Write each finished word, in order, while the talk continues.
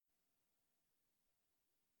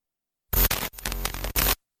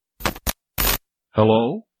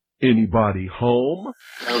Hello? Anybody home?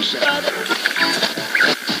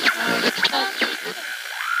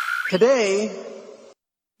 Today,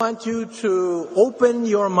 I want you to open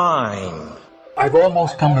your mind. I've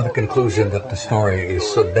almost come to the conclusion that the story is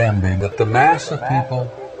so damn big that the mass of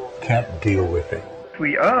people can't deal with it.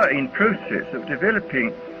 We are in process of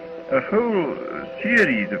developing a whole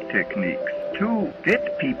series of techniques to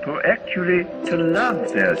get people actually to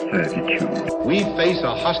love their servitude. We face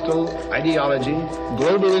a hostile ideology,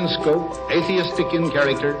 global in scope, atheistic in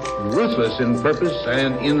character, ruthless in purpose,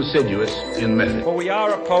 and insidious in method. For we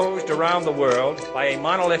are opposed around the world by a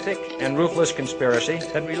monolithic and ruthless conspiracy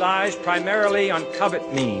that relies primarily on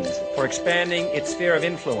covert means for expanding its sphere of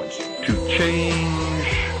influence. To change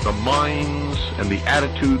the minds and the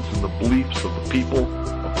attitudes and the beliefs of the people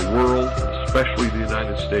of the world, especially the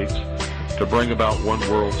United States, to bring about one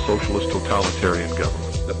world socialist totalitarian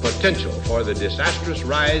government. The potential for the disastrous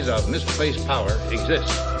rise of misplaced power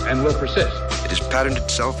exists and will persist. It has patterned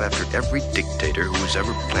itself after every dictator who has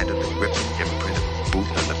ever planted a gripping imprint of boot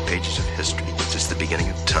on the pages of history since the beginning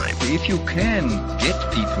of time. If you can get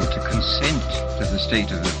people to consent to the state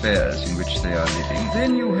of affairs in which they are living,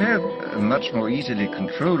 then you have a much more easily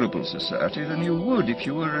controllable society than you would if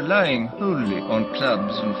you were relying wholly on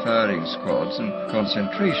clubs and firing squads and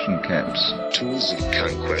concentration camps. Tools of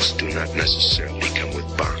conquest do not necessarily come with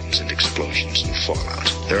bombs and explosions and fallout.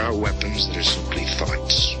 There are weapons that are simply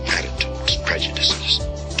thoughts, attitudes, prejudices,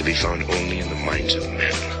 to be found only in the minds of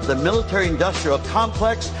men. The military-industrial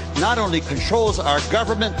complex not only controls our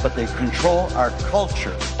government, but they control our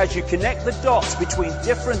culture. As you connect the dots between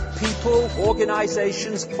different people,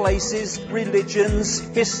 organizations, places, religions,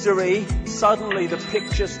 history, suddenly the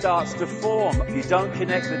picture starts to form. If you don't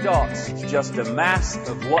connect the dots, it's just a mass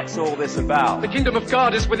of what's all this about. The kingdom of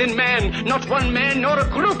God is within man, not one man nor a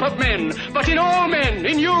group of men, but in all men,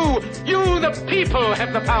 in you. You, the people,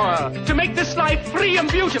 have the power to make this life free and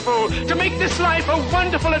beautiful, to make this life a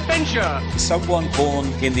wonderful adventure. Someone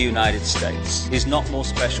born in the United States is not more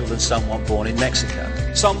special than someone born in Mexico.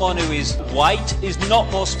 Someone who is white is not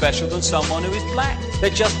more special than someone who is black. They're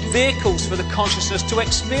just vehicles for the consciousness to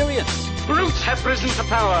experience. Brutes have risen to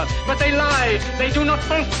power, but they lie. They do not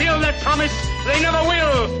fulfill their promise. They never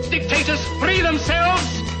will. Dictators free themselves,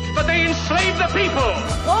 but they enslave the people.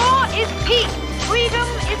 War is peace. Freedom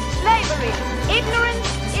is slavery. Ignorance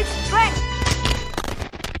is strength.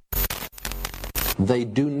 They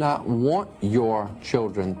do not want your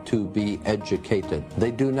children to be educated.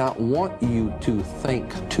 They do not want you to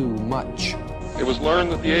think too much. It was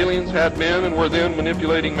learned that the aliens had men and were then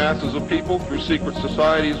manipulating masses of people through secret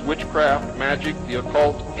societies, witchcraft, magic, the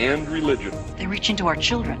occult, and religion. They reach into our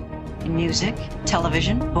children in music,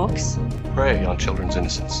 television, books. Prey on children's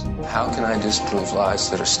innocence. How can I disprove lies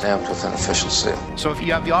that are stamped with an official seal? So if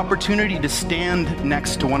you have the opportunity to stand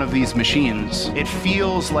next to one of these machines, it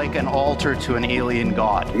feels like an altar to an alien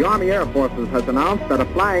god. The Army Air Forces has announced that a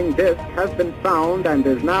flying disc has been found and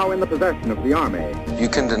is now in the possession of the Army. You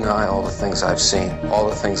can deny all the things I've seen, all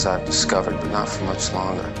the things I've discovered, but not for much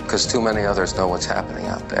longer, because too many others know what's happening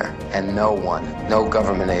out there. And no one, no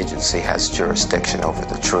government agency has jurisdiction over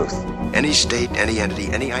the truth. Any state, any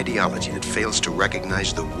entity, any ideology that fails to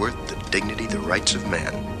recognize the worth, the dignity, the rights of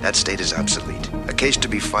man, that state is obsolete. A case to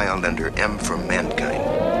be filed under M for Mankind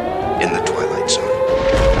in the Twilight Zone.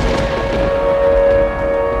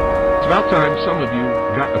 It's about time some of you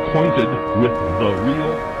got acquainted with the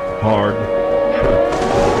real hard truth.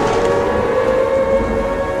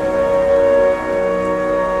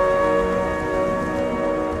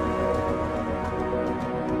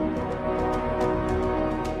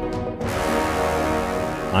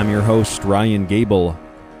 I'm your host, Ryan Gable,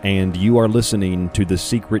 and you are listening to the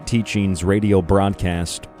Secret Teachings radio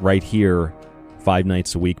broadcast right here, 5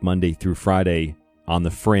 nights a week, Monday through Friday, on The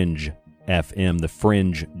Fringe FM.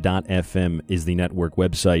 TheFringe.fm is the network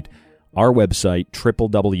website. Our website,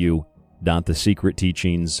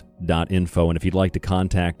 www.thesecretteachings.info. And if you'd like to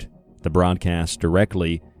contact the broadcast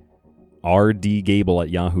directly,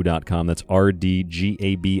 rdgable@yahoo.com. That's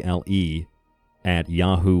rdgable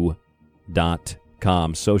 @yahoo.com.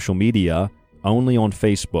 Social media, only on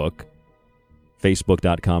Facebook,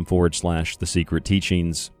 facebook.com/The Secret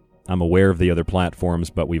Teachings. I'm aware of the other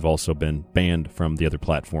platforms, but we've also been banned from the other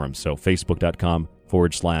platforms. So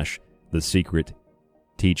facebook.com/The Secret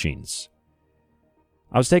Teachings.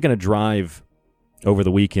 I was taking a drive over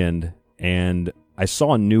the weekend, and I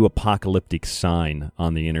saw a new apocalyptic sign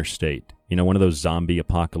on the interstate. You know, one of those zombie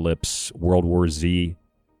apocalypse, World War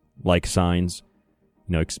Z-like signs.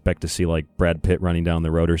 You know, expect to see like Brad Pitt running down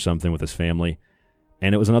the road or something with his family.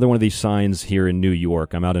 And it was another one of these signs here in New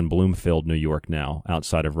York. I'm out in Bloomfield, New York now,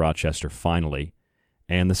 outside of Rochester, finally.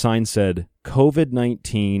 And the sign said,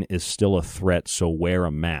 COVID-19 is still a threat, so wear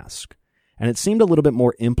a mask. And it seemed a little bit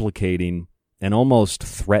more implicating and almost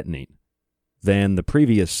threatening than the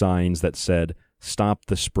previous signs that said, stop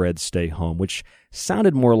the spread, stay home, which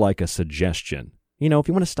sounded more like a suggestion. You know, if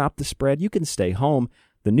you want to stop the spread, you can stay home.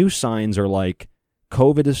 The new signs are like,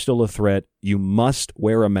 COVID is still a threat. You must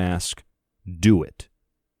wear a mask. Do it.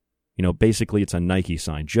 You know, basically it's a Nike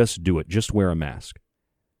sign. Just do it. Just wear a mask.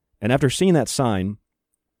 And after seeing that sign,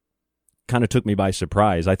 kind of took me by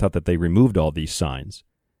surprise. I thought that they removed all these signs.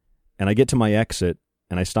 And I get to my exit,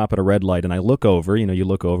 and I stop at a red light, and I look over. You know, you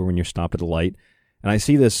look over when you stop at a light, and I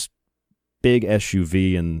see this big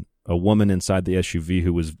SUV and a woman inside the SUV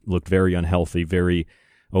who looked very unhealthy, very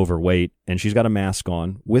overweight, and she's got a mask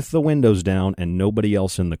on with the windows down and nobody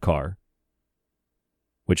else in the car,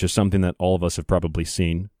 which is something that all of us have probably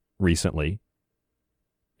seen recently.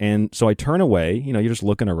 And so I turn away. You know, you're just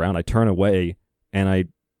looking around. I turn away, and I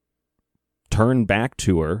turn back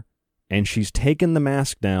to her, and she's taken the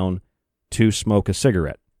mask down to smoke a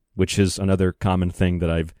cigarette, which is another common thing that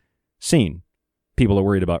I've seen. People are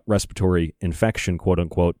worried about respiratory infection, quote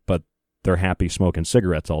unquote, but they're happy smoking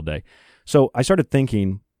cigarettes all day. So I started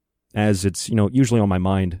thinking, as it's, you know, usually on my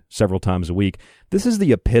mind several times a week, this is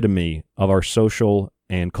the epitome of our social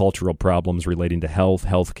and cultural problems relating to health,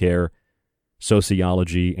 healthcare,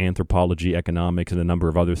 sociology, anthropology, economics, and a number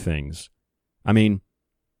of other things. I mean,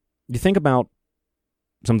 you think about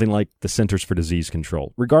something like the Centers for Disease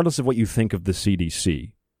Control, regardless of what you think of the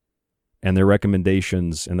CDC and their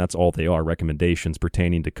recommendations, and that's all they are, recommendations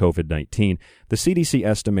pertaining to COVID-19, the CDC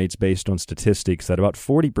estimates based on statistics that about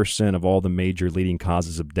 40% of all the major leading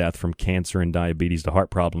causes of death from cancer and diabetes to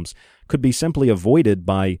heart problems could be simply avoided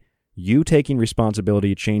by you taking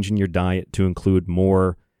responsibility, changing your diet to include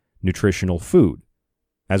more nutritional food,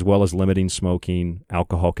 as well as limiting smoking,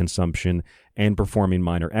 alcohol consumption, and performing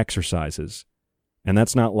minor exercises. And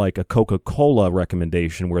that's not like a Coca-Cola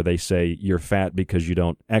recommendation where they say you're fat because you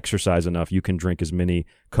don't exercise enough. You can drink as many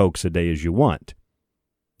Cokes a day as you want.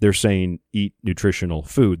 They're saying eat nutritional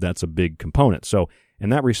food. That's a big component. So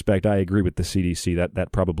in that respect, I agree with the CDC.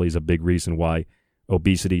 That probably is a big reason why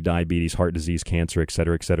obesity, diabetes, heart disease, cancer, et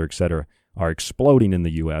cetera, are exploding in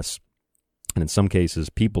the U.S. And in some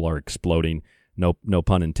cases, people are exploding, no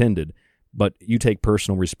pun intended. But you take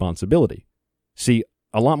personal responsibility. See,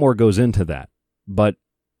 a lot more goes into that. But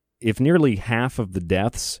if nearly half of the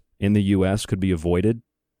deaths in the U.S. could be avoided,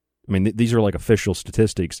 I mean, these are like official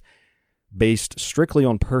statistics based strictly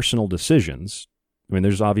on personal decisions. I mean,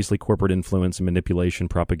 there's obviously corporate influence and manipulation,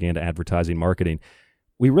 propaganda, advertising, marketing.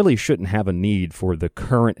 We really shouldn't have a need for the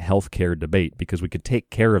current healthcare debate because we could take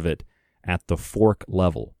care of it at the fork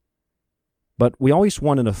level. But we always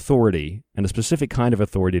want an authority, and a specific kind of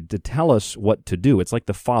authority, to tell us what to do. It's like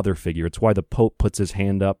the father figure. It's why the Pope puts his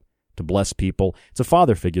hand up to bless people. It's a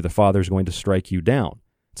father figure. The father's going to strike you down.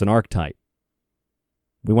 It's an archetype.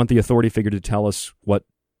 We want the authority figure to tell us what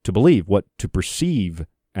to believe, what to perceive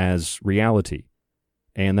as reality.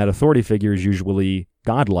 And that authority figure is usually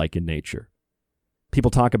godlike in nature.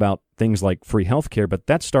 People talk about things like free healthcare, but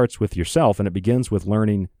that starts with yourself, and it begins with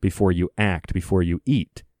learning before you act, before you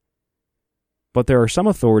eat. But there are some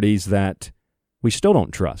authorities that we still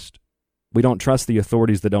don't trust. We don't trust the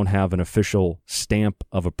authorities that don't have an official stamp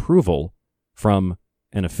of approval from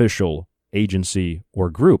an official agency or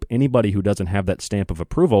group. Anybody who doesn't have that stamp of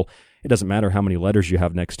approval, it doesn't matter how many letters you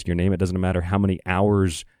have next to your name. It doesn't matter how many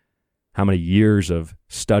hours, how many years of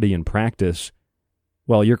study and practice.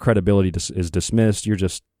 Well, your credibility is dismissed. You're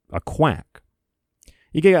just a quack.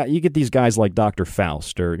 You get these guys like Dr.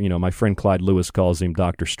 Faust, or, you know, my friend Clyde Lewis calls him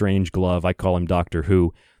Dr. Strangeglove. I call him Doctor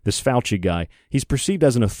Who. This Fauci guy, he's perceived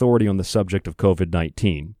as an authority on the subject of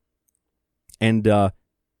COVID-19. And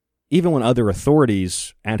even when other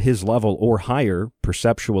authorities at his level or higher,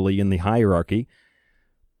 perceptually in the hierarchy,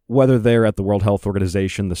 whether they're at the World Health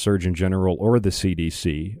Organization, the Surgeon General, or the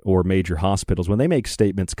CDC, or major hospitals, when they make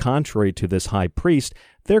statements contrary to this high priest,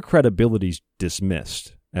 their credibility's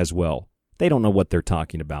dismissed as well. They don't know what they're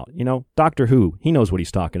talking about. You know, Doctor Who, he knows what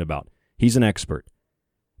he's talking about. He's an expert.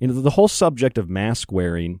 You know, the whole subject of mask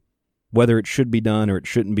wearing, whether it should be done or it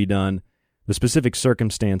shouldn't be done, the specific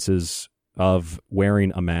circumstances of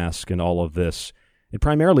wearing a mask and all of this, it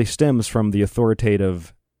primarily stems from the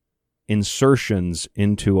authoritative insertions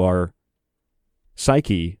into our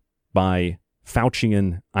psyche by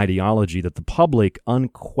Faucian ideology that the public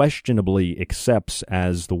unquestionably accepts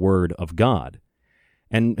as the word of God.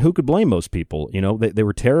 And who could blame most people? You know, they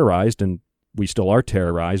were terrorized, and we still are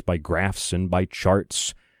terrorized by graphs and by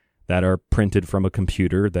charts that are printed from a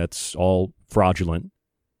computer that's all fraudulent.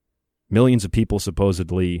 Millions of people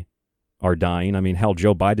supposedly are dying. I mean, hell,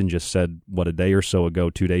 Joe Biden just said, a day or so ago,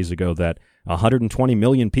 2 days ago, that 120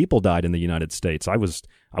 million people died in the United States. I was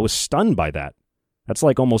stunned by that. That's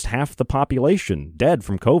like almost half the population dead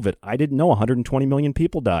from COVID. I didn't know 120 million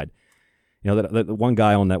people died. You know, that one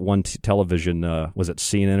guy on that one television, was it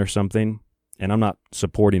CNN or something? And I'm not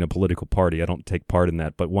supporting a political party. I don't take part in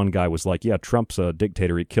that. But one guy was like, yeah, Trump's a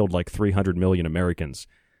dictator. He killed like 300 million Americans.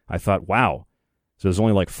 I thought, wow. So there's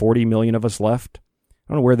only like 40 million of us left?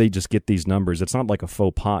 I don't know where they just get these numbers. It's not like a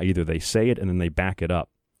faux pas either. They say it and then they back it up.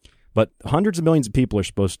 But hundreds of millions of people are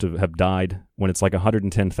supposed to have died when it's like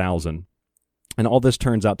 110,000. And all this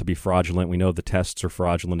turns out to be fraudulent. We know the tests are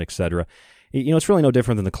fraudulent, etc. You know, it's really no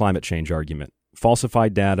different than the climate change argument.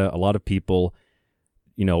 Falsified data, a lot of people,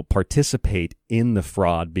 you know, participate in the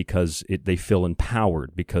fraud because they feel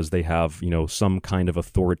empowered, because they have, you know, some kind of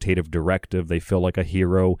authoritative directive. They feel like a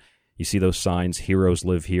hero. You see those signs, heroes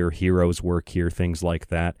live here, heroes work here, things like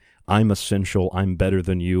that. I'm essential, I'm better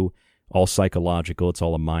than you. All psychological. It's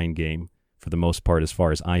all a mind game for the most part, as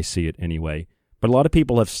far as I see it anyway. But a lot of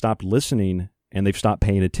people have stopped listening and they've stopped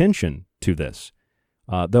paying attention to this.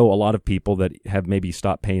 Though a lot of people that have maybe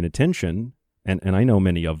stopped paying attention, and I know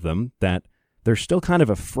many of them, that they're still kind of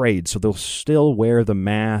afraid, so they'll still wear the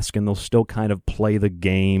mask and they'll still kind of play the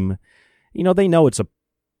game. You know, they know it's a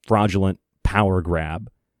fraudulent power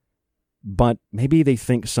grab, but maybe they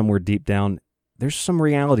think somewhere deep down there's some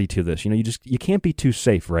reality to this. You know, you can't be too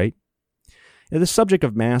safe, right? You know, the subject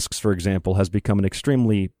of masks, for example, has become an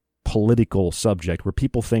extremely political subject where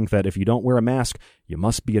people think that if you don't wear a mask, you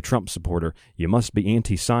must be a Trump supporter, you must be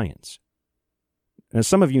anti-science. And as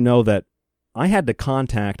some of you know, that I had to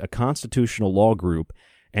contact a constitutional law group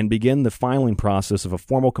and begin the filing process of a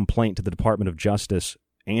formal complaint to the Department of Justice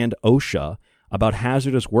and OSHA about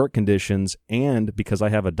hazardous work conditions, and because I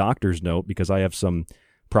have a doctor's note, because I have some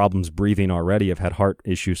problems breathing already, I've had heart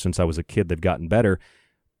issues since I was a kid, they've gotten better,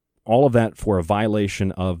 all of that for a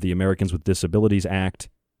violation of the Americans with Disabilities Act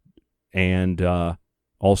and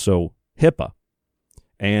also HIPAA.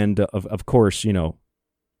 And of course, you know,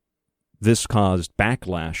 this caused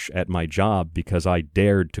backlash at my job because I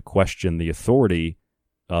dared to question the authority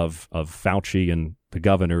of Fauci and the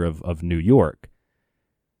governor of New York.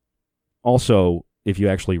 Also, if you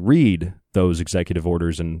actually read those executive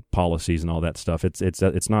orders and policies and all that stuff,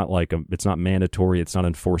 it's not like it's not mandatory, it's not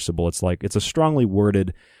enforceable. It's a strongly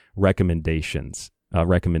worded recommendation.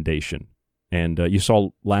 And you saw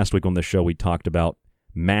last week on the show we talked about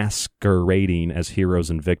masquerading as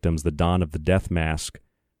heroes and victims, the dawn of the death mask.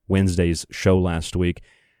 Wednesday's show last week,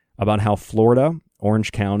 about how Florida,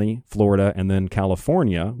 Orange County, Florida, and then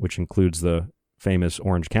California, which includes the famous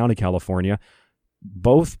Orange County, California,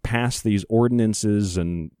 both passed these ordinances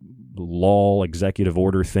and law, executive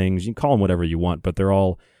order things. You can call them whatever you want, but they're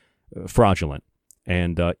all fraudulent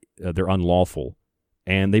and they're unlawful.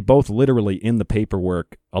 And they both literally, in the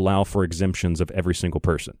paperwork, allow for exemptions of every single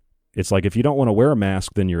person. It's like, if you don't want to wear a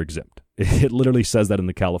mask, then you're exempt. It literally says that in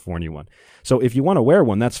the California one. So if you want to wear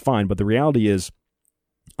one, that's fine. But the reality is,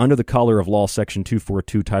 under the color of law, Section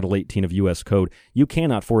 242, Title 18 of U.S. Code, you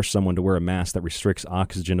cannot force someone to wear a mask that restricts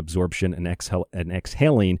oxygen absorption and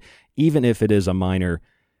exhaling, even if it is a minor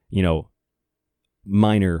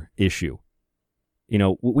issue. You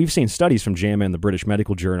know, we've seen studies from JAMA and the British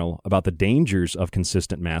Medical Journal about the dangers of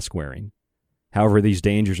consistent mask wearing. However, these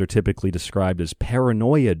dangers are typically described as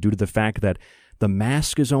paranoia due to the fact that the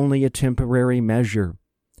mask is only a temporary measure.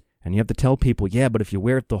 And you have to tell people, yeah, but if you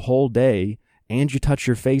wear it the whole day and you touch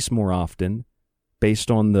your face more often, based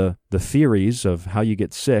on the theories of how you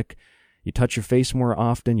get sick, you touch your face more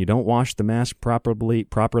often, you don't wash the mask properly,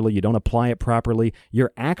 you don't apply it properly,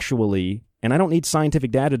 you're actually, and I don't need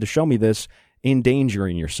scientific data to show me this,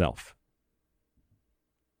 endangering yourself.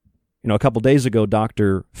 You know, a couple days ago,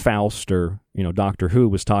 Dr. Faust, or, you know, Doctor Who,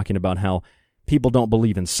 was talking about how people don't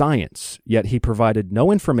believe in science, yet he provided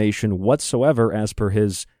no information whatsoever as per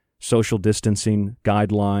his social distancing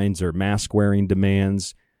guidelines or mask-wearing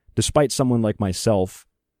demands, despite someone like myself,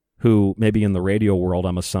 who maybe in the radio world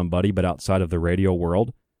I'm a somebody, but outside of the radio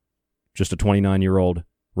world, just a 29-year-old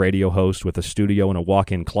radio host with a studio and a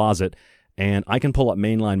walk-in closet, and I can pull up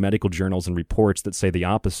mainline medical journals and reports that say the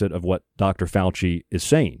opposite of what Dr. Fauci is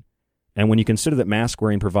saying. And when you consider that mask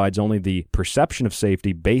wearing provides only the perception of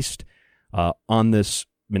safety based on this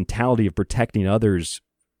mentality of protecting others,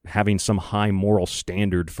 having some high moral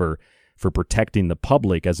standard for protecting the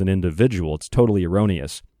public as an individual, it's totally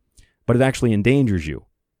erroneous. But it actually endangers you.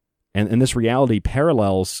 And this reality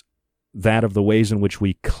parallels that of the ways in which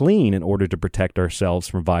we clean in order to protect ourselves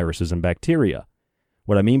from viruses and bacteria.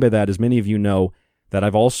 What I mean by that is, many of you know that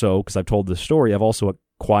I've also, because I've told this story, I've also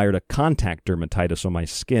acquired a contact dermatitis on my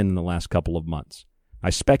skin in the last couple of months.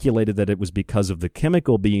 I speculated that it was because of the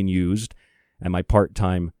chemical being used at my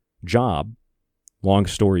part-time job. Long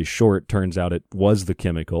story short, turns out it was the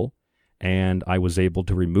chemical, and I was able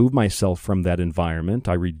to remove myself from that environment.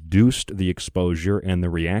 I reduced the exposure, and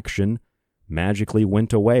the reaction magically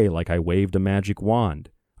went away like I waved a magic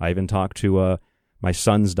wand. I even talked to my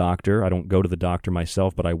son's doctor. I don't go to the doctor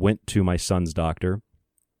myself, but I went to my son's doctor,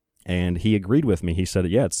 and he agreed with me. He said,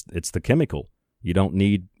 yeah, it's the chemical. You don't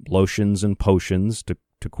need lotions and potions,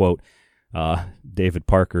 to quote David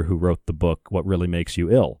Parker, who wrote the book, What Really Makes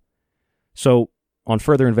You Ill. So on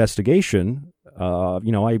further investigation,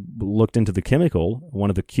 I looked into the chemical,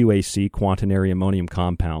 one of the QAC, quaternary ammonium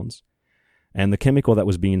compounds, and the chemical that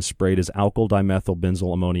was being sprayed is alkyl dimethyl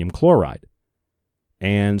benzyl ammonium chloride.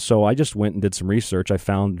 And so I just went and did some research. I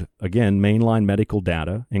found, again, mainline medical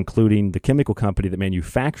data, including the chemical company that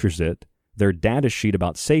manufactures it, their data sheet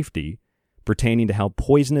about safety, pertaining to how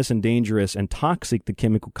poisonous and dangerous and toxic the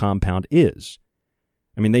chemical compound is.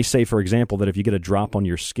 I mean, they say, for example, that if you get a drop on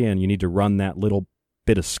your skin, you need to run that little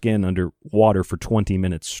bit of skin under water for 20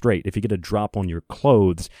 minutes straight. If you get a drop on your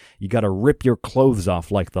clothes, you got to rip your clothes off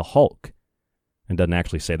like the Hulk. It doesn't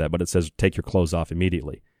actually say that, but it says take your clothes off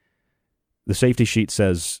immediately. The safety sheet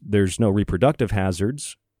says there's no reproductive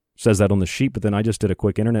hazards, says that on the sheet, but then I just did a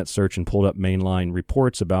quick internet search and pulled up mainline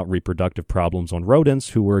reports about reproductive problems on rodents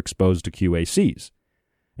who were exposed to QACs.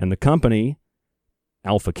 And the company,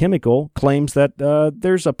 Alpha Chemical, claims that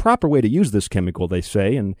there's a proper way to use this chemical, they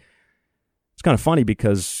say, and it's kind of funny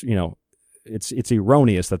because, it's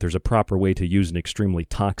erroneous that there's a proper way to use an extremely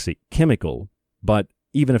toxic chemical, but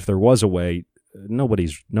even if there was a way,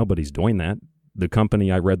 nobody's doing that. The company,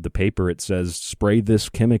 I read the paper, it says spray this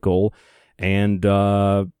chemical, and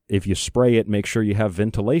if you spray it, make sure you have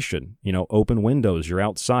ventilation, open windows, you're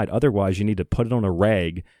outside. Otherwise, you need to put it on a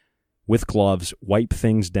rag with gloves, wipe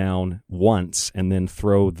things down once, and then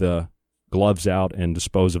throw the gloves out and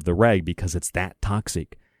dispose of the rag because it's that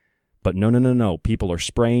toxic. But no. People are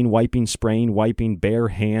spraying, wiping, bare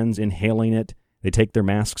hands, inhaling it. They take their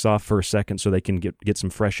masks off for a second so they can get some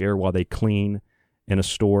fresh air while they clean in a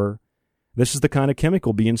store. This is the kind of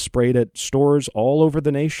chemical being sprayed at stores all over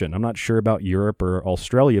the nation. I'm not sure about Europe or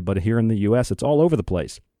Australia, but here in the U.S., it's all over the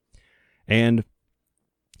place. And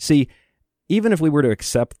see, even if we were to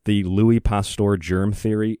accept the Louis Pasteur germ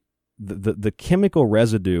theory, the chemical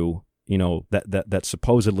residue, that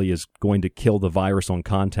supposedly is going to kill the virus on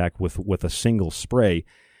contact with a single spray,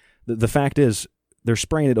 the fact is they're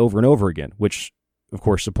spraying it over and over again, which, of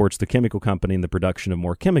course, supports the chemical company and the production of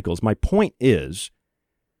more chemicals. My point is,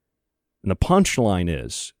 and the punchline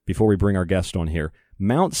is, before we bring our guest on here,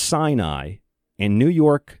 Mount Sinai and New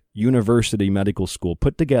York University Medical School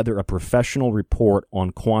put together a professional report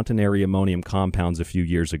on quaternary ammonium compounds a few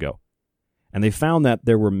years ago. And they found that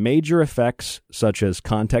there were major effects such as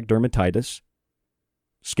contact dermatitis,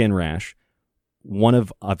 skin rash.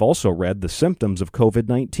 I've also read the symptoms of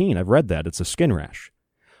COVID-19. I've read that. It's a skin rash.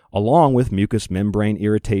 Along with mucous membrane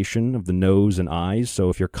irritation of the nose and eyes.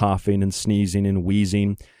 So if you're coughing and sneezing and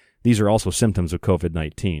wheezing, these are also symptoms of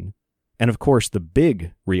COVID-19. And of course, the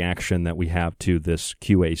big reaction that we have to this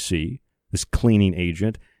QAC, this cleaning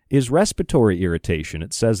agent, is respiratory irritation.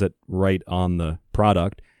 It says it right on the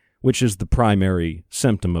product, which is the primary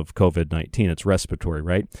symptom of COVID-19. It's respiratory,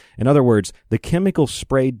 right? In other words, the chemical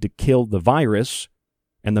sprayed to kill the virus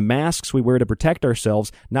and the masks we wear to protect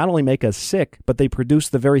ourselves not only make us sick, but they produce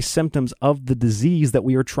the very symptoms of the disease that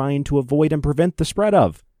we are trying to avoid and prevent the spread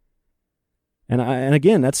of. And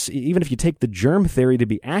again, that's even if you take the germ theory to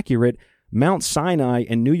be accurate, Mount Sinai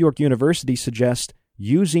and New York University suggest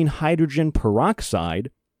using hydrogen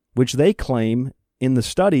peroxide, which they claim in the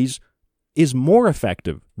studies is more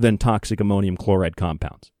effective than toxic ammonium chloride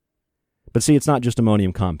compounds. But see, it's not just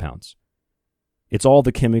ammonium compounds. It's all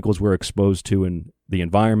the chemicals we're exposed to in the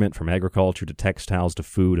environment, from agriculture to textiles to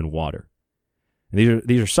food and water. And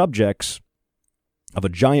these are subjects of a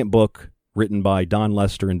giant book written by Don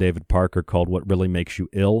Lester and David Parker called What Really Makes You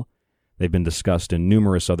Ill. They've been discussed in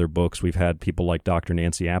numerous other books. We've had people like Dr.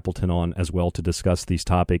 Nancy Appleton on as well to discuss these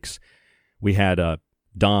topics. We had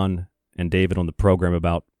Don and David on the program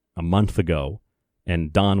about a month ago,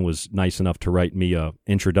 and Don was nice enough to write me an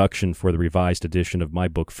introduction for the revised edition of my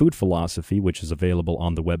book, Food Philosophy, which is available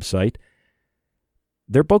on the website.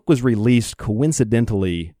 Their book was released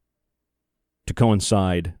coincidentally to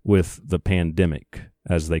coincide with the pandemic,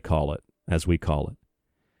 as we call it.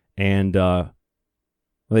 And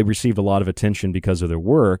they received a lot of attention because of their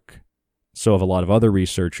work. So have a lot of other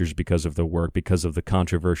researchers because of their work, because of the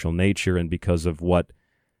controversial nature and because of what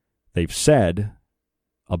they've said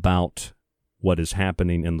about what is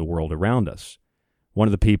happening in the world around us. One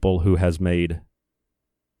of the people who has made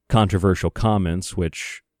controversial comments,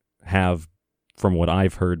 which have, from what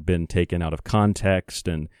I've heard, been taken out of context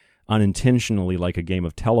and unintentionally, like a game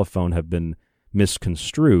of telephone, have been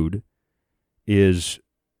misconstrued, is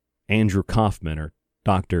Andrew Kaufman, or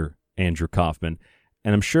Dr. Andrew Kaufman.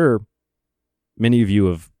 And I'm sure many of you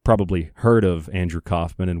have probably heard of Andrew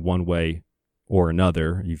Kaufman in one way or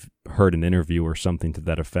another. You've heard an interview or something to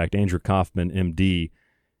that effect. Andrew Kaufman, MD,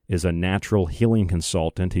 is a natural healing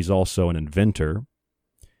consultant. He's also an inventor.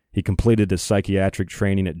 He completed his psychiatric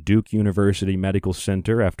training at Duke University Medical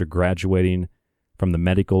Center after graduating from the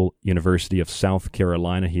Medical University of South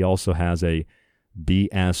Carolina. He also has a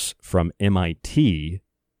BS from MIT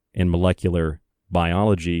in molecular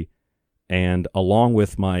biology. And along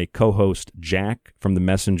with my co-host Jack from the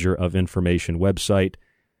Messenger of Information website,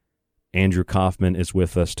 Andrew Kaufman is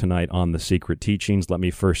with us tonight on The Secret Teachings. Let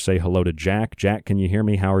me first say hello to Jack. Jack, can you hear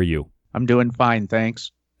me? How are you? I'm doing fine,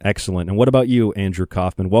 thanks. Excellent. And what about you, Andrew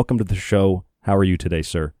Kaufman? Welcome to the show. How are you today,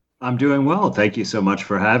 sir? I'm doing well. Thank you so much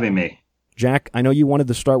for having me. Jack, I know you wanted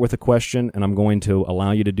to start with a question, and I'm going to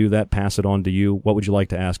allow you to do that, pass it on to you. What would you like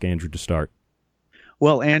to ask Andrew to start?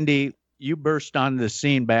 Well, Andy, you burst on the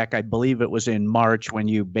scene back, I believe it was in March, when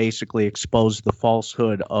you basically exposed the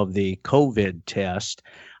falsehood of the COVID test.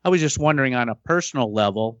 I was just wondering, on a personal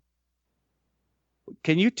level,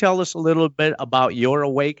 can you tell us a little bit about your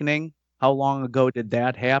awakening? How long ago did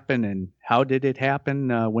that happen, and how did it happen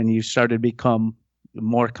when you started to become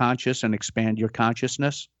more conscious and expand your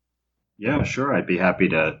consciousness? Yeah, sure. I'd be happy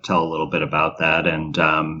to tell a little bit about that. And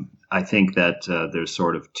I think that there's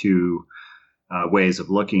sort of two ways of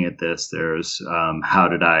looking at this. There's how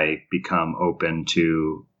did I become open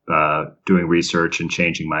to doing research and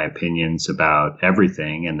changing my opinions about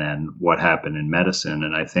everything, and then what happened in medicine.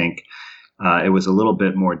 And I think it was a little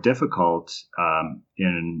bit more difficult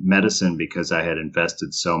in medicine because I had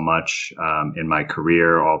invested so much in my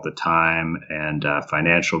career all the time and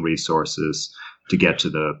financial resources to get to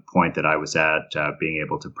the point that I was at, being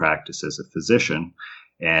able to practice as a physician.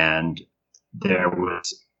 And there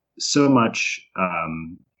was so much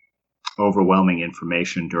overwhelming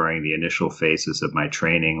information during the initial phases of my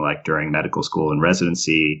training, like during medical school and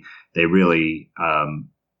residency. They really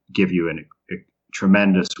give you a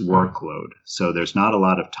tremendous workload. So there's not a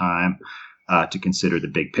lot of time to consider the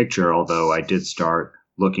big picture, although I did start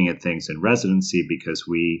looking at things in residency because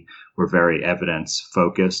we were very evidence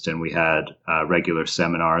focused, and we had regular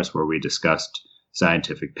seminars where we discussed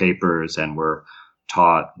scientific papers and were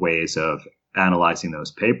taught ways of analyzing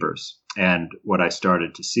those papers. And what I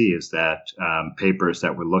started to see is that papers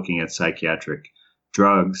that were looking at psychiatric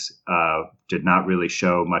drugs did not really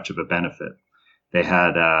show much of a benefit. They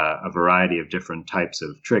had a variety of different types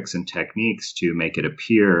of tricks and techniques to make it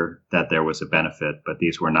appear that there was a benefit, but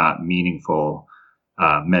these were not meaningful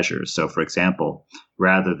measures. So, for example,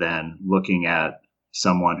 rather than looking at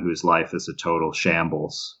someone whose life is a total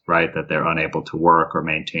shambles, right, that they're unable to work or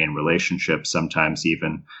maintain relationships, sometimes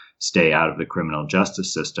even stay out of the criminal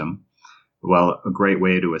justice system, well, a great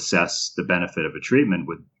way to assess the benefit of a treatment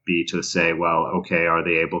would be to say, well, okay, are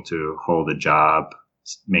they able to hold a job,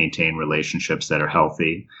 maintain relationships that are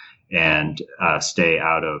healthy, and stay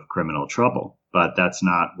out of criminal trouble? But that's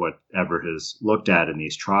not what ever is looked at in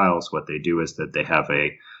these trials. What they do is that they have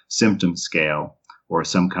a symptom scale or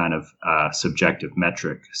some kind of subjective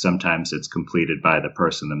metric. Sometimes it's completed by the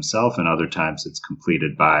person themselves, and other times it's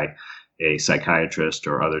completed by a psychiatrist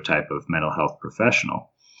or other type of mental health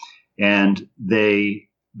professional. And they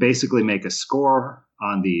basically make a score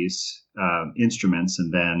on these instruments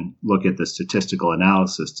and then look at the statistical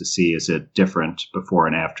analysis to see, is it different before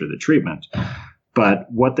and after the treatment? But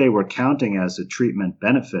what they were counting as a treatment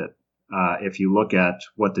benefit, if you look at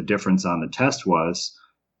what the difference on the test was,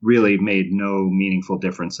 really made no meaningful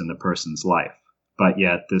difference in the person's life. But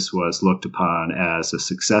yet this was looked upon as a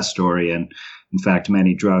success story. And in fact,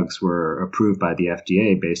 many drugs were approved by the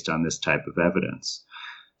FDA based on this type of evidence.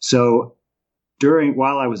 So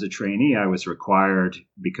while I was a trainee, I was required,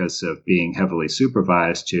 because of being heavily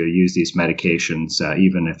supervised, to use these medications,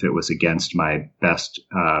 even if it was against my best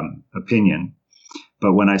opinion.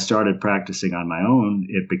 But when I started practicing on my own,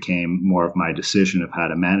 it became more of my decision of how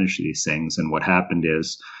to manage these things. And what happened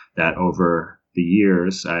is that over the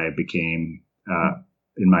years, I became,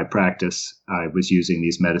 in my practice, I was using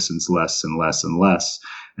these medicines less and less and less,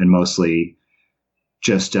 and mostly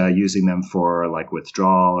just using them for like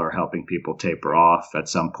withdrawal or helping people taper off at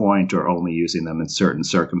some point, or only using them in certain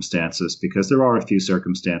circumstances, because there are a few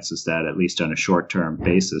circumstances that, at least on a short-term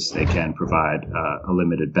basis, they can provide a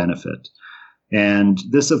limited benefit. And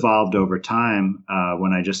this evolved over time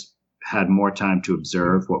when I just had more time to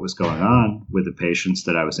observe what was going on with the patients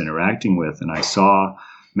that I was interacting with. And I saw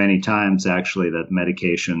many times actually that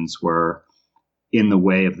medications were in the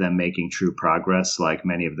way of them making true progress. Like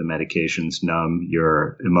many of the medications numb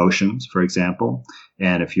your emotions, for example.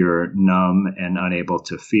 And if you're numb and unable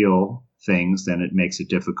to feel things, then it makes it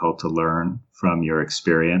difficult to learn from your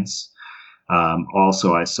experience.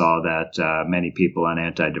 Also, I saw that many people on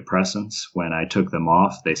antidepressants, when I took them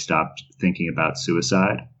off, they stopped thinking about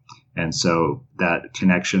suicide. And so that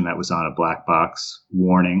connection that was on a black box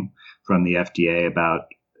warning from the FDA about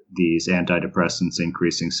these antidepressants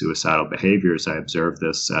increasing suicidal behaviors, I observed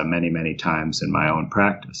this many, many times in my own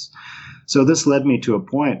practice. So this led me to a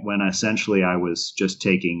point when essentially I was just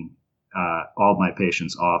taking all my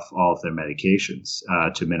patients off all of their medications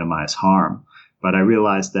to minimize harm. But I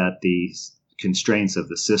realized that the constraints of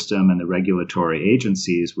the system and the regulatory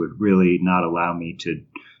agencies would really not allow me to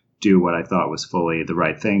do what I thought was fully the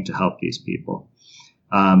right thing to help these people.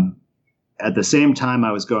 At the same time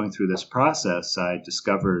I was going through this process, I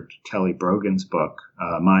discovered Kelly Brogan's book,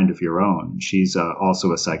 Mind of Your Own. She's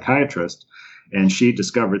also a psychiatrist, and she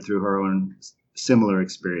discovered through her own similar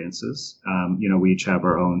experiences. We each have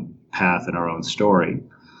our own path and our own story.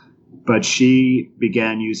 But she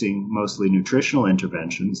began using mostly nutritional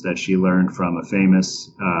interventions that she learned from a famous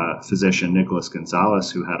physician, Nicholas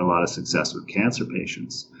Gonzalez, who had a lot of success with cancer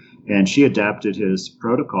patients. And she adapted his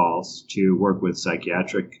protocols to work with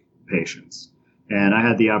psychiatric patients. And I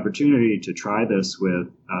had the opportunity to try this with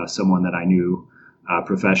someone that I knew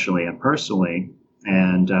professionally and personally.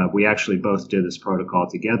 And we actually both did this protocol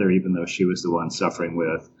together, even though she was the one suffering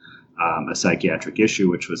with a psychiatric issue,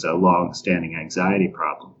 which was a long-standing anxiety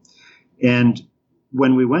problem. And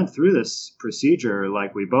when we went through this procedure,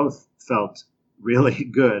 we both felt really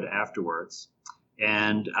good afterwards.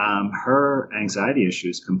 And her anxiety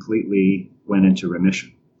issues completely went into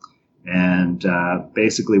remission. And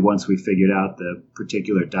basically, once we figured out the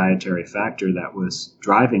particular dietary factor that was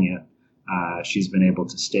driving it, she's been able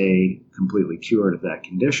to stay completely cured of that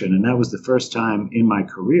condition. And that was the first time in my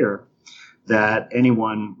career that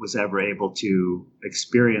anyone was ever able to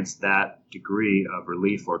experience that degree of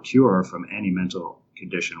relief or cure from any mental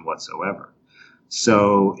condition whatsoever.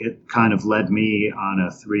 So it kind of led me on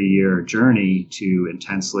a 3-year journey to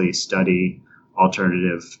intensely study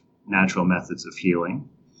alternative natural methods of healing,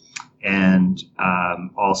 and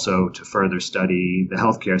also to further study the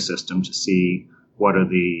healthcare system to see what are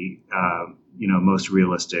the most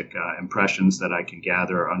realistic impressions that I can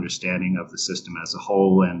gather or understanding of the system as a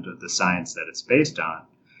whole and the science that it's based on.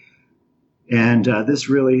 And this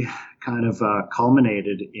really kind of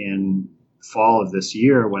culminated in fall of this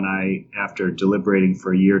year when I, after deliberating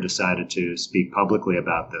for a year, decided to speak publicly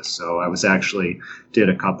about this. So I did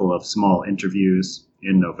a couple of small interviews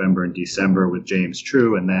in November and December with James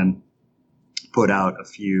True, and then put out a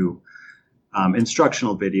few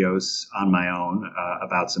instructional videos on my own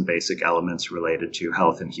about some basic elements related to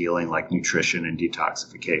health and healing, like nutrition and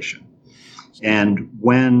detoxification. And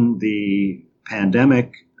when the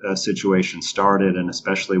pandemic situation started, and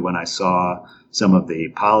especially when I saw some of the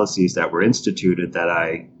policies that were instituted that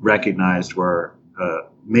I recognized were a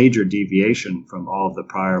major deviation from all of the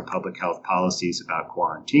prior public health policies about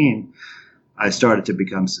quarantine, I started to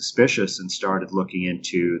become suspicious and started looking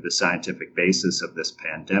into the scientific basis of this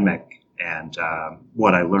pandemic. And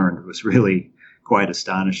what I learned was really quite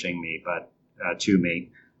astonishing to me.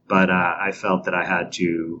 But I felt that I had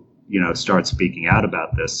to, start speaking out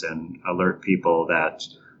about this and alert people that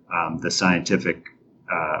the scientific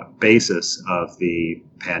basis of the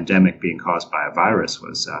pandemic being caused by a virus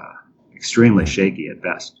was extremely shaky at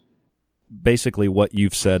best. Basically, what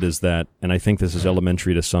you've said is that, and I think this is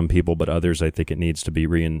elementary to some people, but others I think it needs to be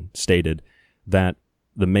reinstated, that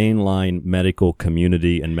the mainline medical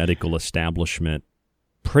community and medical establishment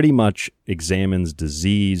pretty much examines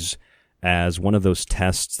disease as one of those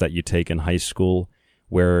tests that you take in high school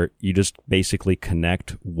where you just basically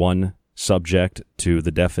connect one subject to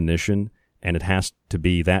the definition, and it has to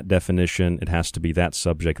be that definition, it has to be that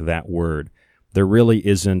subject, that word. There really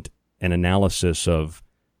isn't an analysis of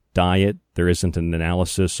diet, there isn't an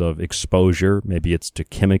analysis of exposure, maybe it's to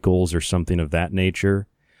chemicals or something of that nature.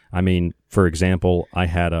 I mean, for example, I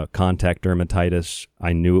had a contact dermatitis.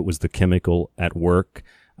 I knew it was the chemical at work.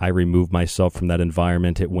 I removed myself from that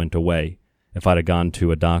environment. It went away. If I'd have gone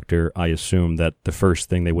to a doctor, I assume that the first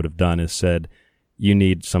thing they would have done is said, you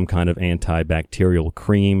need some kind of antibacterial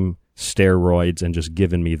cream, steroids, and just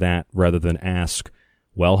given me that rather than ask,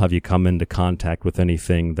 well, have you come into contact with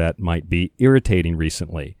anything that might be irritating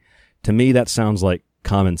recently? To me, that sounds like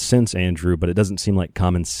common sense, Andrew, but it doesn't seem like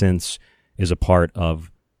common sense is a part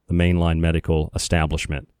of the mainline medical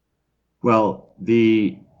establishment. Well,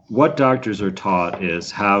 what doctors are taught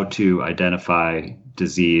is how to identify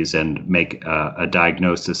disease and make a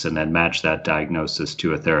diagnosis and then match that diagnosis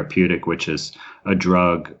to a therapeutic, which is a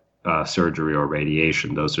drug, surgery, or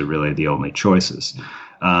radiation. Those are really the only choices.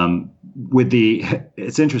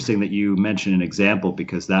 It's interesting that you mention an example,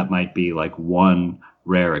 because that might be like one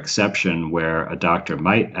rare exception where a doctor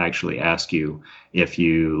might actually ask you if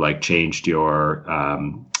you like changed your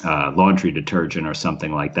laundry detergent or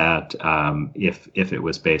something like that, if it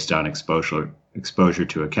was based on exposure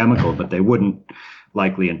to a chemical, but they wouldn't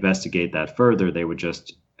likely investigate that further. They would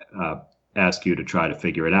just ask you to try to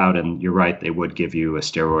figure it out. And you're right, they would give you a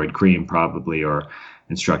steroid cream probably, or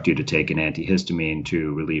instruct you to take an antihistamine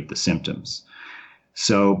to relieve the symptoms.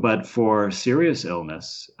 So, but for serious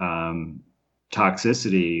illness,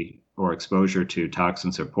 toxicity or exposure to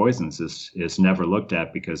toxins or poisons is never looked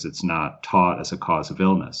at, because it's not taught as a cause of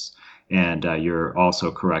illness. And you're also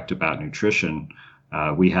correct about nutrition.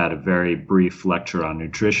 We had a very brief lecture on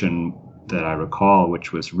nutrition that I recall,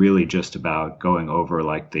 which was really just about going over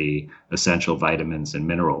like the essential vitamins and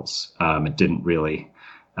minerals. It didn't really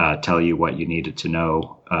tell you what you needed to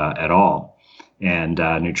know at all. And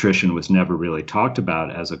nutrition was never really talked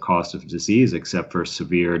about as a cause of disease, except for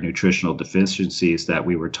severe nutritional deficiencies that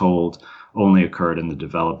we were told only occurred in the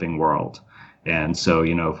developing world. And so,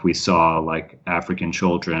 if we saw like African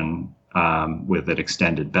children with an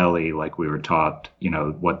extended belly, like we were taught,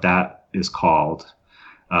 what that is called,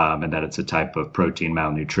 and that it's a type of protein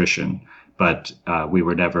malnutrition. But we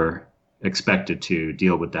were never expected to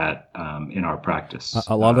deal with that in our practice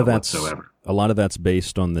whatsoever. A lot of that's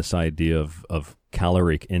based on this idea of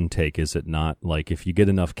caloric intake, is it not? Like if you get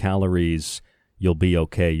enough calories, you'll be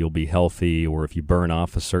okay, you'll be healthy, or if you burn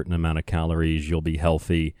off a certain amount of calories, you'll be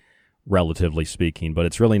healthy, relatively speaking. But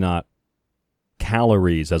it's really not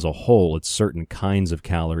calories as a whole, it's certain kinds of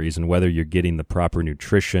calories and whether you're getting the proper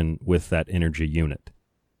nutrition with that energy unit.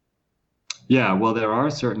 Yeah, well, there are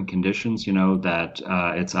certain conditions, that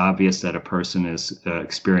it's obvious that a person is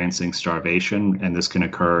experiencing starvation, and this can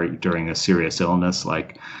occur during a serious illness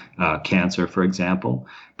like cancer, for example.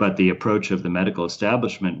 But the approach of the medical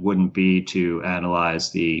establishment wouldn't be to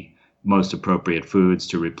analyze the most appropriate foods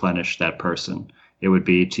to replenish that person. It would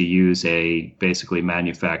be to use a basically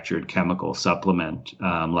manufactured chemical supplement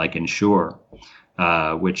like Ensure,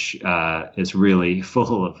 which is really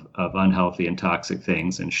full of unhealthy and toxic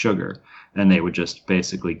things and sugar. And they would just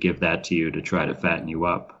basically give that to you to try to fatten you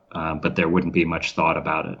up. But there wouldn't be much thought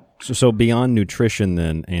about it. So beyond nutrition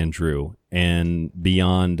then, Andrew, and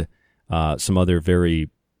beyond some other very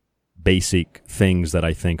basic things that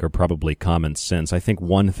I think are probably common sense, I think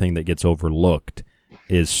one thing that gets overlooked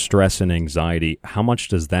is stress and anxiety. How much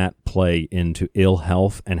does that play into ill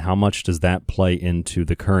health, and how much does that play into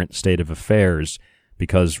the current state of affairs?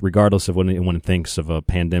 Because regardless of when anyone thinks of a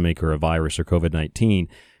pandemic or a virus or COVID-19,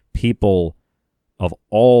 people of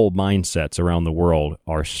all mindsets around the world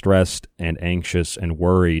are stressed and anxious and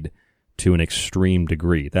worried to an extreme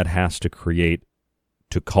degree. That has to cultivate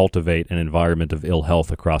an environment of ill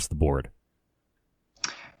health across the board.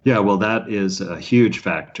 Yeah, well, that is a huge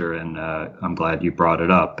factor, and I'm glad you brought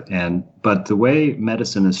it up. But the way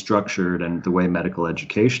medicine is structured and the way medical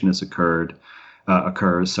education has occurs,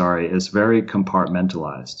 is very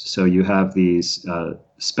compartmentalized. So you have these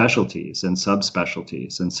specialties and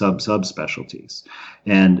subspecialties and subspecialties.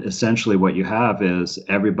 And essentially what you have is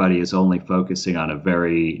everybody is only focusing on a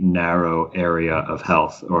very narrow area of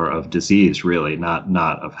health, or of disease, really,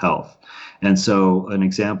 not of health. And so an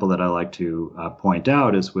example that I like to point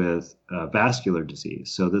out is with vascular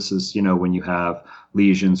disease. So this is, when you have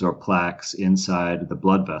lesions or plaques inside the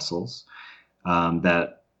blood vessels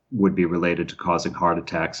that would be related to causing heart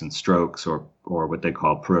attacks and strokes, or what they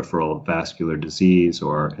call peripheral vascular disease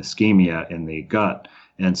or ischemia in the gut.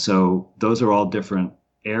 And so those are all different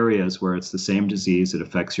areas where it's the same disease. It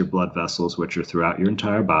affects your blood vessels, which are throughout your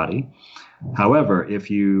entire body. However, if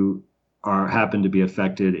you happen to be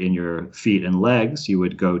affected in your feet and legs, you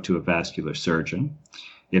would go to a vascular surgeon.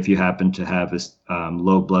 If you happen to have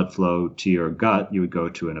low blood flow to your gut, you would go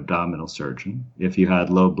to an abdominal surgeon. If you had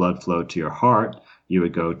low blood flow to your heart, you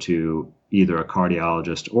would go to either a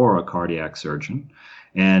cardiologist or a cardiac surgeon.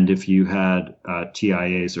 And if you had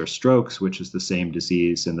TIAs or strokes, which is the same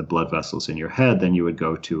disease in the blood vessels in your head, then you would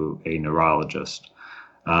go to a neurologist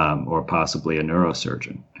or possibly a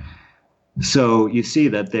neurosurgeon. So you see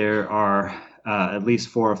that there are at least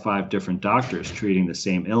 4 or 5 different doctors treating the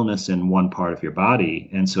same illness in one part of your body.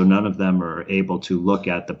 And so none of them are able to look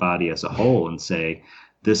at the body as a whole and say,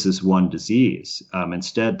 this is one disease.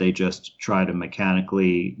 Instead, they just try to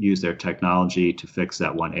mechanically use their technology to fix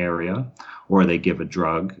that one area, or they give a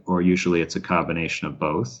drug, or usually it's a combination of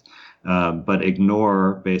both, but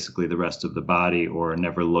ignore basically the rest of the body or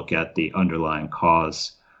never look at the underlying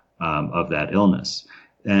cause of that illness.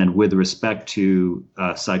 And with respect to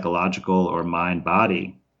psychological or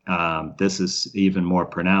mind-body, this is even more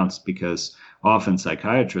pronounced because often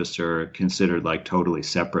psychiatrists are considered like totally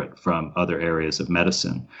separate from other areas of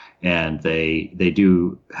medicine, and they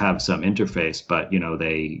do have some interface, but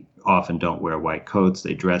they often don't wear white coats.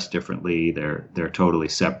 They dress differently. They're totally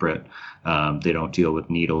separate. They don't deal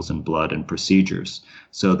with needles and blood and procedures.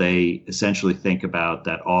 So they essentially think about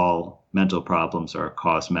that all mental problems are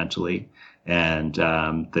caused mentally, and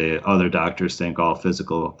the other doctors think all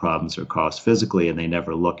physical problems are caused physically, and they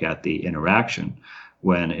never look at the interaction,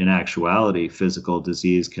 when in actuality, physical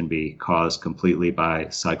disease can be caused completely by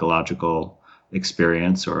psychological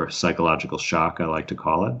experience or psychological shock, I like to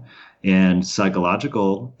call it. And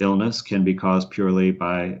psychological illness can be caused purely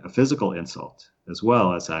by a physical insult, as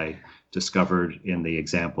well, as I discovered in the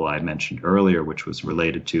example I mentioned earlier, which was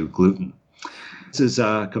related to gluten. This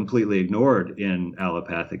is completely ignored in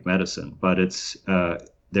allopathic medicine, but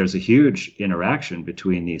there's a huge interaction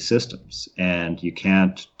between these systems, and you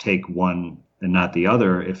can't take one and not the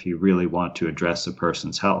other if you really want to address a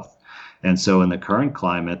person's health. And so in the current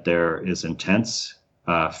climate, there is intense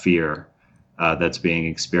fear that's being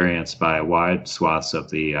experienced by a wide swaths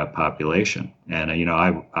of the population. And,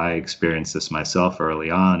 I experienced this myself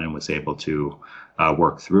early on and was able to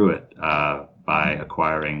work through it by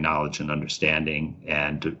acquiring knowledge and understanding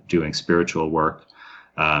and doing spiritual work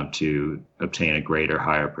to obtain a greater,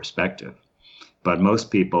 higher perspective. But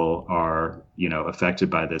most people are, affected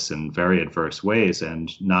by this in very adverse ways. And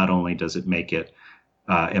not only does it make it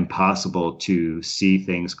impossible to see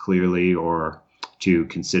things clearly or to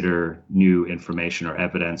consider new information or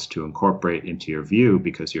evidence to incorporate into your view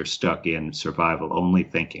because you're stuck in survival-only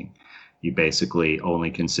thinking. You basically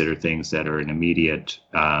only consider things that are an immediate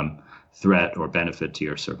threat or benefit to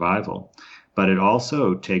your survival. But it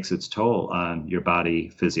also takes its toll on your body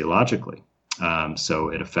physiologically. So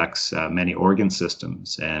it affects many organ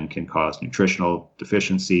systems and can cause nutritional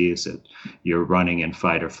deficiencies. You're running in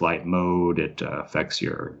fight or flight mode. It affects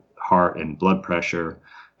your heart and blood pressure,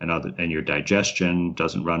 and your digestion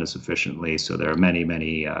doesn't run as efficiently. So there are many,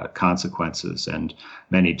 many consequences and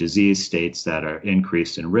many disease states that are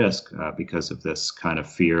increased in risk because of this kind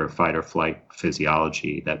of fear, fight or flight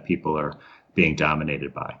physiology that people are being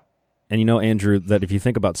dominated by. And Andrew, that if you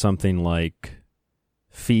think about something like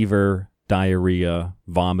fever, diarrhea,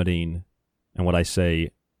 vomiting, and what I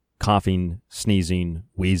say, coughing, sneezing,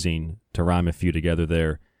 wheezing, to rhyme a few together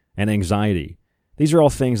there, and anxiety. These are all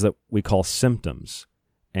things that we call symptoms.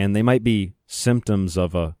 And they might be symptoms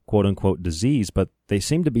of a quote-unquote disease, but they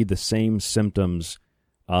seem to be the same symptoms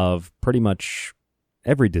of pretty much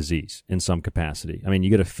every disease in some capacity. I mean, you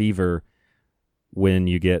get a fever when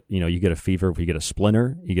you get a fever if you get a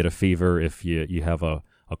splinter. You get a fever if you have a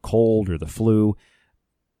cold or the flu.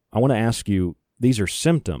 I want to ask you, these are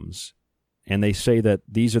symptoms, and they say that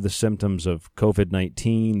these are the symptoms of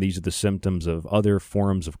COVID-19, these are the symptoms of other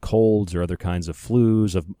forms of colds or other kinds of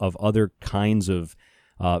flus, of other kinds of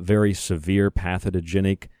very severe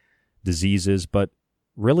pathogenic diseases, but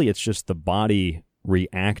really it's just the body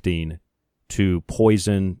reacting to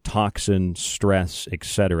poison, toxin, stress,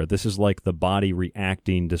 etc. This is like the body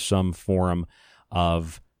reacting to some form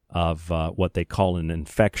of what they call an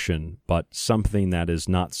infection, but something that is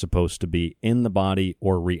not supposed to be in the body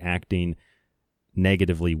or reacting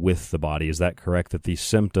negatively with the body. Is that correct, that these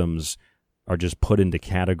symptoms are just put into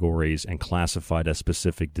categories and classified as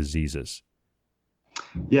specific diseases?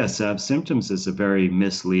 Yes, symptoms is a very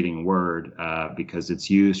misleading word because it's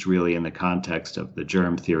used really in the context of the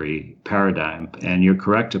germ theory paradigm. And you're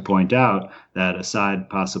correct to point out that aside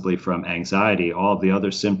possibly from anxiety, all of the other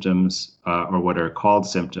symptoms or what are called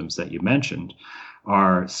symptoms that you mentioned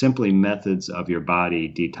are simply methods of your body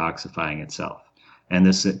detoxifying itself. And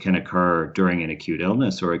this can occur during an acute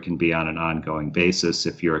illness, or it can be on an ongoing basis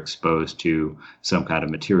if you're exposed to some kind of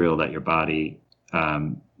material that your body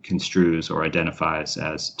construes or identifies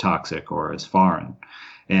as toxic or as foreign.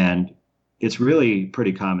 And it's really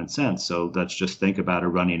pretty common sense. So let's just think about a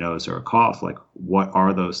runny nose or a cough. Like, what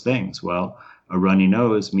are those things? Well, a runny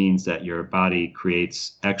nose means that your body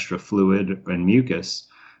creates extra fluid and mucus,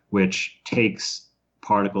 which takes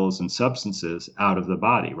particles and substances out of the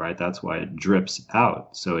body, right? That's why it drips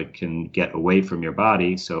out, so it can get away from your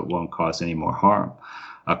body so it won't cause any more harm.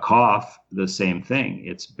 A cough, the same thing.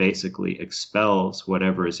 It's basically expels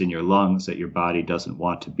whatever is in your lungs that your body doesn't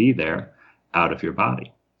want to be there, out of your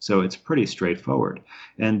body. So it's pretty straightforward.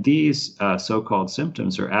 And these so-called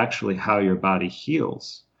symptoms are actually how your body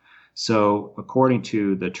heals. So according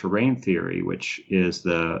to the terrain theory, which is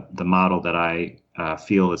the model that I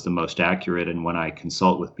feel is the most accurate, and when I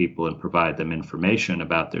consult with people and provide them information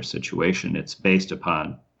about their situation, it's based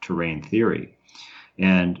upon terrain theory.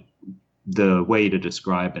 And the way to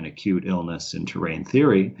describe an acute illness in terrain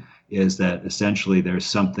theory is that essentially there's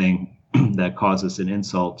something that causes an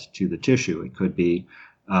insult to the tissue. It could be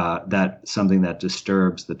that something that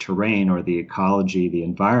disturbs the terrain or the ecology, the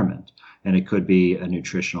environment. And it could be a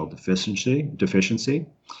nutritional deficiency.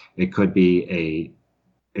 It could be a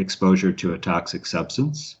exposure to a toxic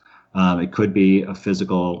substance. It could be a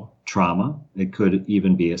physical trauma. It could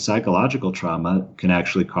even be a psychological trauma, can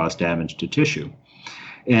actually cause damage to tissue.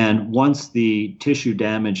 And once the tissue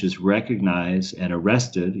damage is recognized and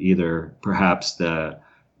arrested, either perhaps the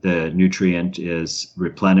nutrient is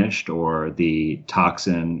replenished or the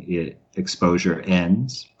toxin exposure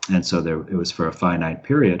ends, and so it was for a finite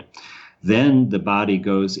period, then the body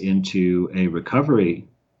goes into a recovery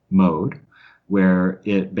mode where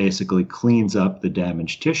it basically cleans up the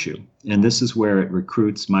damaged tissue. And this is where it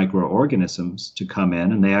recruits microorganisms to come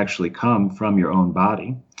in, and they actually come from your own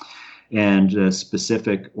body. And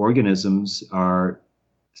specific organisms are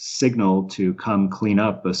signaled to come clean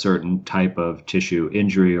up a certain type of tissue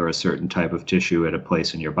injury or a certain type of tissue at a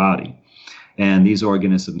place in your body. And these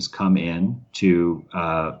organisms come in to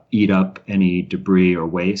eat up any debris or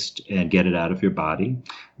waste and get it out of your body.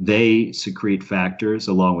 They secrete factors,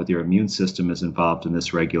 along with your immune system is involved in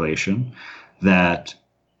this regulation, that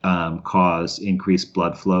cause increased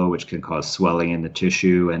blood flow, which can cause swelling in the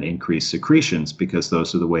tissue and increased secretions, because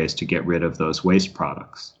those are the ways to get rid of those waste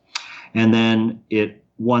products. And then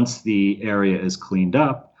once the area is cleaned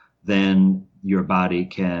up, then your body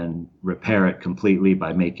can repair it completely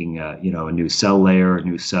by making a new cell layer,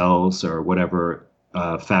 new cells, or whatever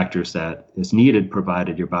factors that is needed,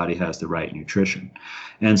 provided your body has the right nutrition.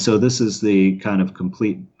 And so this is the kind of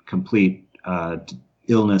complete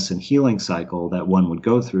illness and healing cycle that one would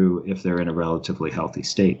go through if they're in a relatively healthy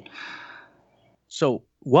state. So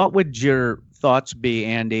what would your thoughts be,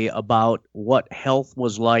 Andy, about what health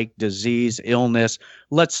was like, disease, illness,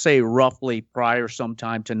 let's say roughly prior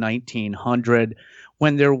sometime to 1900,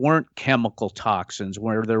 when there weren't chemical toxins,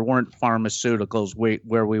 where there weren't pharmaceuticals,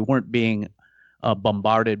 where we weren't being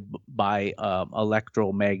bombarded by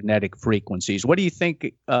electromagnetic frequencies? What do you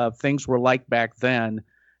think things were like back then,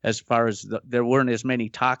 as far as there weren't as many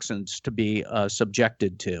toxins to be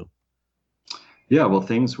subjected to? Yeah, well,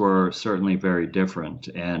 things were certainly very different,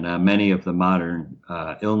 and many of the modern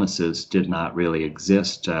illnesses did not really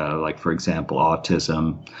exist, like, for example,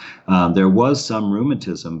 autism. There was some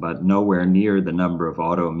rheumatism, but nowhere near the number of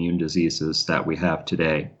autoimmune diseases that we have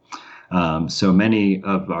today. So many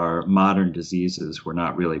of our modern diseases were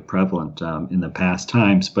not really prevalent in the past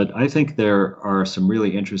times, but I think there are some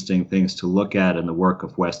really interesting things to look at in the work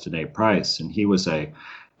of Weston A. Price, and he was a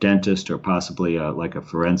dentist, or possibly like a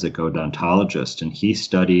forensic odontologist, and he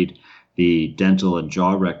studied the dental and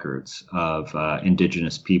jaw records of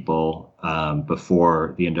indigenous people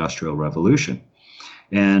before the Industrial Revolution.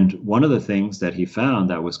 And one of the things that he found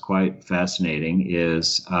that was quite fascinating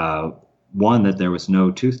is one, that there was no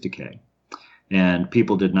tooth decay, and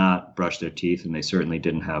people did not brush their teeth, and they certainly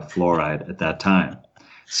didn't have fluoride at that time.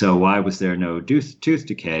 So why was there no tooth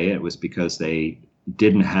decay? It was because they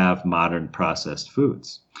didn't have modern processed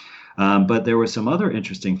foods. But there were some other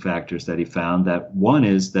interesting factors that he found. That one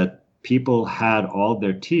is that people had all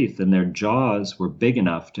their teeth, and their jaws were big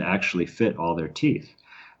enough to actually fit all their teeth,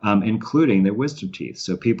 including their wisdom teeth.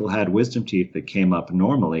 So people had wisdom teeth that came up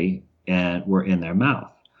normally and were in their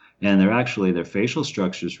mouth. And their facial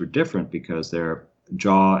structures were different because their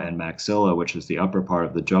jaw and maxilla, which is the upper part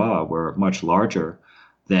of the jaw, were much larger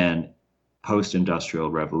than post-industrial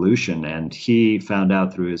revolution. And he found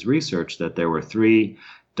out through his research that there were 3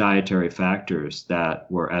 dietary factors that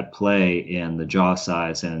were at play in the jaw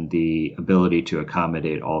size and the ability to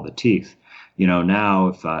accommodate all the teeth. Now,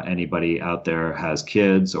 if anybody out there has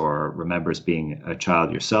kids or remembers being a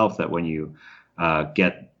child yourself, that when you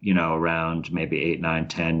get around maybe 8, 9,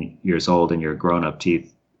 10 years old and your grown-up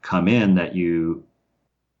teeth come in, that you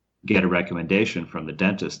get a recommendation from the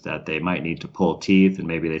dentist that they might need to pull teeth, and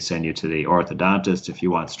maybe they send you to the orthodontist if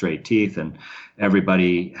you want straight teeth. And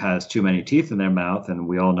everybody has too many teeth in their mouth, and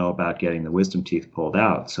we all know about getting the wisdom teeth pulled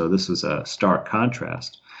out. So this was a stark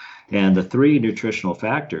contrast. And the 3 nutritional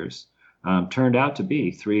factors turned out to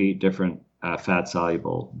be 3 different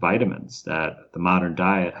fat-soluble vitamins that the modern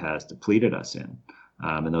diet has depleted us in.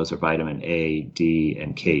 And those are vitamin A, D,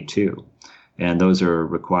 and K2. And those are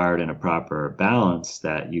required in a proper balance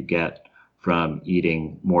that you get from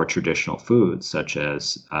eating more traditional foods, such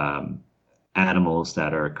as animals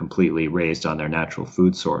that are completely raised on their natural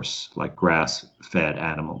food source, like grass-fed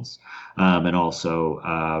animals. And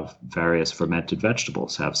also various fermented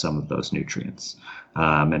vegetables have some of those nutrients.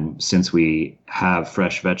 And since we have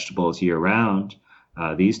fresh vegetables year-round,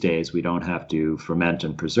 these days we don't have to ferment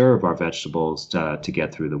and preserve our vegetables to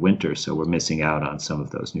get through the winter, so we're missing out on some of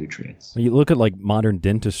those nutrients. You look at like modern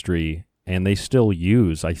dentistry, and they still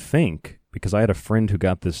use, I think, because I had a friend who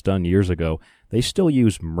got this done years ago, they still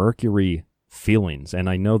use mercury fillings. And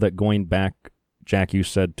I know that going back, Jack, you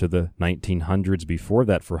said to the 1900s, before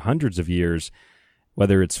that, for hundreds of years,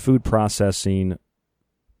 whether it's food processing,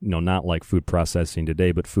 not like food processing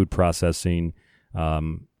today, but food processing,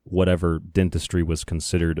 whatever dentistry was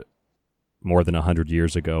considered more than 100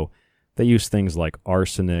 years ago, they use things like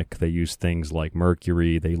arsenic, they use things like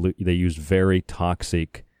mercury, they use very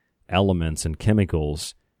toxic elements and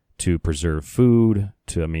chemicals to preserve food,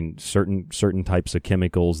 certain types of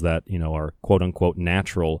chemicals that, are quote unquote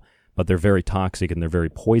natural, but they're very toxic and they're very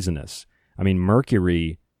poisonous.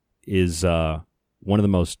 Mercury is one of the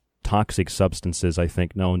most toxic substances, I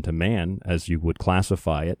think, known to man, as you would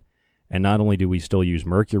classify it. And not only do we still use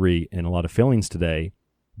mercury in a lot of fillings today,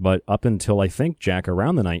 but up until, I think, Jack,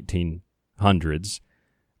 around the 1900s,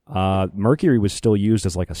 mercury was still used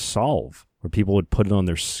as like a salve, where people would put it on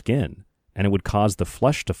their skin, and it would cause the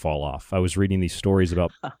flesh to fall off. I was reading these stories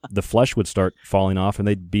about the flesh would start falling off, and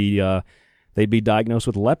they'd be diagnosed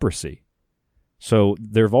with leprosy. So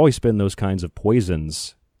there have always been those kinds of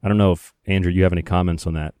poisons. I don't know if, Andrew, you have any comments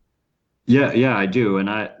on that. Yeah, I do.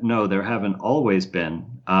 And no, there haven't always been.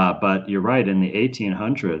 But you're right. In the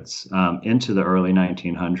 1800s, into the early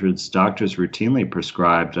 1900s, doctors routinely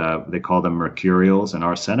prescribed, they call them mercurials and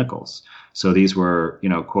arsenicals. So these were,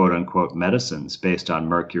 quote unquote, medicines based on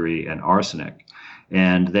mercury and arsenic.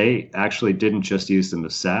 And they actually didn't just use them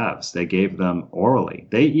as salves. They gave them orally.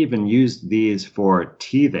 They even used these for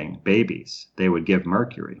teething babies. They would give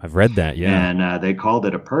mercury. I've read that, yeah. And they called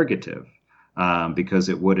it a purgative. Because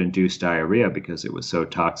it would induce diarrhea because it was so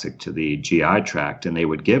toxic to the GI tract, and they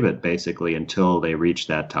would give it basically until they reached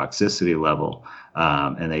that toxicity level,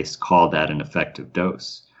 and they called that an effective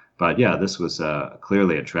dose. But yeah, this was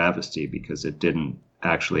clearly a travesty because it didn't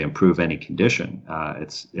actually improve any condition.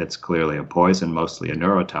 It's clearly a poison, mostly a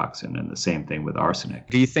neurotoxin, and the same thing with arsenic.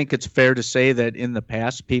 Do you think it's fair to say that in the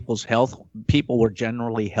past, people were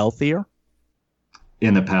generally healthier?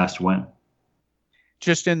 In the past, when?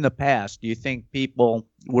 Just in the past, do you think people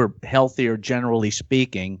were healthier, generally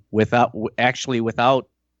speaking, without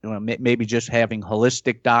maybe just having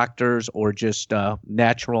holistic doctors or just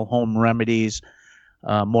natural home remedies,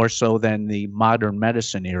 more so than the modern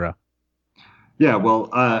medicine era? Yeah, well,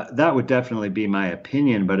 that would definitely be my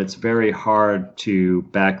opinion, but it's very hard to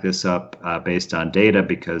back this up based on data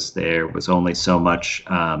because there was only so much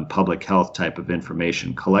public health type of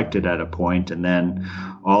information collected at a point, and then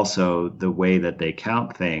also the way that they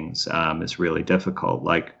count things is really difficult.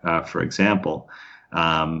 Like, for example,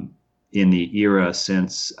 in the era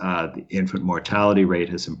since the infant mortality rate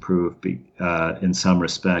has improved in some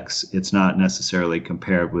respects, it's not necessarily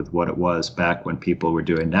compared with what it was back when people were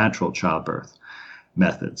doing natural childbirth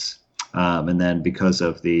methods. And then because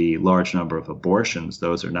of the large number of abortions,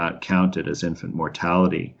 those are not counted as infant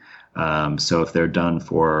mortality. So if they're done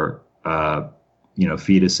for,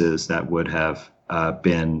 fetuses that would have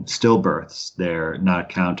been stillbirths, they're not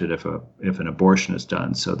counted if an abortion is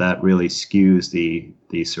done. So that really skews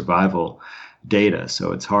the survival data.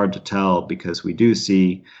 So it's hard to tell because we do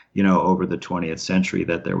see, over the 20th century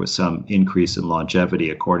that there was some increase in longevity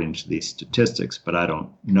according to these statistics, but I don't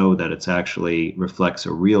know that it's actually reflects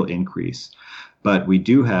a real increase. But we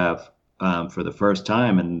do have, for the first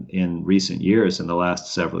time in recent years, in the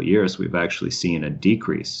last several years, we've actually seen a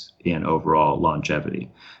decrease in overall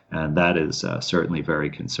longevity. And that is certainly very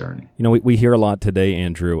concerning. We hear a lot today,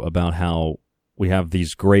 Andrew, about how we have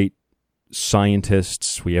these great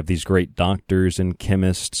scientists, we have these great doctors and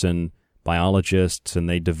chemists and biologists, and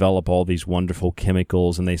they develop all these wonderful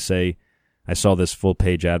chemicals, and they say, I saw this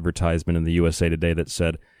full-page advertisement in the USA Today that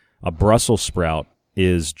said, a Brussels sprout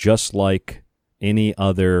is just like any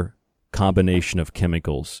other combination of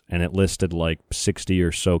chemicals, and it listed like 60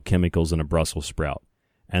 or so chemicals in a Brussels sprout.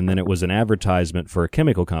 And then it was an advertisement for a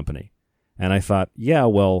chemical company. And I thought, yeah,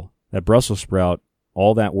 well, that Brussels sprout,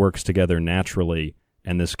 all that works together naturally,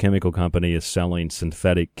 and this chemical company is selling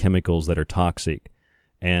synthetic chemicals that are toxic.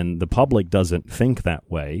 And the public doesn't think that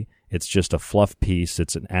way. It's just a fluff piece.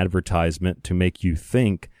 It's an advertisement to make you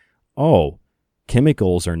think, oh,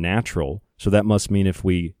 chemicals are natural, So that must mean if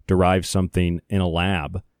we derive something in a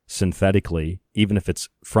lab synthetically, even if it's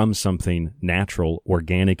from something natural,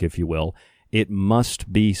 organic, if you will, it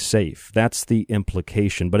must be safe. That's the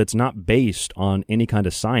implication. But it's not based on any kind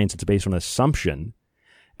of science. It's based on assumption.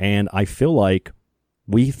 And I feel like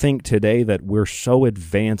we think today that we're so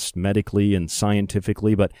advanced medically and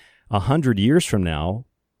scientifically, but 100 years from now,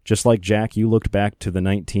 just like Jack, you looked back to the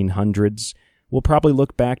 1900s, we'll probably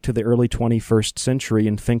look back to the early 21st century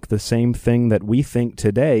and think the same thing that we think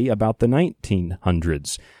today about the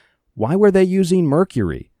 1900s. Why were they using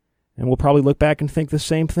mercury? And we'll probably look back and think the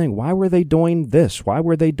same thing. Why were they doing this? Why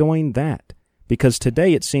were they doing that? Because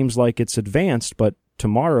today it seems like it's advanced, but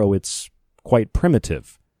tomorrow it's quite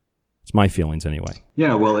primitive. It's my feelings anyway.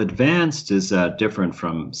 Yeah, well, advanced is different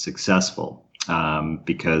from successful.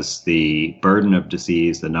 Because the burden of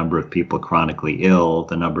disease, the number of people chronically ill,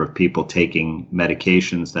 the number of people taking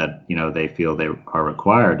medications that they feel they are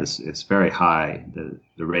required is very high.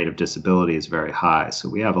 The rate of disability is very high. So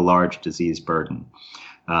we have a large disease burden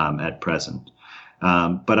at present.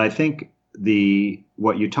 But I think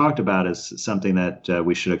what you talked about is something that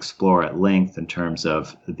we should explore at length in terms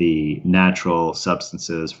of the natural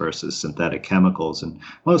substances versus synthetic chemicals. And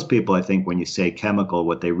most people, I think, when you say chemical,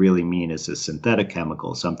 what they really mean is a synthetic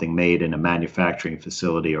chemical, something made in a manufacturing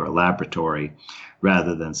facility or a laboratory,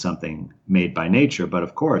 rather than something made by nature. But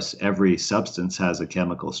of course, every substance has a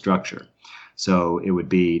chemical structure. So it would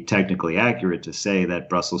be technically accurate to say that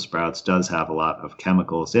Brussels sprouts does have a lot of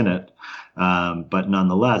chemicals in it. But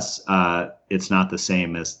nonetheless, it's not the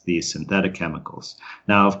same as these synthetic chemicals.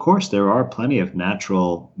 Now, of course, there are plenty of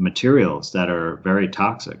natural materials that are very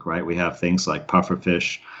toxic, right? We have things like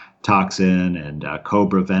pufferfish toxin and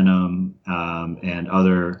cobra venom and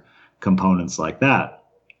other components like that.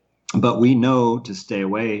 But we know to stay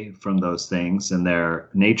away from those things, and their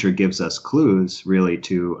nature gives us clues really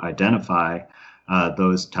to identify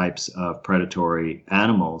those types of predatory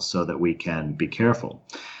animals so that we can be careful.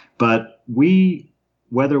 But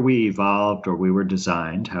whether we evolved or we were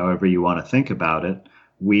designed, however you want to think about it,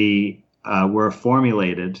 we were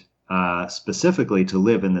formulated specifically to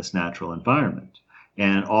live in this natural environment.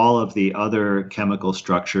 And all of the other chemical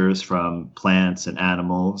structures from plants and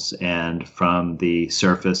animals and from the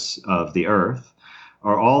surface of the earth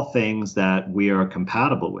are all things that we are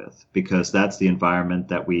compatible with, because that's the environment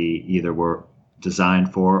that we either were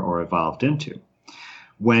designed for or evolved into.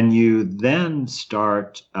 When you then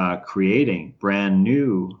start creating brand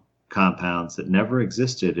new compounds that never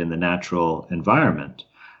existed in the natural environment,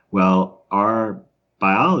 well, our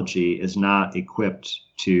biology is not equipped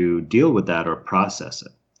to deal with that or process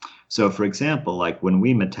it. So, for example, like when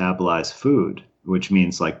we metabolize food, which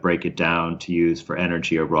means like break it down to use for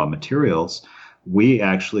energy or raw materials, we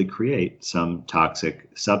actually create some toxic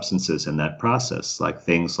substances in that process, like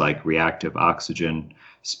things like reactive oxygen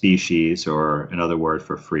species, or another word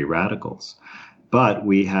for free radicals. But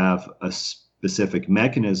we have a specific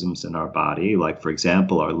mechanisms in our body, like, for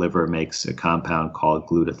example, our liver makes a compound called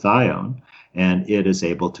glutathione, and it is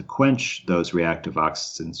able to quench those reactive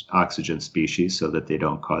oxygen species so that they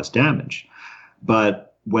don't cause damage.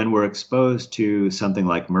 But when we're exposed to something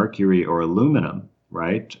like mercury or aluminum,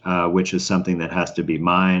 right, which is something that has to be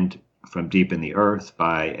mined from deep in the earth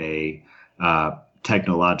by a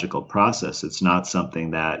technological process, it's not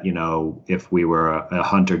something that, if we were a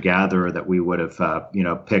hunter-gatherer, that we would have,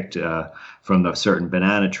 picked from a certain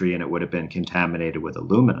banana tree and it would have been contaminated with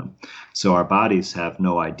aluminum. So our bodies have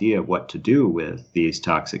no idea what to do with these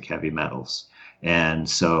toxic heavy metals. And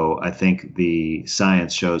so I think the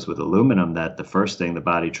science shows with aluminum that the first thing the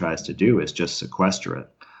body tries to do is just sequester it.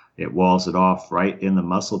 It walls it off right in the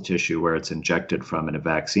muscle tissue where it's injected from in a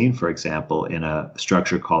vaccine, for example, in a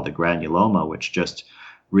structure called the granuloma, which just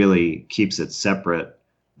really keeps it separate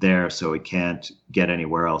there so it can't get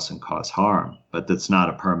anywhere else and cause harm. But that's not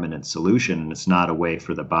a permanent solution, and it's not a way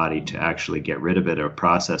for the body to actually get rid of it or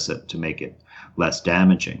process it to make it less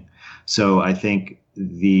damaging. So I think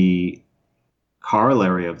the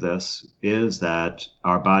corollary of this is that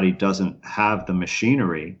our body doesn't have the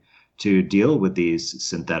machinery to deal with these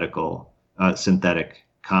synthetic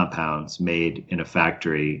compounds made in a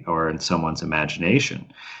factory or in someone's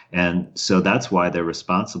imagination. And so that's why they're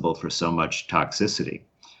responsible for so much toxicity.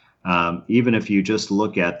 Even if you just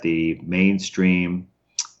look at the mainstream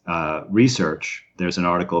research, there's an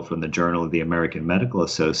article from the Journal of the American Medical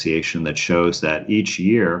Association that shows that each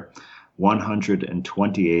year,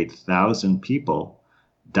 128,000 people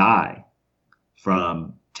die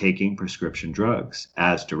from taking prescription drugs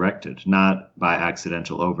as directed, not by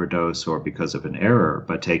accidental overdose or because of an error,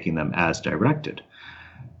 but taking them as directed.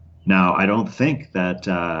 Now, I don't think that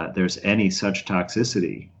there's any such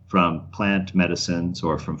toxicity from plant medicines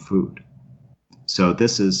or from food. So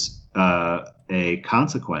this is a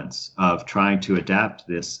consequence of trying to adapt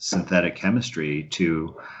this synthetic chemistry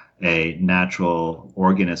to a natural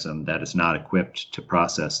organism that is not equipped to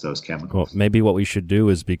process those chemicals. Well, maybe what we should do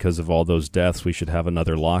is, because of all those deaths, we should have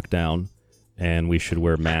another lockdown, and we should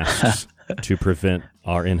wear masks to prevent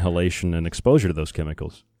our inhalation and exposure to those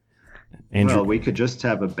chemicals. Andrew, well, we could just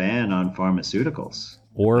have a ban on pharmaceuticals.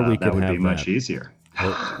 Or we could that would have be much easier.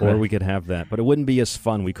 Or we could have that, but it wouldn't be as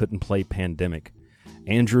fun. We couldn't play Pandemic.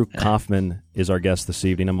 Andrew Kaufman is our guest this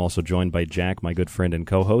evening. I'm also joined by Jack, my good friend and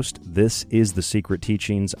co-host. This is The Secret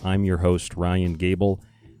Teachings. I'm your host, Ryan Gable.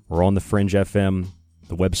 We're on the Fringe FM,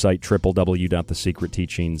 the website,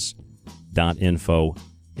 www.thesecretteachings.info.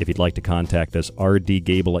 If you'd like to contact us,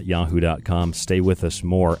 rdgable@yahoo.com. Stay with us.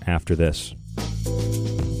 More after this.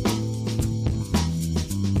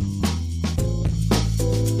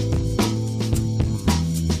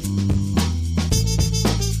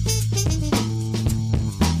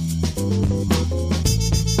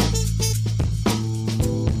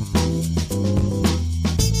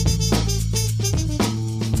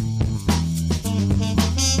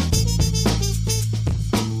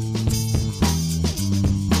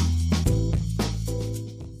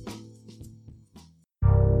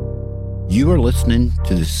 You are listening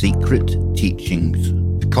to The Secret Teachings.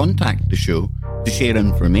 To contact the show, to share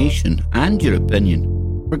information and your opinion,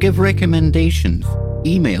 or give recommendations,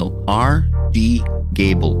 email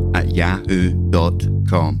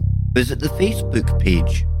rdgable@yahoo.com. Visit the Facebook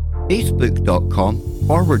page,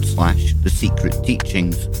 facebook.com/The Secret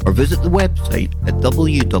Teachings, or visit the website at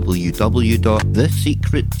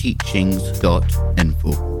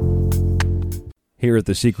www.thesecretteachings.info. Here at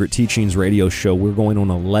the Secret Teachings radio show, we're going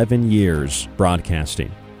on 11 years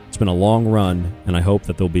broadcasting. It's been a long run, and I hope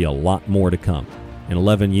that there'll be a lot more to come. In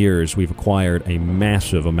 11 years, we've acquired a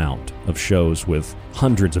massive amount of shows with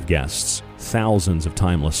hundreds of guests, thousands of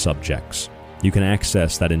timeless subjects. You can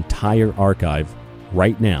access that entire archive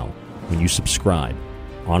right now when you subscribe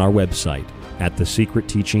on our website at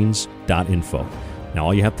thesecretteachings.info. Now,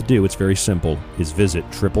 all you have to do, it's very simple, is visit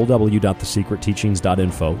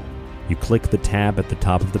www.thesecretteachings.info. You click the tab at the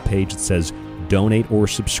top of the page that says Donate or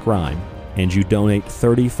Subscribe, and you donate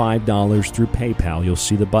 $35 through PayPal. You'll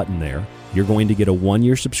see the button there. You're going to get a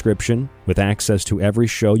 1-year subscription with access to every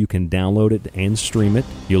show. You can download it and stream it.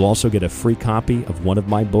 You'll also get a free copy of one of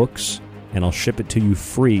my books, and I'll ship it to you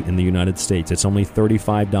free in the United States. It's only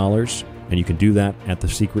 $35, and you can do that at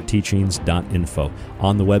thesecretteachings.info.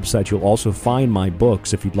 On the website, you'll also find my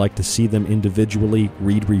books if you'd like to see them individually,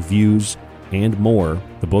 read reviews, and more.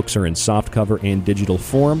 The books are in softcover and digital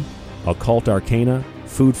form: Occult Arcana,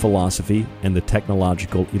 Food Philosophy, and The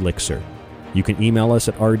Technological Elixir. You can email us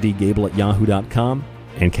at rdgable@yahoo.com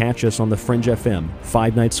and catch us on the Fringe FM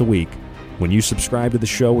 5 nights a week. When you subscribe to the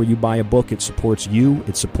show or you buy a book, it supports you,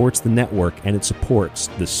 it supports the network, and it supports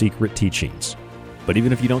The Secret Teachings. But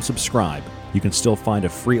even if you don't subscribe, you can still find a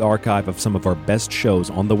free archive of some of our best shows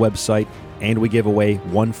on the website, and we give away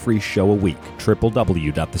 1 free show a week,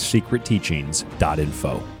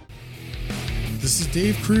 www.thesecretteachings.info. This is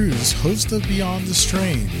Dave Cruz, host of Beyond the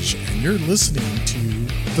Strange, and you're listening to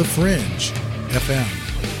The Fringe FM.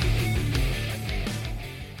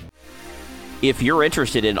 If you're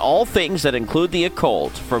interested in all things that include the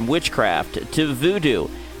occult, from witchcraft to voodoo,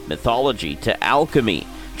 mythology to alchemy,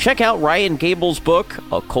 check out Ryan Gable's book,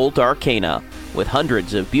 Occult Arcana, with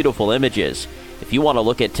hundreds of beautiful images. If you want to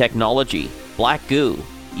look at technology, black goo,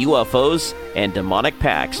 UFOs, and demonic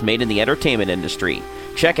pacts made in the entertainment industry,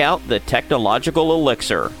 check out The Technological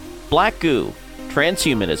Elixir, Black Goo,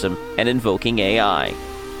 Transhumanism, and Invoking AI.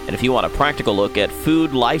 And if you want a practical look at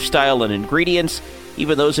food, lifestyle, and ingredients,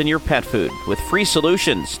 even those in your pet food, with free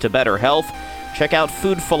solutions to better health, check out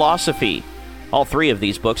Food Philosophy. All 3 of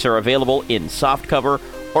these books are available in softcover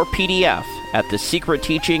or PDF at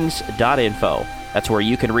thesecretteachings.info. That's where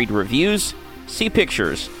you can read reviews, see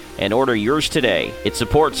pictures, and order yours today. It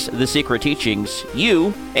supports The Secret Teachings,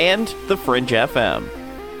 you, and the Fringe FM.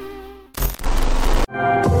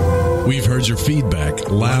 We've heard your feedback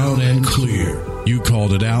loud and clear. You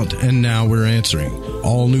called it out, and now we're answering.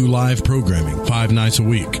 All new live programming, 5 nights a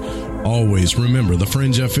week. Always remember, the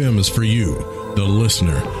Fringe FM is for you, the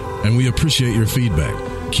listener, and we appreciate your feedback.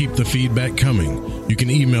 Keep the feedback coming. You can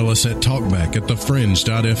email us at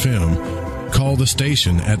talkback@thefringe.fm, call the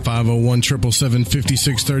station at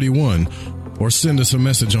 501-777-5631, or send us a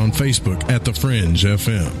message on Facebook at The Fringe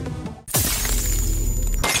FM.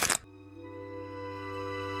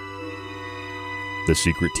 The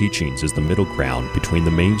Secret Teachings is the middle ground between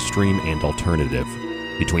the mainstream and alternative,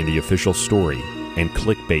 between the official story and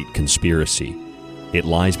clickbait conspiracy. It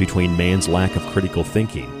lies between man's lack of critical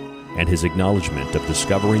thinking and his acknowledgement of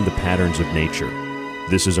discovering the patterns of nature.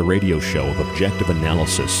 This is a radio show of objective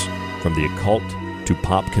analysis from the occult to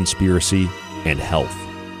pop conspiracy and health.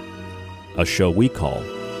 A show we call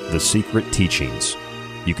The Secret Teachings.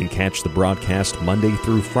 You can catch the broadcast Monday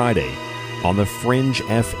through Friday on the Fringe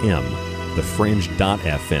FM,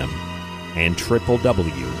 thefringe.fm, and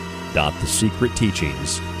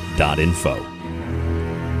www.thesecretteachings.info.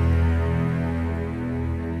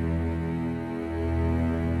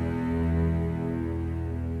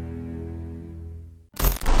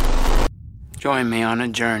 Join me on a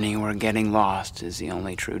journey where getting lost is the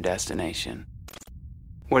only true destination.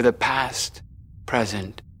 Where the past,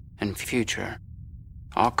 present, and future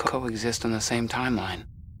all coexist on the same timeline.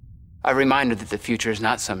 A reminder that the future is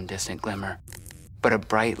not some distant glimmer, but a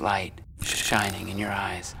bright light shining in your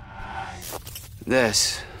eyes.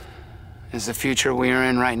 This is the future we are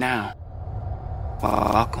in right now.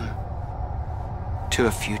 Welcome to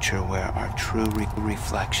a future where our true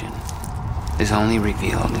reflection is only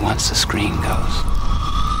revealed once the screen goes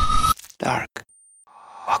dark.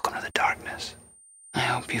 Welcome to the darkness. I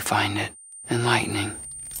hope you find it enlightening.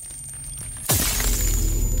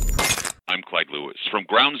 I'm Clyde Lewis from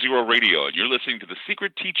Ground Zero Radio, and you're listening to The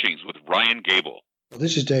Secret Teachings with Ryan Gable. Well,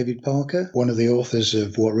 this is David Parker, one of the authors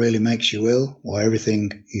of What Really Makes You Ill, Why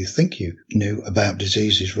Everything You Think You Knew About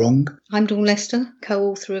Disease Is Wrong. I'm Dawn Lester,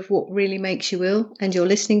 co-author of What Really Makes You Ill, and you're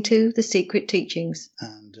listening to The Secret Teachings.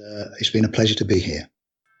 And it's been a pleasure to be here.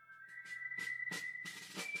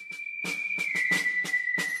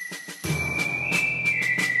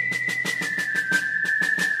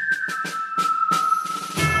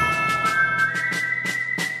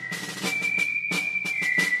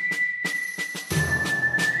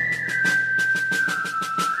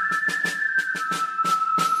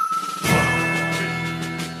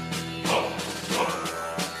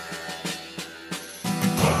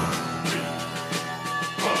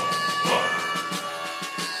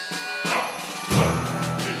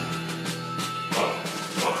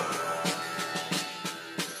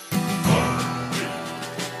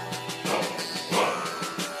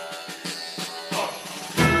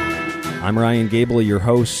 I'm Ryan Gable, your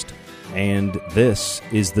host, and this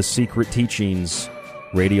is The Secret Teachings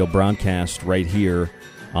radio broadcast right here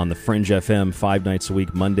on the Fringe FM 5 nights a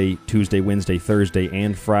week, Monday, Tuesday, Wednesday, Thursday,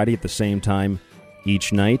 and Friday at the same time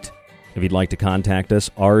each night. If you'd like to contact us,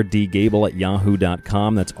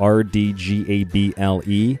 rdgable@yahoo.com. That's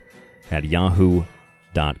rdgable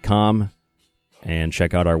 @yahoo.com. And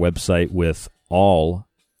check out our website with all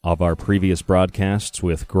of our previous broadcasts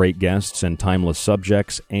with great guests and timeless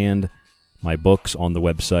subjects, and my books on the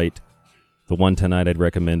website. The one tonight I'd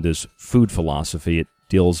recommend is Food Philosophy. It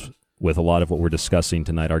deals with a lot of what we're discussing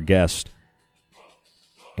tonight. Our guest,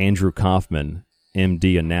 Andrew Kaufman,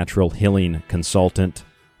 MD, a natural healing consultant.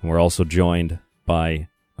 And we're also joined by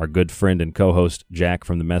our good friend and co-host, Jack,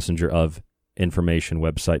 from the Messenger of Information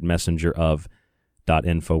website,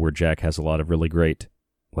 messengerof.info, where Jack has a lot of really great,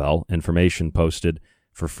 information posted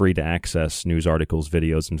for free to access, news articles,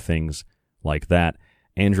 videos, and things like that.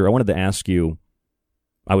 Andrew, I wanted to ask you,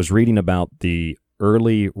 I was reading about the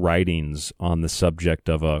early writings on the subject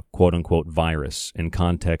of a quote-unquote virus in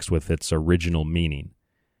context with its original meaning.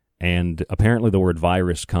 And apparently the word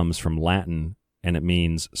virus comes from Latin, and it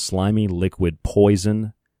means slimy liquid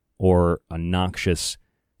poison or a noxious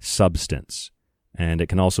substance. And it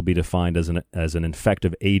can also be defined as an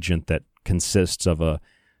infective agent that consists of a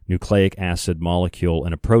nucleic acid molecule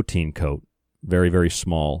and a protein coat, very, very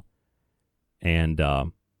small, and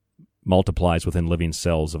multiplies within living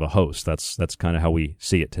cells of a host. That's kind of how we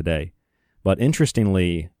see it today. But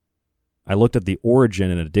interestingly, I looked at the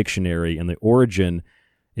origin in a dictionary, and the origin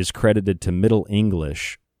is credited to Middle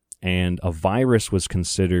English, and a virus was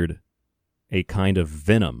considered a kind of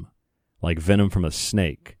venom, like venom from a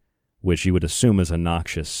snake, which you would assume is a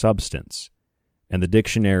noxious substance. And the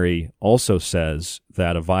dictionary also says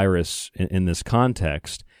that a virus in this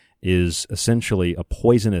context is essentially a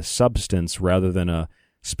poisonous substance rather than a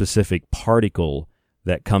specific particle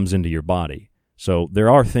that comes into your body. So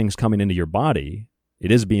there are things coming into your body.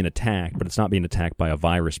 It is being attacked, but it's not being attacked by a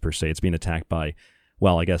virus per se. It's being attacked by,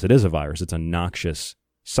 I guess it is a virus. It's a noxious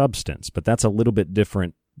substance, but that's a little bit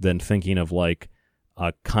different than thinking of like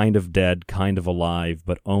a kind of dead, kind of alive,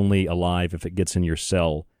 but only alive if it gets in your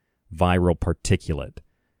cell, viral particulate.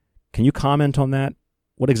 Can you comment on that?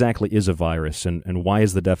 What exactly is a virus, and why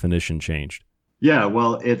is the definition changed? Yeah,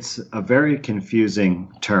 well, it's a very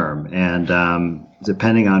confusing term, and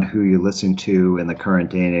depending on who you listen to in the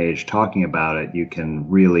current day and age talking about it, you can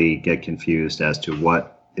really get confused as to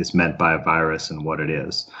what is meant by a virus and what it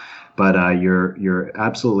is. But you're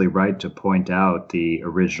absolutely right to point out the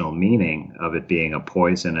original meaning of it being a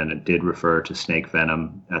poison, and it did refer to snake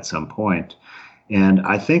venom at some point. And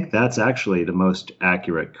I think that's actually the most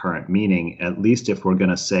accurate current meaning, at least if we're going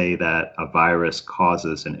to say that a virus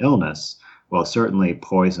causes an illness. Well, certainly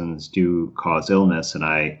poisons do cause illness,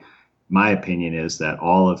 and my opinion is that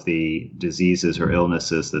all of the diseases or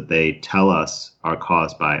illnesses that they tell us are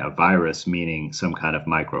caused by a virus, meaning some kind of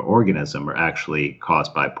microorganism, are actually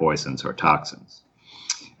caused by poisons or toxins.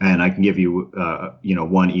 And I can give you,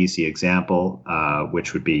 one easy example,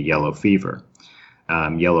 which would be yellow fever.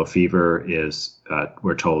 Yellow fever is,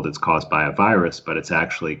 we're told it's caused by a virus, but it's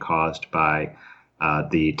actually caused by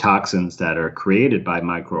the toxins that are created by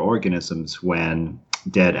microorganisms when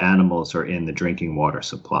dead animals are in the drinking water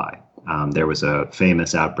supply. There was a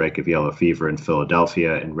famous outbreak of yellow fever in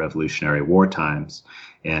Philadelphia in Revolutionary War times,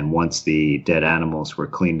 and once the dead animals were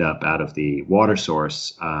cleaned up out of the water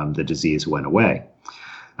source, the disease went away.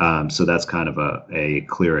 So that's kind of a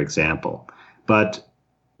clear example. But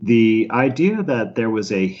the idea that there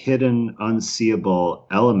was a hidden, unseeable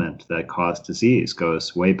element that caused disease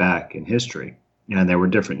goes way back in history. And there were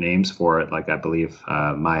different names for it, like I believe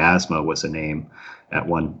miasma was a name at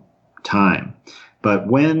one time. But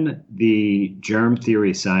when the germ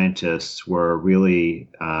theory scientists were really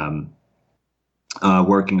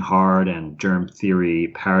working hard and germ theory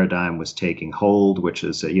paradigm was taking hold, which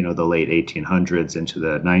is, the late 1800s into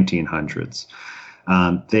the 1900s,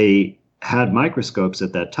 they had microscopes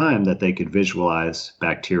at that time that they could visualize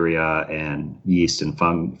bacteria and yeast and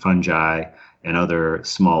fungi and other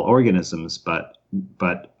small organisms, but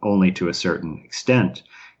only to a certain extent.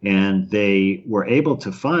 And they were able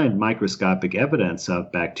to find microscopic evidence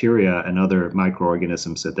of bacteria and other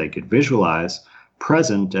microorganisms that they could visualize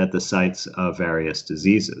present at the sites of various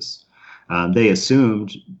diseases. They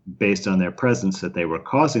assumed, based on their presence, that they were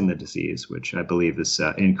causing the disease, which I believe is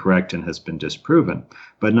incorrect and has been disproven.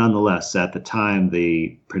 But nonetheless, at the time,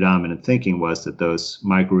 the predominant thinking was that those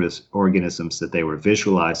microorganisms that they were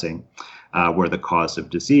visualizing were the cause of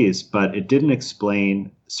disease, but it didn't explain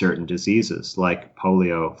certain diseases, like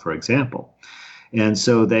polio, for example. And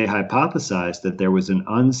so they hypothesized that there was an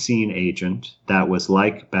unseen agent that was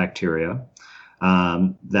like bacteria,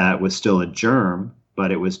 that was still a germ,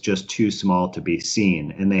 but it was just too small to be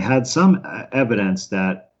seen. And they had some evidence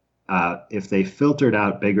that if they filtered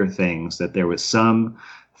out bigger things, that there was some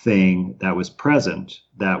thing that was present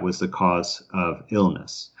that was the cause of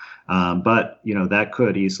illness. But that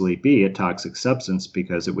could easily be a toxic substance,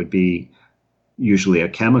 because it would be usually a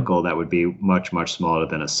chemical that would be much, much smaller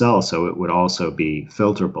than a cell, so it would also be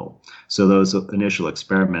filterable. So those initial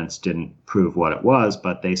experiments didn't prove what it was,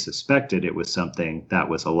 but they suspected it was something that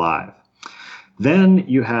was alive. Then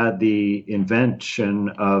you had the invention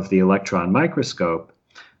of the electron microscope,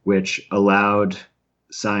 which allowed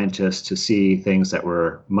scientists to see things that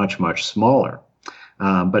were much, much smaller.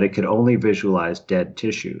 But it could only visualize dead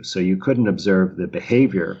tissue, so you couldn't observe the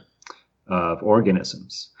behavior of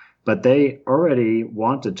organisms. But they already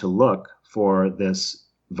wanted to look for this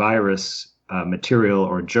virus material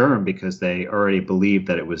or germ, because they already believed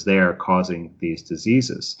that it was there causing these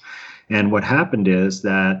diseases. And what happened is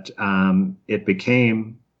that it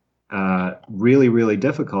became really, really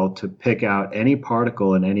difficult to pick out any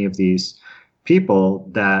particle in any of these people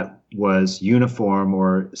that was uniform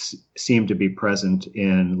or seemed to be present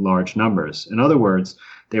in large numbers. In other words,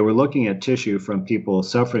 they were looking at tissue from people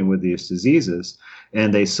suffering with these diseases,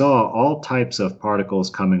 and they saw all types of particles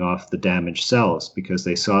coming off the damaged cells, because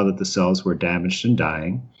they saw that the cells were damaged and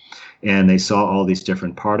dying, and they saw all these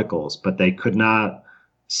different particles, but they could not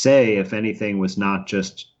say if anything was not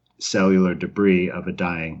just cellular debris of a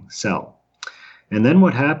dying cell. And then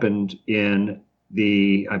what happened in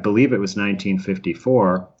I believe it was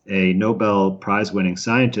 1954, a Nobel Prize-winning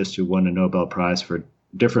scientist who won a Nobel Prize for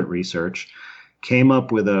different research came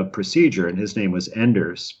up with a procedure, and his name was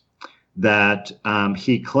Enders, that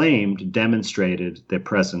he claimed demonstrated the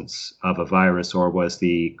presence of a virus, or was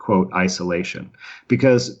the, quote, isolation.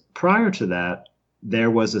 Because prior to that,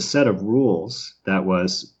 there was a set of rules that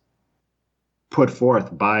was put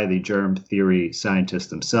forth by the germ theory scientists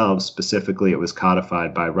themselves. Specifically, it was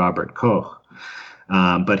codified by Robert Koch.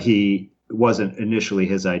 But he wasn't initially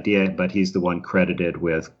his idea, but he's the one credited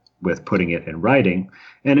with putting it in writing.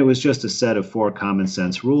 And it was just a set of 4 common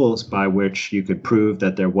sense rules by which you could prove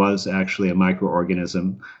that there was actually a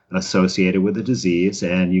microorganism associated with the disease,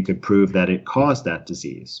 and you could prove that it caused that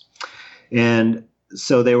disease. And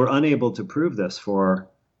so they were unable to prove this for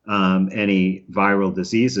any viral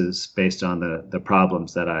diseases based on the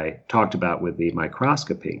problems that I talked about with the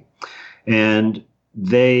microscopy. And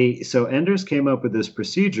So Enders came up with this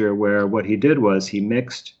procedure where what he did was he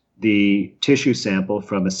mixed the tissue sample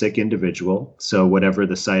from a sick individual. So whatever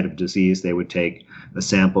the site of disease, they would take a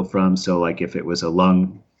sample from. So like if it was a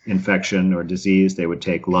lung infection or disease, they would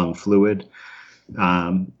take lung fluid,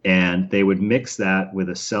 and they would mix that with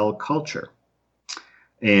a cell culture.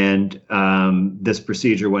 And this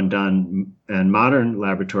procedure, when done in modern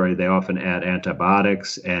laboratory, they often add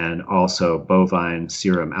antibiotics and also bovine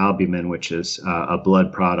serum albumin, which is a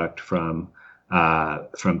blood product from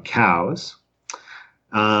cows.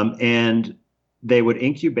 And they would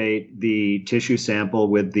incubate the tissue sample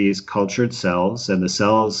with these cultured cells, and the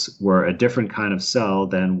cells were a different kind of cell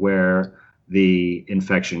than where the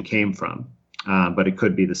infection came from, but it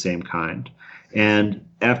could be the same kind. And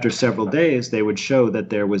after several days, they would show that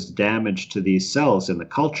there was damage to these cells in the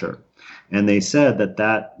culture. And they said that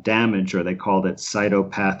that damage, or they called it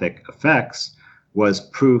cytopathic effects, was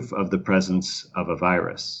proof of the presence of a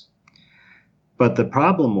virus. But the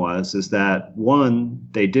problem is that, one,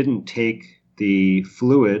 they didn't take the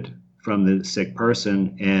fluid from the sick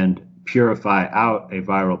person and purify out a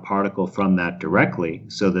viral particle from that directly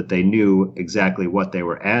so that they knew exactly what they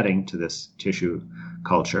were adding to this tissue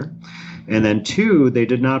culture. And then two, they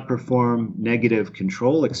did not perform negative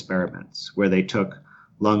control experiments where they took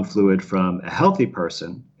lung fluid from a healthy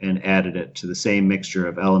person and added it to the same mixture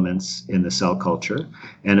of elements in the cell culture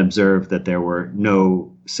and observed that there were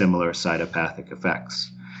no similar cytopathic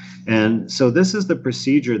effects. And so this is the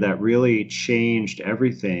procedure that really changed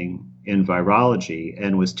everything in virology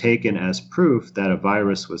and was taken as proof that a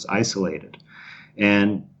virus was isolated.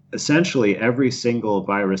 And essentially every single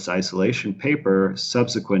virus isolation paper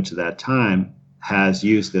subsequent to that time has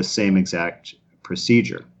used this same exact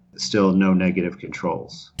procedure. Still no negative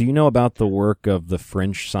controls. Do you know about the work of the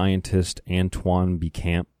French scientist Antoine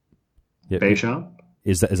Béchamp? Béchamp?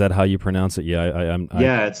 Is that how you pronounce it?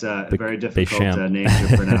 Yeah, it's a very difficult name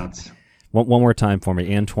to pronounce. One more time for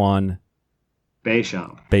me. Antoine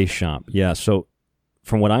Béchamp. Béchamp. Yeah. So,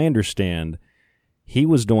 from what I understand, he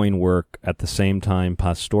was doing work at the same time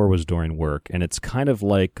Pasteur was doing work, and it's kind of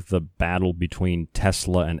like the battle between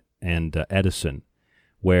Tesla and Edison,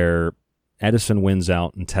 where Edison wins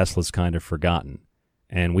out and Tesla's kind of forgotten.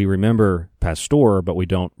 And we remember Pasteur, but we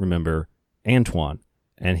don't remember Antoine.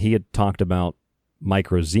 And he had talked about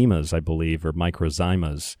microzymas, I believe, or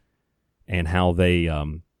microzymas, and how they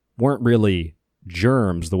weren't really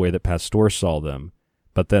germs the way that Pasteur saw them,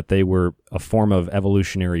 but that they were a form of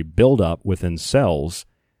evolutionary buildup within cells,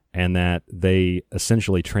 and that they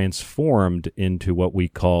essentially transformed into what we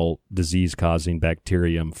call disease-causing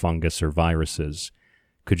bacterium, fungus, or viruses.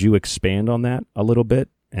 Could you expand on that a little bit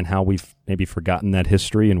and how we've maybe forgotten that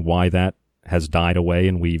history and why that has died away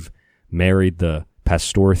and we've married the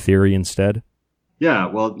Pasteur theory instead? Yeah,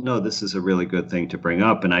 well, no, this is a really good thing to bring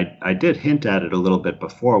up. And I did hint at it a little bit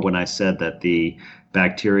before when I said that the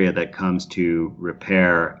bacteria that comes to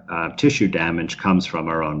repair tissue damage comes from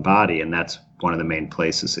our own body. And that's one of the main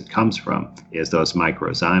places it comes from, is those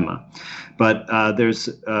microzyma. But there's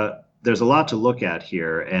a lot to look at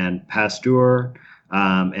here. And Pasteur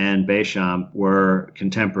and Béchamp were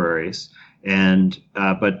contemporaries.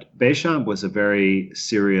 But Béchamp was a very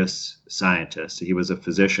serious scientist. He was a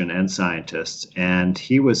physician and scientist, and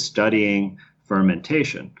he was studying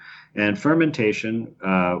fermentation. And fermentation,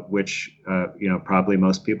 which probably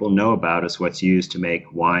most people know about, is what's used to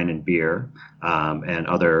make wine and beer and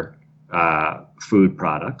other food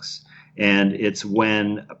products. And it's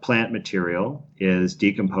when a plant material is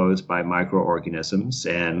decomposed by microorganisms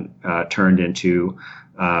and turned into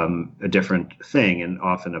a different thing, and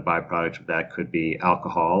often a byproduct of that could be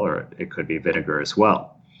alcohol, or it could be vinegar as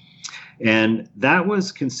well. And that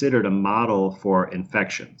was considered a model for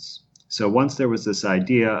infections. So once there was this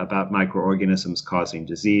idea about microorganisms causing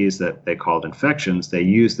disease that they called infections, they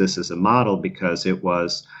used this as a model because it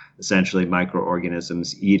was essentially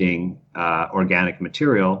microorganisms eating organic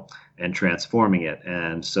material and transforming it.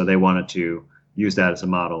 And so they wanted to use that as a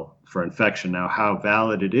model for infection. Now, how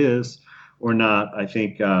valid it is or not, I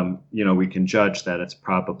think, we can judge that it's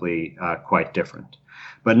probably quite different.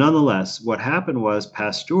 But nonetheless, what happened was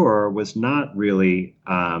Pasteur was not really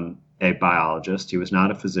a biologist. He was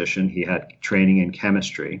not a physician. He had training in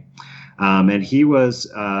chemistry. And he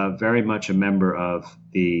was very much a member of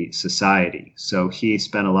the society. So he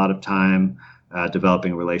spent a lot of time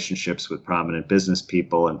developing relationships with prominent business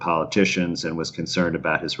people and politicians, and was concerned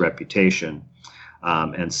about his reputation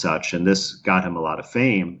and such. And this got him a lot of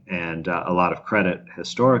fame and a lot of credit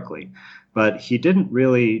historically. But he didn't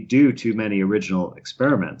really do too many original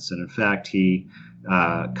experiments. And in fact, he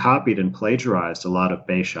copied and plagiarized a lot of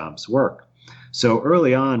Béchamp's work. So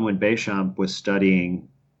early on, when Béchamp was studying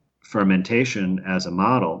fermentation as a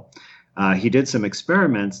model, he did some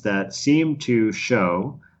experiments that seemed to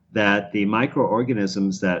show that the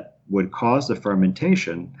microorganisms that would cause the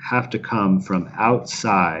fermentation have to come from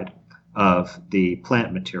outside of the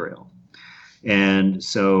plant material. And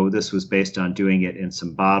so this was based on doing it in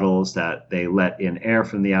some bottles that they let in air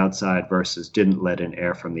from the outside versus didn't let in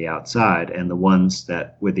air from the outside. And the ones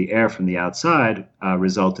that with the air from the outside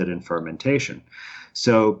resulted in fermentation.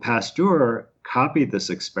 So Pasteur copied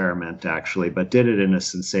this experiment actually, but did it in a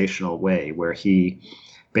sensational way where he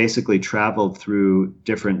basically traveled through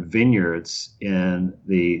different vineyards in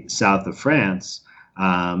the south of France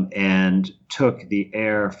and took the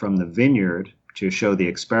air from the vineyard to show the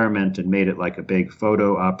experiment and made it like a big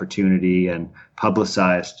photo opportunity and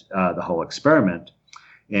publicized the whole experiment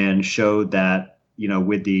and showed that,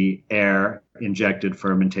 with the air injected,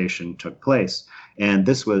 fermentation took place. And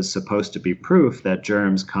this was supposed to be proof that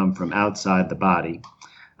germs come from outside the body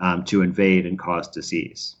to invade and cause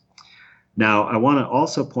disease. Now, I want to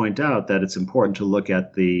also point out that it's important to look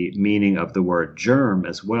at the meaning of the word germ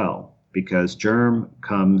as well, because germ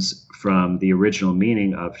comes from the original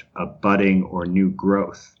meaning of a budding or new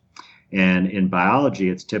growth. And in biology,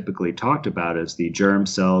 it's typically talked about as the germ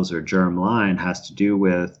cells or germ line has to do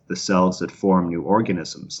with the cells that form new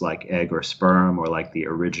organisms, like egg or sperm, or like the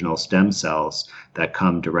original stem cells that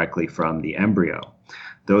come directly from the embryo.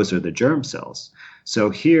 Those are the germ cells. So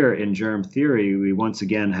here in germ theory, we once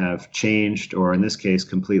again have changed, or in this case,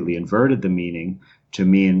 completely inverted the meaning to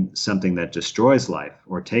mean something that destroys life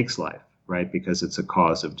or takes life, right? Because it's a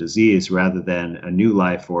cause of disease rather than a new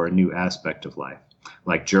life or a new aspect of life.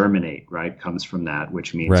 Like germinate, right, comes from that,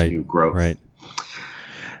 which means new growth. Right.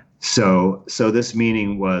 So this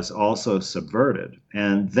meaning was also subverted.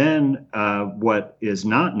 And then what is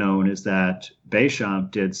not known is that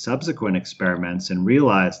Béchamp did subsequent experiments and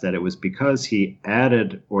realized that it was because he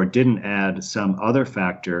added or didn't add some other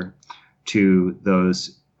factor to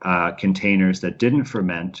those containers that didn't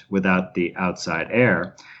ferment without the outside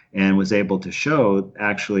air, and was able to show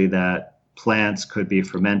actually that plants could be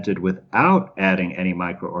fermented without adding any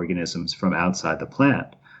microorganisms from outside the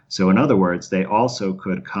plant. So in other words, they also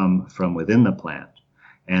could come from within the plant.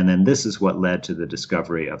 And then this is what led to the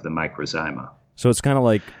discovery of the microzyma. So it's kind of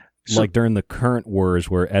like during the current wars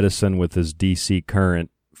where Edison with his DC current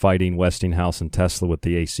fighting Westinghouse and Tesla with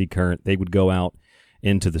the AC current, they would go out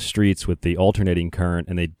into the streets with the alternating current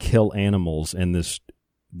and they'd kill animals in this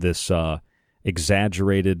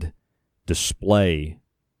exaggerated display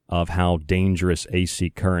of how dangerous AC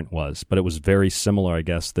current was. But it was very similar, I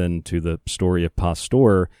guess, then to the story of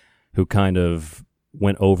Pasteur, who kind of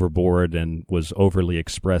went overboard and was overly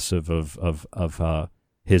expressive of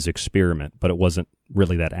his experiment, but it wasn't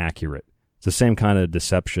really that accurate. It's the same kind of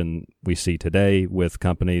deception we see today with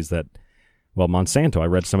companies that, well, Monsanto, I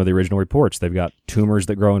read some of the original reports. They've got tumors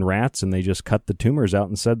that grow in rats, and they just cut the tumors out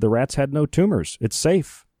and said the rats had no tumors. It's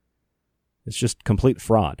safe. It's just complete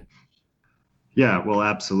fraud. Yeah, well,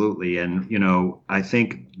 absolutely. And, I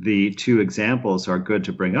think the two examples are good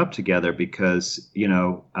to bring up together because,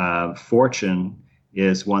 fortune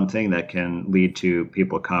is one thing that can lead to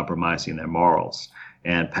people compromising their morals.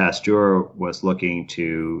 And Pasteur was looking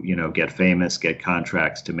to, get famous, get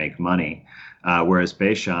contracts to make money, whereas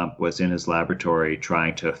Béchamp was in his laboratory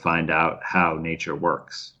trying to find out how nature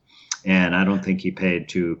works. And I don't think he paid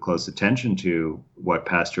too close attention to what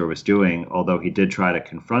Pasteur was doing, although he did try to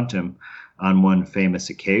confront him on one famous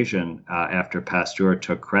occasion after Pasteur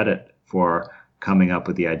took credit for coming up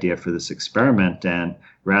with the idea for this experiment. And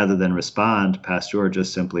rather than respond, Pasteur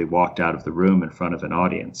just simply walked out of the room in front of an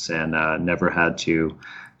audience and never had to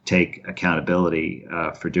take accountability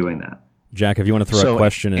for doing that. Jack, if you want to throw a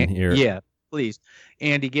question in here. Yeah, please.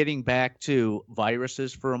 Andy, getting back to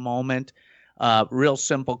viruses for a moment, real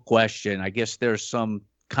simple question. I guess there's some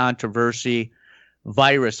controversy.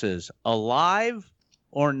 Viruses, alive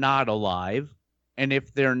or not alive? And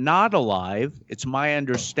if they're not alive, it's my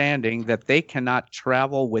understanding that they cannot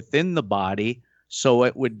travel within the body, so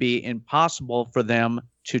it would be impossible for them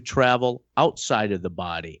to travel outside of the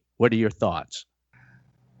body. What are your thoughts?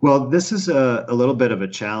 Well, this is a little bit of a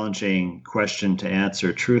challenging question to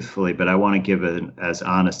answer truthfully, but I want to give it as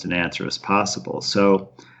honest an answer as possible.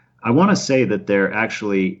 So I want to say that there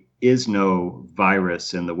actually is no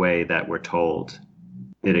virus in the way that we're told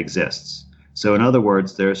it exists. So in other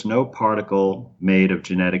words, there's no particle made of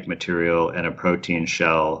genetic material and a protein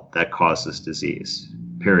shell that causes disease,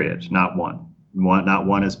 period. Not one. Not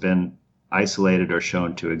one has been isolated or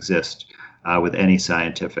shown to exist with any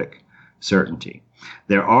scientific certainty.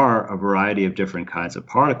 There are a variety of different kinds of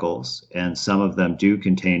particles, and some of them do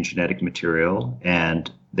contain genetic material,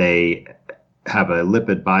 and they have a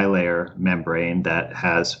lipid bilayer membrane that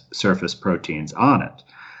has surface proteins on it.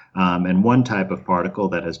 And one type of particle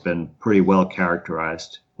that has been pretty well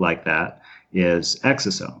characterized like that is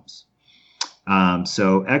exosomes.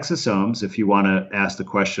 So exosomes, if you want to ask the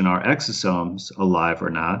question, are exosomes alive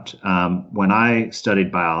or not? When I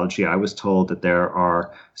studied biology, I was told that there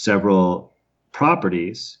are several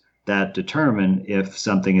properties that determine if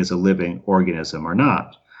something is a living organism or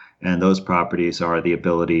not. And those properties are the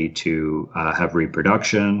ability to have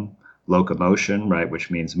reproduction, locomotion, right,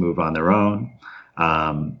 which means move on their own,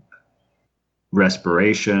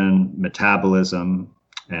 respiration, metabolism,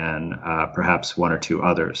 and perhaps one or two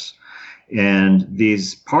others. And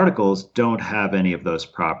these particles don't have any of those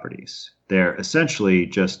properties. They're essentially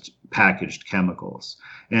just packaged chemicals.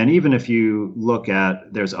 And even if you look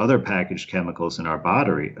at, there's other packaged chemicals in our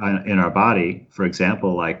body, for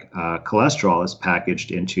example, like cholesterol is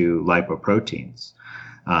packaged into lipoproteins.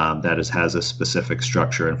 That has a specific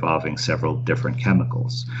structure involving several different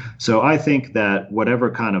chemicals. So I think that whatever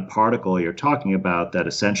kind of particle you're talking about, that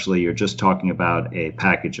essentially you're just talking about a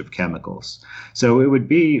package of chemicals. So it would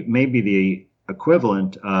be maybe the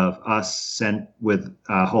equivalent of us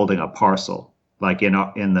holding a parcel, like in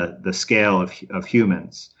the scale of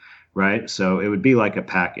humans, right? So it would be like a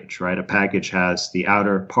package, right? A package has the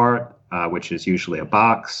outer part, which is usually a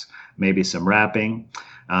box, maybe some wrapping.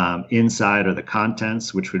 Inside are the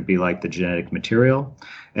contents, which would be like the genetic material.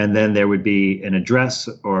 And then there would be an address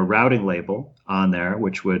or a routing label on there,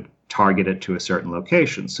 which would target it to a certain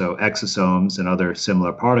location. So exosomes and other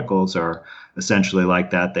similar particles are essentially like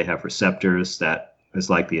that. They have receptors that is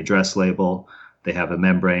like the address label. They have a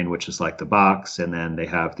membrane, which is like the box. And then they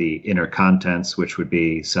have the inner contents, which would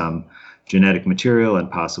be some genetic material and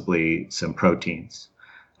possibly some proteins.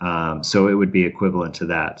 So it would be equivalent to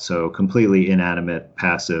that. So completely inanimate,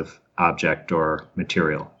 passive object or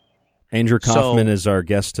material. Andrew Kaufman is our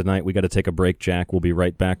guest tonight. We got to take a break, Jack. We'll be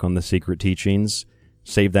right back on The Secret Teachings.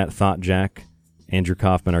 Save that thought, Jack. Andrew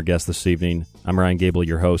Kaufman, our guest this evening. I'm Ryan Gable,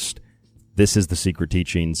 your host. This is The Secret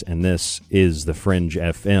Teachings, and this is The Fringe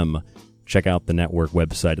FM. Check out the network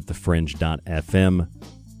website at thefringe.fm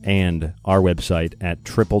and our website at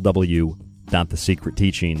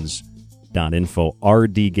www.thesecretteachings.info.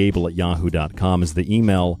 rdgable@yahoo.com is the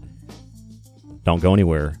email. Don't go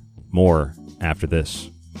anywhere. More after this.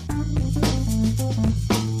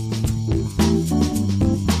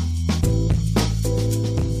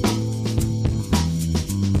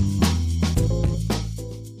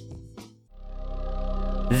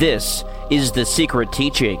 This is The Secret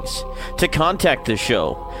Teachings. To contact the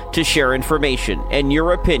show, to share information and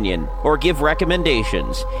your opinion, or give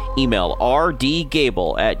recommendations, email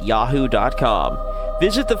rdgable@yahoo.com.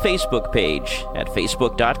 Visit the Facebook page at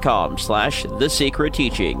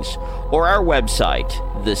facebook.com/thesecretteachings or our website,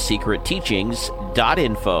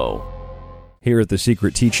 thesecretteachings.info. Here at the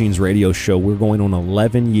Secret Teachings radio show, we're going on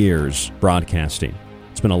 11 years broadcasting.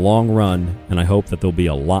 It's been a long run, and I hope that there'll be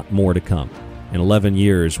a lot more to come. In 11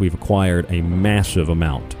 years, we've acquired a massive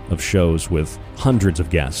amount of shows with hundreds of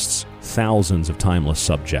guests, thousands of timeless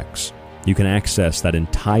subjects. You can access that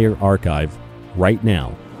entire archive right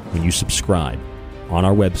now when you subscribe on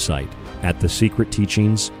our website at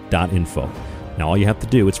thesecretteachings.info. Now, all you have to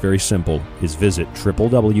do, it's very simple, is visit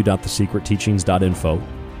www.thesecretteachings.info.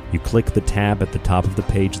 You click the tab at the top of the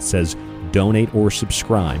page that says Donate or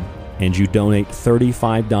Subscribe, and you donate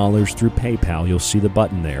 $35 through PayPal. You'll see the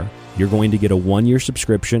button there. You're going to get a 1-year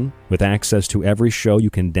subscription with access to every show. You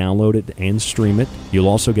can download it and stream it. You'll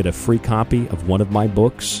also get a free copy of one of my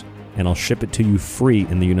books, and I'll ship it to you free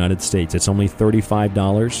in the United States. It's only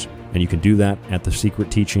 $35, and you can do that at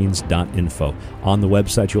thesecretteachings.info. On the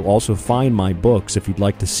website, you'll also find my books if you'd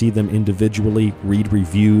like to see them individually, read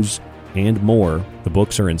reviews, and more. The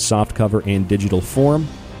books are in softcover and digital form: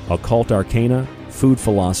 Occult Arcana, Food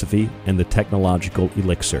Philosophy, and The Technological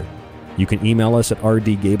Elixir. You can email us at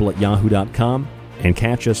rdgable@yahoo.com and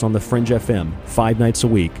catch us on the Fringe FM 5 nights a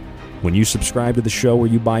week. When you subscribe to the show or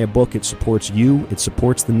you buy a book, it supports you, it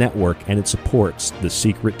supports the network, and it supports The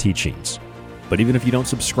Secret Teachings. But even if you don't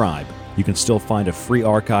subscribe, you can still find a free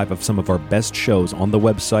archive of some of our best shows on the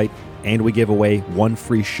website, and we give away 1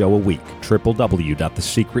 free show a week.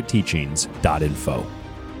 www.thesecretteachings.info.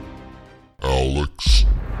 Alex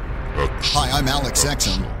Exum. Hi, I'm Alex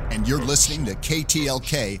Exum, and you're listening to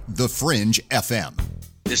KTLK, The Fringe FM.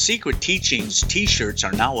 The Secret Teachings t-shirts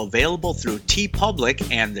are now available through TeePublic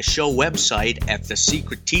and the show website at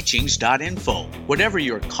thesecretteachings.info. Whatever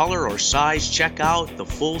your color or size, check out the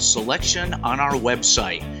full selection on our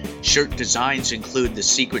website. Shirt designs include the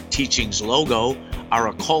Secret Teachings logo, our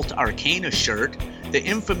Occult Arcana shirt, the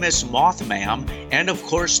infamous Mothman, and of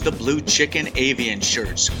course the Blue Chicken Avian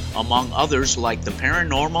shirts, among others like the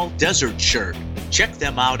Paranormal Desert shirt. Check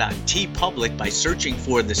them out on TeePublic by searching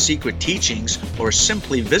for The Secret Teachings, or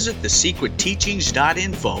simply visit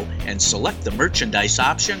thesecretteachings.info and select the merchandise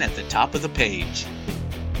option at the top of the page.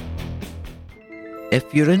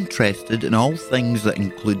 If you're interested in all things that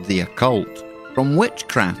include the occult, from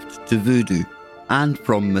witchcraft to voodoo, and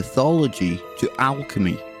from mythology to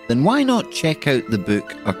alchemy, then why not check out the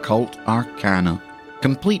book Occult Arcana,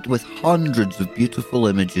 complete with hundreds of beautiful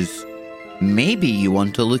images. Maybe you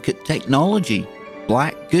want to look at technology,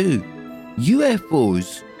 black goo,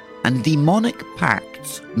 UFOs, and demonic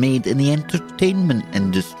pacts made in the entertainment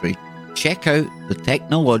industry. Check out the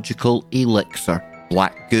technological elixir,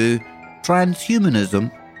 black goo, transhumanism,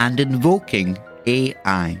 and invoking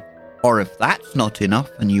AI. Or if that's not enough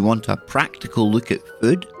and you want a practical look at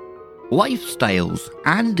food, lifestyles,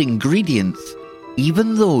 and ingredients,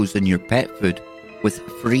 even those in your pet food, with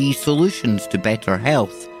free solutions to better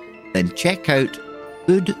health, then check out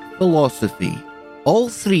Food Philosophy. All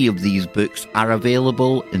three of these books are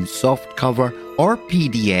available in softcover or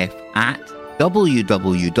PDF at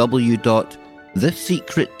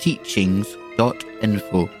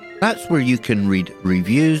www.thesecretteachings.info. That's where you can read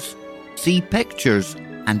reviews, see pictures,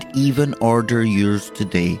 and even order yours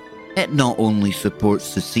today. It not only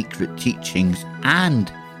supports The Secret Teachings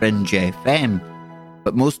and Fringe FM,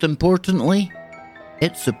 but most importantly,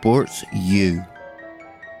 it supports you.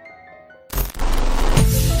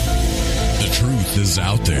 The truth is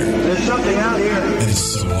out there. There's something out here. And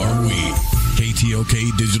so are we.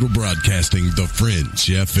 KTLK Digital Broadcasting, The Fringe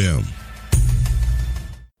FM.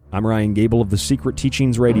 I'm Ryan Gable of The Secret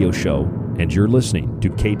Teachings Radio Show, and you're listening to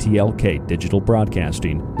KTLK Digital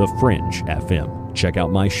Broadcasting, The Fringe FM. Check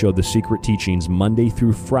out my show, The Secret Teachings, Monday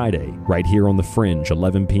through Friday, right here on The Fringe,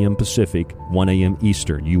 11 p.m. Pacific, 1 a.m.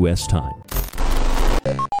 Eastern, U.S. time.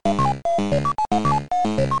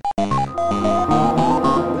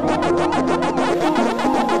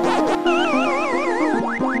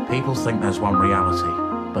 People think there's one reality,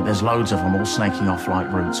 but there's loads of them all snaking off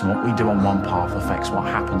like roots, and what we do on one path affects what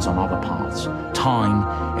happens on other paths. Time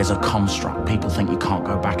is a construct. People think you can't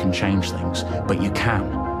go back and change things, but you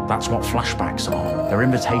can. That's what flashbacks are. They're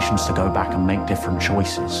invitations to go back and make different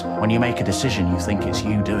choices. When you make a decision, you think it's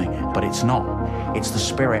you doing it, but it's not. It's the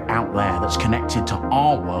spirit out there that's connected to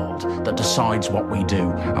our world that decides what we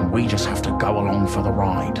do, and we just have to go along for the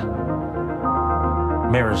ride.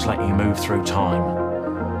 Mirrors let you move through time.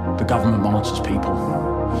 The government monitors people.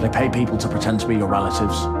 They pay people to pretend to be your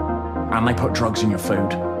relatives, and they put drugs in your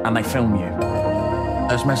food, and they film you.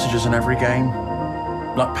 There's messages in every game,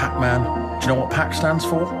 like Pac-Man. Do you know what PAC stands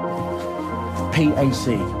for?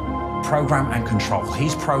 PAC, Program and Control.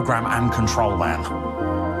 He's Program and Control Man.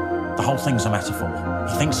 The whole thing's a metaphor.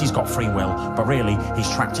 He thinks he's got free will, but really he's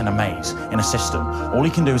trapped in a maze, in a system. All he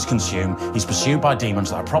can do is consume. He's pursued by demons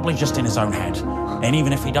that are probably just in his own head. And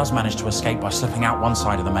even if he does manage to escape by slipping out one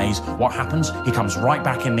side of the maze, what happens? He comes right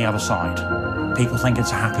back in the other side. People think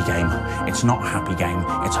it's a happy game. It's not a happy game.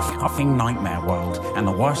 It's a fucking nightmare world. And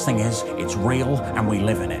the worst thing is, it's real and we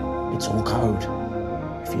live in it. It's all code.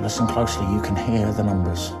 If you listen closely, you can hear the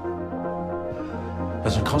numbers.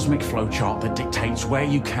 There's a cosmic flowchart that dictates where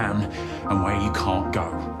you can and where you can't go.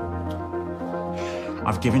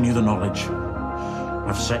 I've given you the knowledge.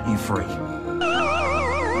 I've set you free.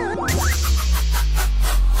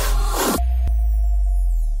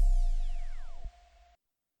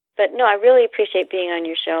 But no, I really appreciate being on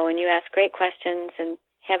your show, and you ask great questions and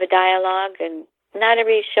have a dialogue, and not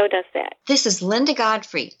every show does that. This is Linda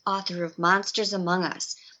Godfrey, author of Monsters Among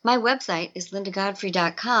Us. My website is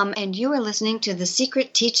lindagodfrey.com, and you are listening to The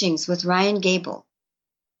Secret Teachings with Ryan Gable.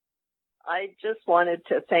 I just wanted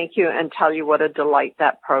to thank you and tell you what a delight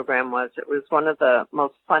that program was. It was one of the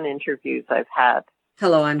most fun interviews I've had.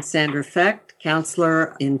 Hello, I'm Sandra Fecht,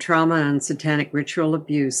 counselor in trauma and satanic ritual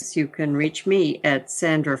abuse. You can reach me at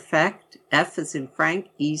Sandra Fecht, F as in Frank,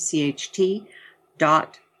 ECHT.com.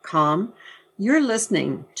 You're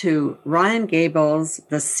listening to Ryan Gable's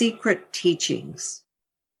The Secret Teachings.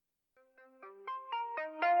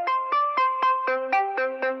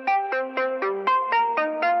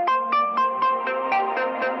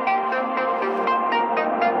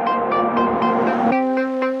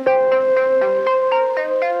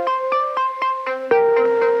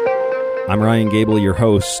 I'm Ryan Gable, your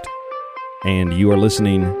host, and you are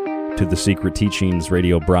listening to the Secret Teachings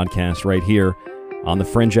radio broadcast right here on the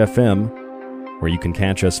Fringe FM, where you can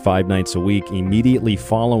catch us 5 nights a week immediately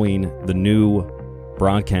following the new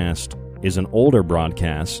broadcast is an older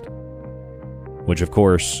broadcast, which, of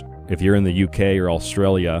course, if you're in the UK or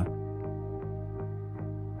Australia,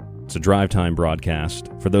 it's a drive time broadcast.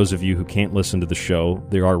 For those of you who can't listen to the show,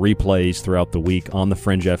 there are replays throughout the week on the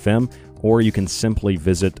Fringe FM, or you can simply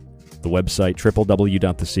visit the website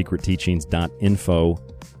www.thesecretteachings.info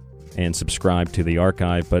and subscribe to the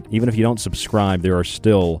archive. But even if you don't subscribe, there are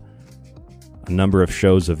still a number of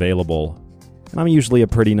shows available. And I'm usually a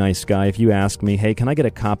pretty nice guy. If you ask me, hey, can I get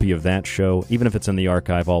a copy of that show? Even if it's in the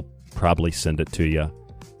archive, I'll probably send it to you.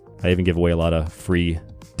 I even give away a lot of free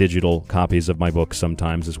digital copies of my books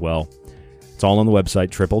sometimes as well. It's all on the website,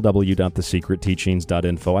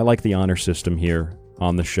 www.thesecretteachings.info. I like the honor system here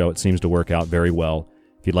on the show. It seems to work out very well.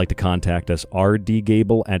 If you'd like to contact us,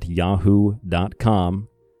 rdgable@yahoo.com.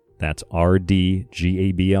 That's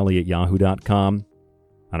rdgable@yahoo.com.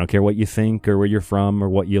 I don't care what you think or where you're from or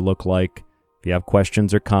what you look like. If you have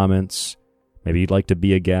questions or comments, maybe you'd like to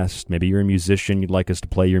be a guest, maybe you're a musician, you'd like us to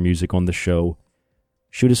play your music on the show,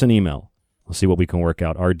 shoot us an email. We'll see what we can work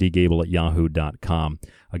out. rdgable@yahoo.com.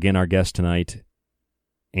 Again, our guest tonight,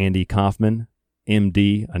 Andy Kaufman,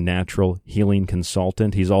 MD, a natural healing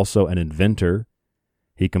consultant. He's also an inventor.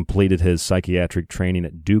 He completed his psychiatric training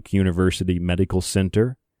at Duke University Medical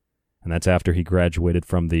Center, and that's after he graduated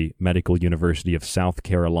from the Medical University of South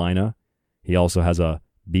Carolina. He also has a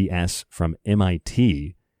BS from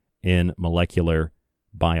MIT in molecular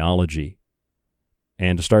biology.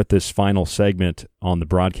 And to start this final segment on the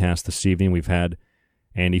broadcast this evening, we've had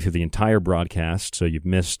Andy through the entire broadcast, so you've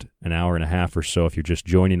missed an hour and a half or so if you're just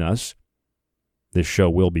joining us. This show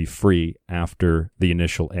will be free after the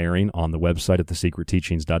initial airing on the website at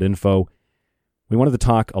thesecretteachings.info. We wanted to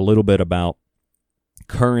talk a little bit about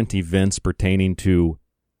current events pertaining to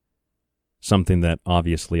something that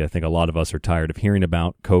obviously I think a lot of us are tired of hearing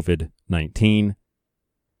about, COVID-19.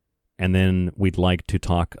 And then we'd like to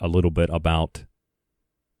talk a little bit about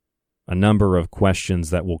a number of questions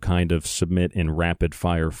that we'll kind of submit in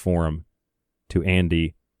rapid-fire form to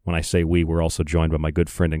Andy. When I say we, we're also joined by my good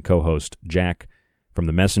friend and co-host, Jack, from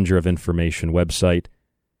the Messenger of Information website.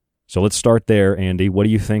 So let's start there, Andy. What do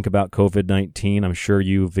you think about COVID-19? I'm sure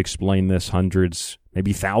you've explained this hundreds,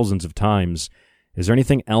 maybe thousands of times. Is there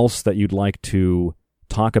anything else that you'd like to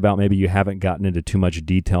talk about? Maybe you haven't gotten into too much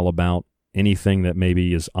detail about anything that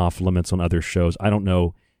maybe is off limits on other shows. I don't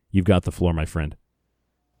know. You've got the floor, my friend.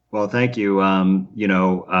 Well, thank you.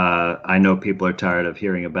 I know people are tired of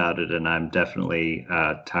hearing about it, and I'm definitely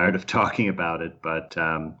tired of talking about it. But,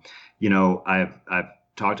 I've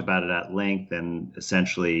talked about it at length, and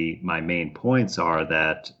essentially my main points are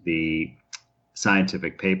that the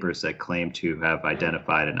scientific papers that claim to have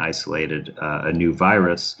identified and isolated a new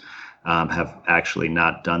virus have actually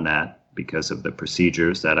not done that because of the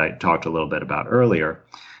procedures that I talked a little bit about earlier.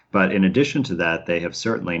 But in addition to that, they have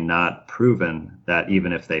certainly not proven that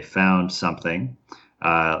even if they found something,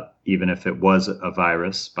 even if it was a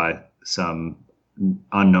virus by some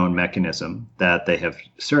unknown mechanism, that they have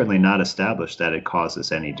certainly not established that it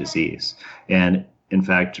causes any disease. And in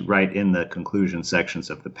fact, right in the conclusion sections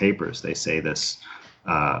of the papers, they say this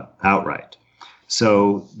outright.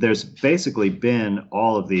 So there's basically been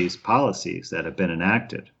all of these policies that have been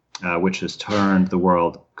enacted, which has turned the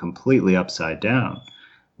world completely upside down,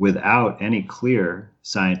 without any clear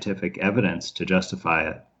scientific evidence to justify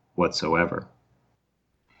it whatsoever.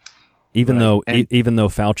 Even though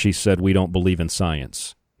Fauci said we don't believe in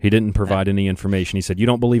science, he didn't provide any information. He said, you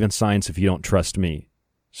don't believe in science if you don't trust me.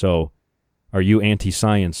 So are you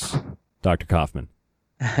anti-science, Dr. Kaufman?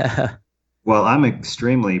 Well, I'm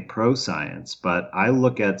extremely pro-science, but I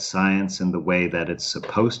look at science in the way that it's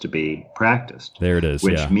supposed to be practiced. There it is,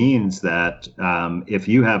 which means that if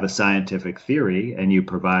you have a scientific theory and you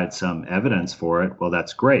provide some evidence for it, well,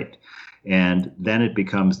 that's great. And then it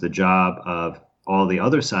becomes the job of all the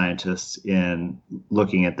other scientists in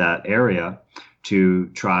looking at that area to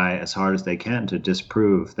try as hard as they can to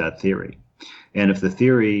disprove that theory. And if the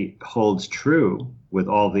theory holds true with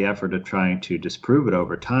all the effort of trying to disprove it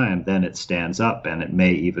over time, then it stands up and it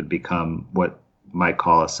may even become what might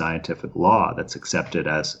call a scientific law that's accepted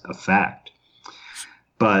as a fact.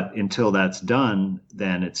 But until that's done,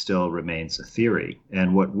 then it still remains a theory.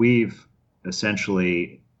 And what we've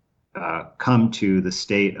essentially come to the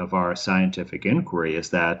state of our scientific inquiry is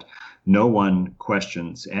that no one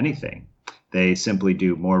questions anything. They simply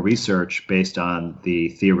do more research based on the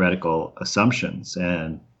theoretical assumptions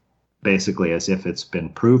and basically as if it's been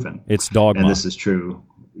proven. It's dogma. And this is true.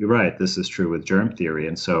 You're right. This is true with germ theory.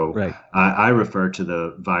 And so I refer to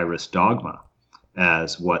the virus dogma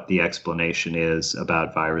as what the explanation is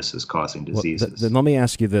about viruses causing diseases. Then let me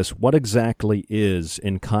ask you this. What exactly is,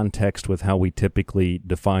 in context with how we typically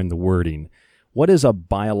define the wording, what is a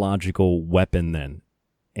biological weapon then?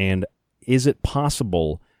 And is it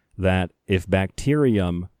possible that if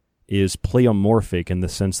bacterium is pleomorphic in the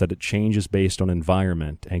sense that it changes based on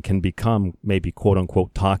environment and can become maybe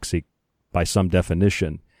quote-unquote toxic by some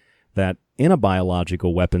definition, that in a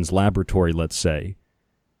biological weapons laboratory, let's say,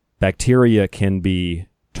 bacteria can be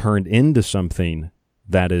turned into something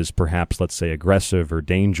that is perhaps, let's say, aggressive or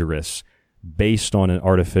dangerous based on an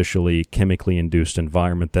artificially, chemically induced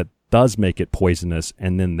environment that does make it poisonous,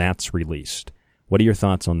 and then that's released? What are your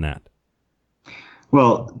thoughts on that?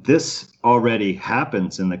 Well, this already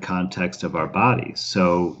happens in the context of our bodies.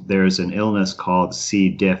 So there's an illness called C.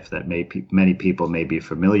 diff that many people may be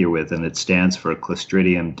familiar with, and it stands for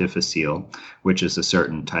Clostridium difficile, which is a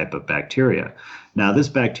certain type of bacteria. Now, this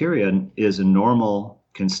bacteria is a normal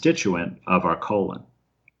constituent of our colon.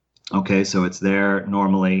 Okay, so it's there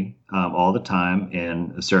normally all the time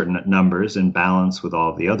in certain numbers in balance with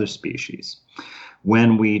all of the other species.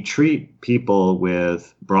 When we treat people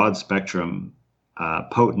with broad spectrum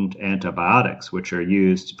potent antibiotics, which are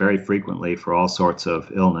used very frequently for all sorts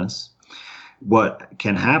of illness, what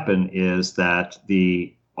can happen is that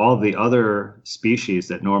all the other species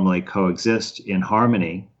that normally coexist in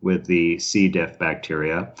harmony with the C. diff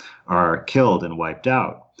bacteria are killed and wiped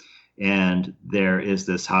out. And there is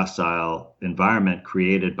this hostile environment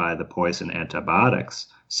created by the poison antibiotics.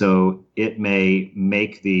 So it may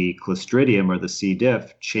make the Clostridium or the C.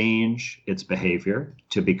 diff change its behavior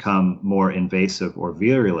to become more invasive or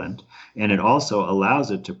virulent. And it also allows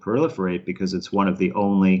it to proliferate because it's one of the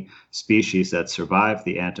only species that survive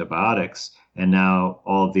the antibiotics. And now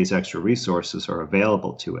all of these extra resources are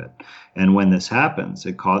available to it. And when this happens,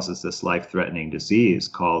 it causes this life-threatening disease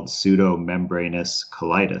called pseudomembranous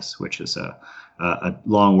colitis, which is a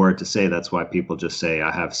long word to say. That's why people just say,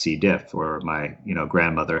 I have C. diff, or my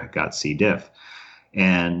grandmother got C. diff.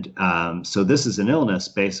 And so this is an illness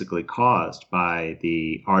basically caused by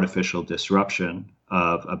the artificial disruption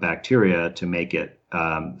of a bacteria to make it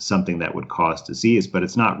something that would cause disease. But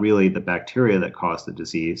it's not really the bacteria that caused the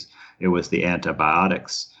disease. It was the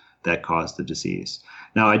antibiotics that caused the disease.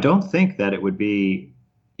 Now, I don't think that it would be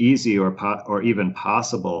easy or even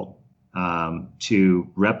possible to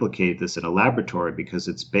replicate this in a laboratory, because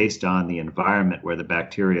it's based on the environment where the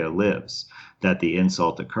bacteria lives that the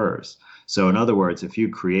insult occurs. So in other words, if you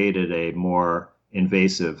created a more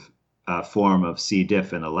invasive form of C.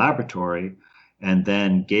 diff in a laboratory and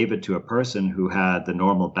then gave it to a person who had the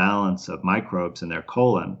normal balance of microbes in their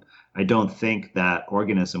colon, I don't think that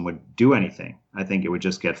organism would do anything. I think it would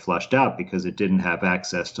just get flushed out because it didn't have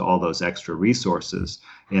access to all those extra resources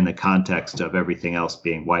in the context of everything else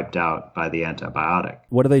being wiped out by the antibiotic.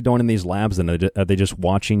 What are they doing in these labs then? Are they just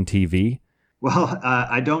watching TV? Well,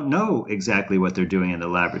 I don't know exactly what they're doing in the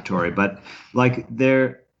laboratory, but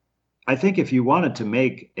I think if you wanted to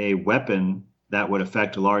make a weapon that would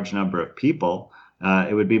affect a large number of people,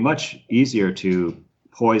 it would be much easier to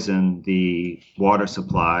poison the water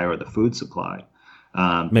supply or the food supply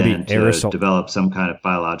Maybe than to develop some kind of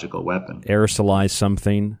biological weapon. Aerosolize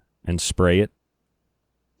something and spray it?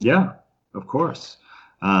 Yeah, of course.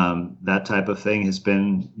 That type of thing has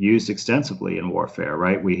been used extensively in warfare,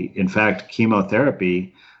 right? In fact,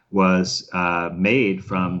 chemotherapy was made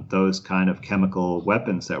from those kind of chemical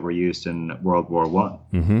weapons that were used in World War I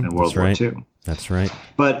and World War II. That's right.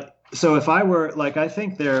 But so if I were, I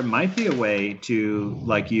think there might be a way to,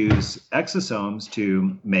 use exosomes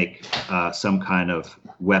to make some kind of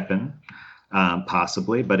weapon,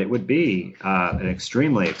 possibly, but it would be an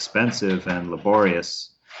extremely expensive and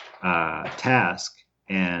laborious task,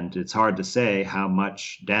 and it's hard to say how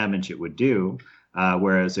much damage it would do,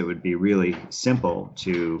 whereas it would be really simple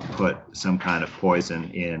to put some kind of poison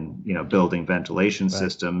in, building ventilation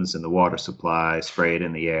systems in the water supply, spray it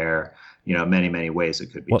in the air. Many, many ways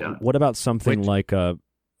it could be done. What about something like,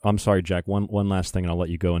 I'm sorry, Jack, one last thing and I'll let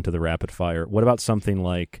you go into the rapid fire. What about something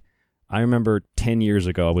like, I remember 10 years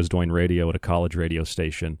ago I was doing radio at a college radio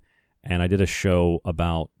station, and I did a show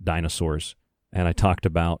about dinosaurs, and I talked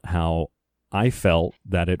about how I felt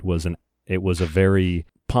that it was a very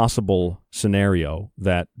possible scenario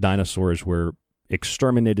that dinosaurs were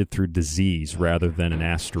exterminated through disease rather than an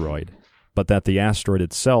asteroid, but that the asteroid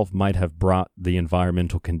itself might have brought the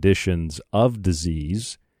environmental conditions of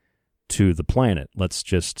disease to the planet. Let's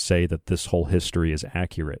just say that this whole history is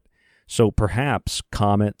accurate. So perhaps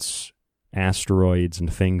comets, asteroids,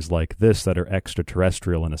 and things like this that are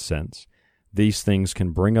extraterrestrial in a sense, these things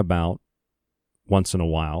can bring about, once in a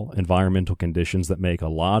while, environmental conditions that make a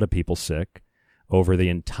lot of people sick, over the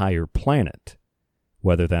entire planet,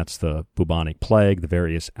 whether that's the bubonic plague, the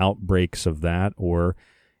various outbreaks of that, or,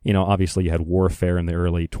 obviously you had warfare in the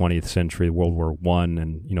early 20th century, World War I,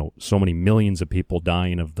 and, so many millions of people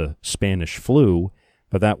dying of the Spanish flu,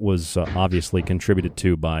 but that was obviously contributed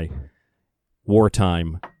to by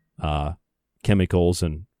wartime chemicals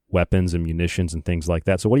and weapons and munitions and things like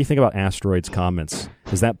that. So what do you think about asteroids, comets?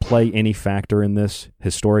 Does that play any factor in this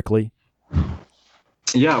historically?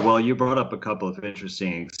 Yeah, well, you brought up a couple of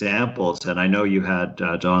interesting examples, and I know you had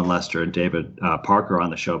John Lester and David Parker on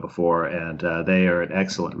the show before, and they are an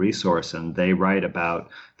excellent resource, and they write about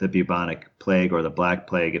the bubonic plague or the black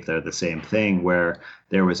plague, if they're the same thing, where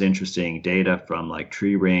there was interesting data from like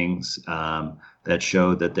tree rings that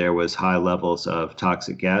showed that there was high levels of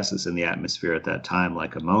toxic gases in the atmosphere at that time,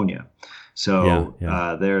 like ammonia. So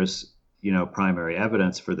there's primary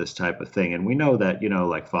evidence for this type of thing. And we know that,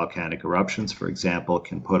 like volcanic eruptions, for example,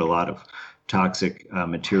 can put a lot of toxic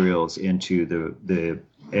materials into the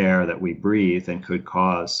air that we breathe and could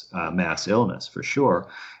cause mass illness for sure.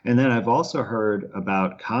 And then I've also heard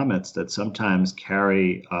about comets that sometimes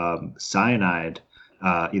carry cyanide,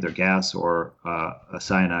 either gas or a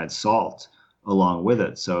cyanide salt along with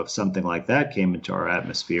it. So if something like that came into our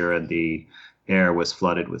atmosphere and the air was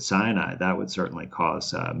flooded with cyanide, that would certainly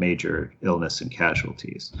cause major illness and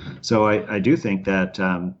casualties. So I do think that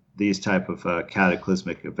these type of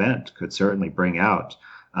cataclysmic event could certainly bring out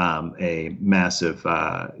a massive,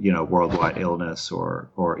 worldwide illness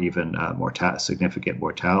or even significant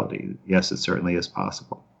mortality. Yes, it certainly is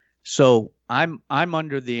possible. So I'm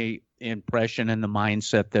under the impression and the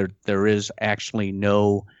mindset that there is actually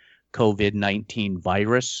no COVID-19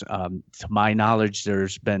 virus. To my knowledge,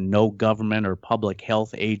 there's been no government or public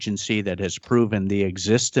health agency that has proven the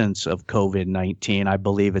existence of COVID-19. I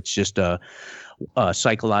believe it's just a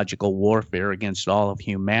psychological warfare against all of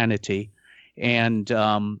humanity. And,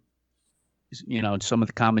 some of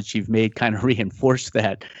the comments you've made kind of reinforce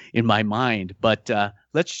that in my mind. But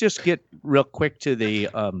let's just get real quick to the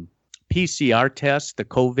PCR test, the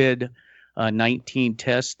COVID-19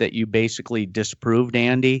 test that you basically disproved,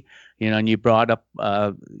 Andy. And you brought up,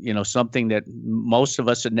 something that most of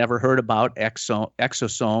us had never heard about,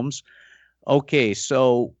 exosomes. Okay,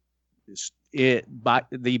 so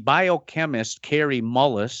the biochemist Kary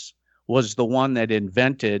Mullis was the one that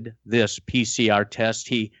invented this PCR test.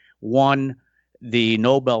 He won the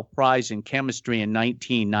Nobel Prize in Chemistry in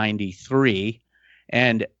 1993.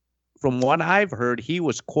 And from what I've heard, he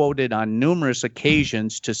was quoted on numerous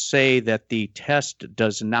occasions to say that the test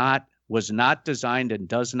was not designed and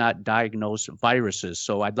does not diagnose viruses.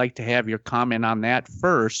 So I'd like to have your comment on that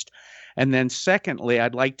first. And then secondly,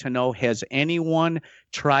 I'd like to know, has anyone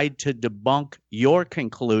tried to debunk your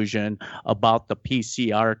conclusion about the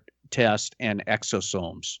PCR test and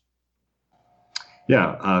exosomes?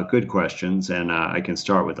 Yeah, good questions. And I can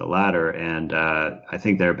start with the latter. And I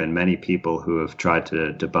think there have been many people who have tried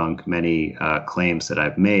to debunk many claims that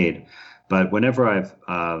I've made. But whenever I've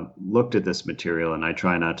looked at this material, and I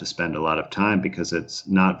try not to spend a lot of time because it's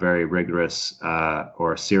not very rigorous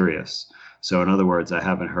or serious. So in other words, I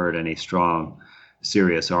haven't heard any strong,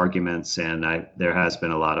 serious arguments, and there has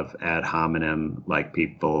been a lot of ad hominem, like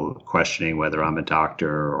people questioning whether I'm a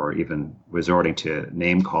doctor or even resorting to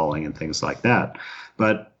name calling and things like that.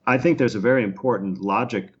 But I think there's a very important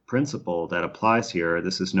logic principle that applies here.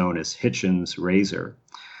 This is known as Hitchens' razor.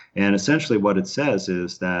 And essentially what it says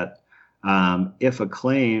is that if a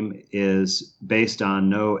claim is based on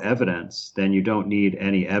no evidence, then you don't need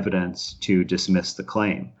any evidence to dismiss the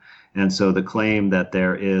claim. And so the claim that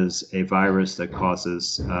there is a virus that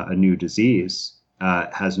causes a new disease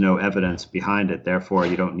has no evidence behind it. Therefore,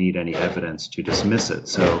 you don't need any evidence to dismiss it.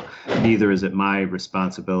 So neither is it my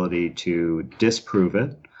responsibility to disprove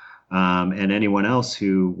it. And anyone else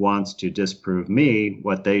who wants to disprove me,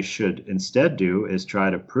 what they should instead do is try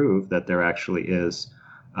to prove that there actually is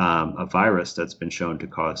a virus that's been shown to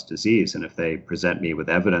cause disease. And if they present me with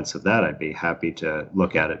evidence of that, I'd be happy to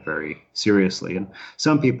look at it very seriously. And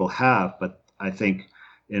some people have, but I think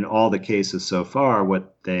in all the cases so far,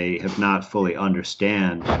 what they have not fully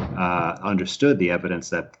understood the evidence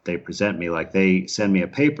that they present me. Like they send me a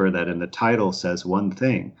paper that in the title says one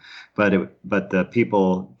thing, but the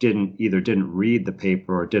people didn't read the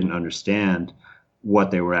paper or didn't understand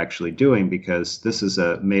what they were actually doing, because this is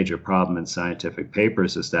a major problem in scientific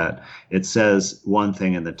papers, is that it says one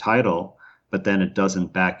thing in the title, but then it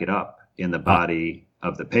doesn't back it up in the body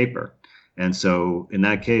of the paper. And so in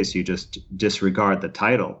that case, you just disregard the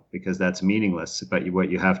title because that's meaningless. But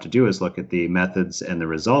what you have to do is look at the methods and the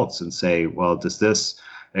results and say, well, does this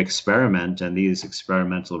experiment and these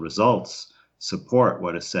experimental results support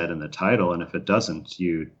what is said in the title, and if it doesn't,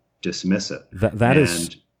 you dismiss it. That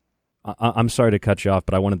is. I'm sorry to cut you off,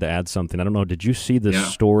 but I wanted to add something. I don't know. Did you see the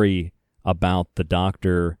story about the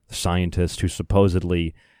doctor, scientist who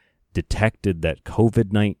supposedly detected that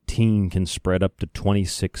COVID-19 can spread up to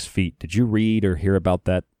 26 feet? Did you read or hear about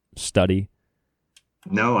that study?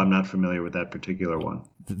 No, I'm not familiar with that particular one.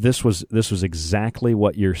 This was exactly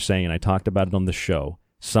what you're saying. I talked about it on the show.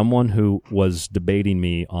 Someone who was debating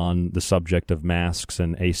me on the subject of masks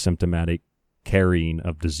and asymptomatic carrying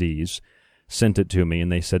of disease sent it to me,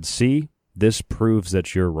 and they said, see, this proves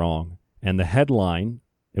that you're wrong. And the headline,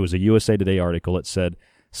 it was a USA Today article, it said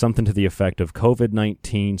something to the effect of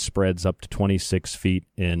COVID-19 spreads up to 26 feet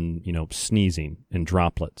in, sneezing in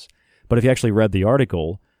droplets. But if you actually read the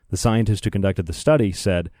article, the scientist who conducted the study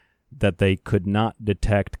said that they could not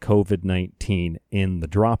detect COVID-19 in the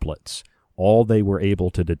droplets. All they were able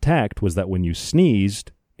to detect was that when you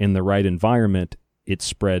sneezed in the right environment, it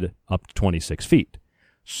spread up to 26 feet.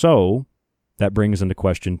 So that brings into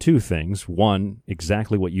question two things. One,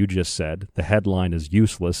 exactly what you just said. The headline is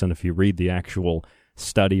useless, and if you read the actual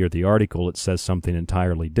study or the article, it says something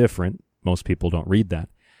entirely different. Most people don't read that.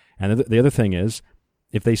 And the other thing is,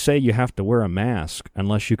 if they say you have to wear a mask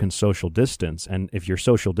unless you can social distance, and if you're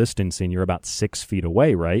social distancing, you're about 6 feet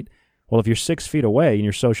away, right? Well, if you're 6 feet away and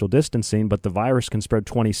you're social distancing, but the virus can spread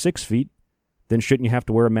 26 feet, then shouldn't you have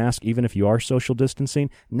to wear a mask even if you are social distancing?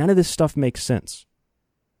 None of this stuff makes sense.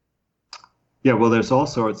 Yeah, well, there's all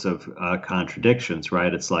sorts of contradictions,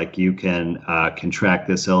 right? It's like you can contract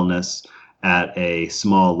this illness at a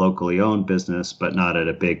small locally owned business, but not at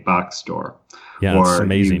a big box store. Yeah, or that's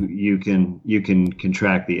amazing. You can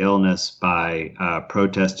contract the illness by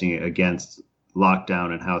protesting against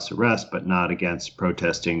lockdown and house arrest, but not against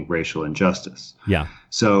protesting racial injustice. Yeah.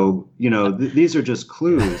 So, these are just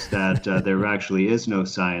clues that there actually is no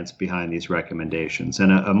science behind these recommendations. And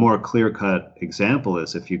a more clear-cut example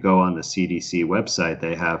is if you go on the CDC website,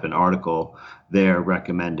 they have an article there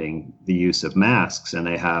recommending the use of masks, and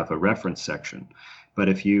they have a reference section. But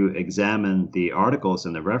if you examine the articles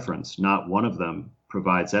in the reference, not one of them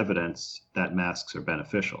provides evidence that masks are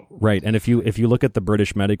beneficial. Right. And if you look at the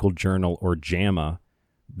British Medical Journal, or JAMA,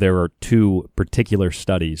 there are two particular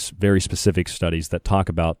studies, very specific studies, that talk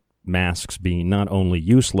about masks being not only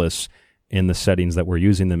useless in the settings that we're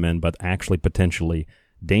using them in, but actually potentially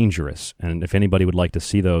dangerous. And if anybody would like to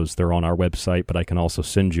see those, they're on our website, but I can also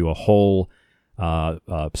send you a whole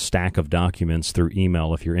stack of documents through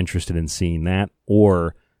email if you're interested in seeing that,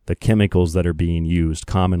 or the chemicals that are being used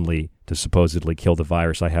commonly to supposedly kill the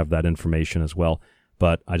virus. I have that information as well.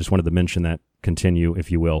 But I just wanted to mention that. Continue, if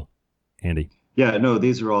you will, Andy. Yeah, no,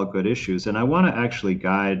 these are all good issues. And I want to actually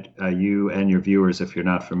guide you and your viewers, if you're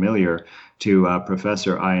not familiar, to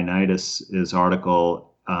Professor Ioannidis'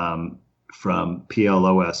 article from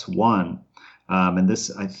PLOS 1. And this,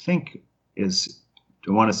 I think, is,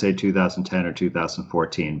 I want to say 2010 or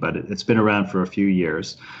 2014, but it's been around for a few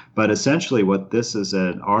years. But essentially what this is,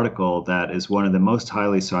 an article that is one of the most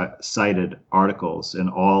highly cited articles in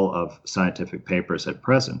all of scientific papers at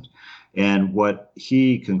present. And what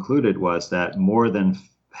he concluded was that more than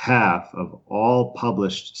half of all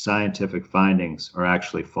published scientific findings are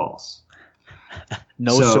actually false.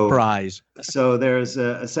 No surprise. So there's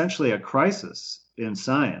essentially a crisis in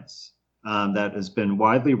science that has been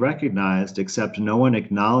widely recognized, except no one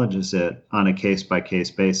acknowledges it on a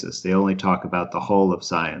case-by-case basis. They only talk about the whole of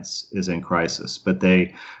science is in crisis, but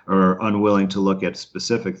they are unwilling to look at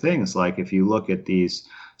specific things. Like if you look at these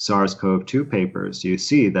SARS-CoV-2 papers, you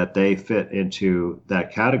see that they fit into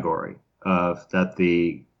that category of that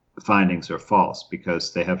the findings are false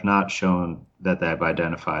because they have not shown that they have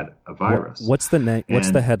identified a virus. What's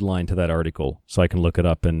the headline to that article so I can look it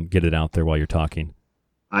up and get it out there while you're talking?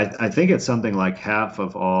 I think it's something like half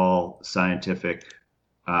of all scientific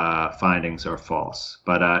findings are false.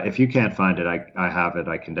 But if you can't find it, I have it.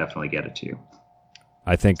 I can definitely get it to you.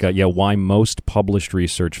 I think, why most published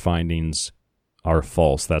research findings are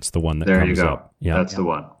false. That's the one that there comes you go. up. Yeah, that's the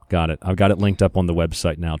one. Got it. I've got it linked up on the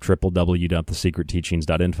website now,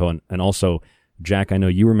 www.thesecretteachings.info. And also, Jack, I know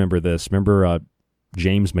you remember this. Remember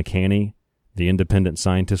James McCanney, the independent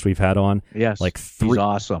scientist we've had on? Yes, he's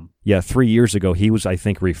awesome. Yeah, 3 years ago, he was, I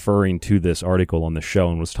think, referring to this article on the show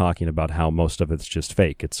and was talking about how most of it's just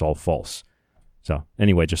fake. It's all false. So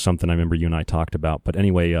anyway, just something I remember you and I talked about. But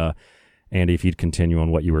anyway, Andy, if you'd continue on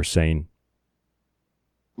what you were saying.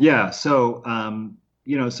 Yeah, so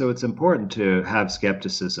So it's important to have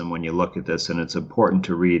skepticism when you look at this, and it's important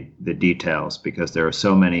to read the details because there are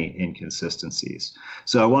so many inconsistencies.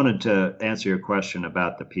 So I wanted to answer your question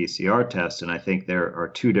about the PCR test, and I think there are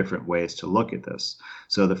two different ways to look at this.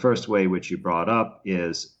 So the first way, which you brought up,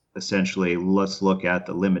 is essentially let's look at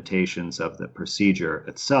the limitations of the procedure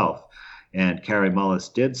itself. And Carrie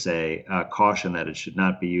Mullis did say, caution that it should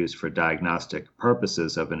not be used for diagnostic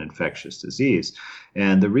purposes of an infectious disease.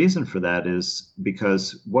 And the reason for that is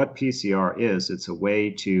because what PCR is, it's a way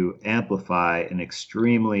to amplify an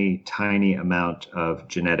extremely tiny amount of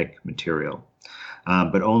genetic material,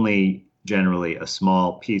 but only generally a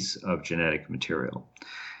small piece of genetic material.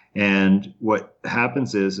 And what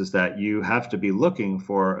happens is that you have to be looking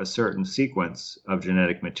for a certain sequence of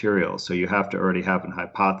genetic material. So you have to already have an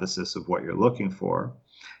hypothesis of what you're looking for.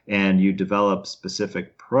 And you develop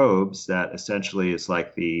specific probes that essentially is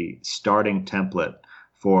like the starting template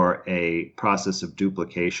for a process of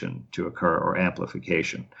duplication to occur or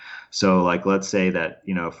amplification. So like, let's say that,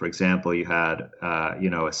 for example, you had,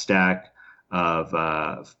 a stack of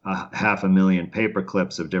 500,000 paper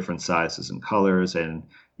clips of different sizes and colors, and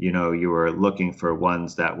you were looking for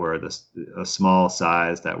ones that were a small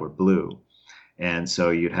size that were blue. And so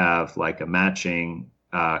you'd have like a matching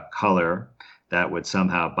color that would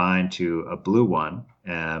somehow bind to a blue one.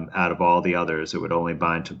 Out of all the others, it would only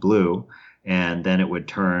bind to blue. And then it would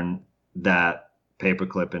turn that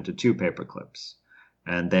paperclip into 2 paperclips.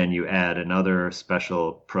 And then you add another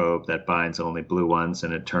special probe that binds only blue ones,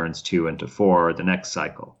 and it turns 2 into 4 the next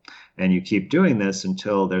cycle. And you keep doing this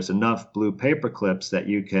until there's enough blue paper clips that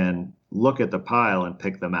you can look at the pile and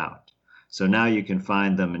pick them out. So now you can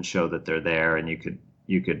find them and show that they're there, and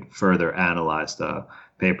you could further analyze the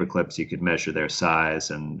paper clips. You could measure their size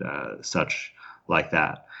and such like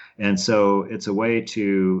that. And so it's a way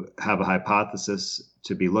to have a hypothesis,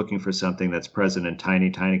 to be looking for something that's present in tiny,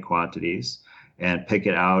 tiny quantities, and pick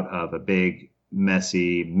it out of a big,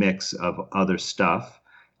 messy mix of other stuff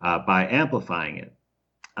by amplifying it.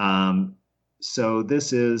 So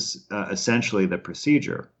this is essentially the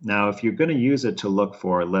procedure. Now, if you're going to use it to look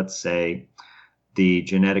for, let's say, the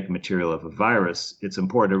genetic material of a virus, it's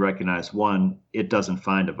important to recognize, one, it doesn't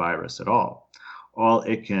find a virus at all. All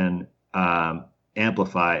it can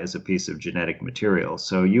amplify is a piece of genetic material.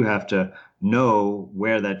 So you have to know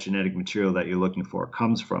where that genetic material that you're looking for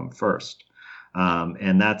comes from first.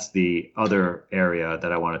 And that's the other area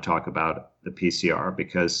that I want to talk about, the PCR,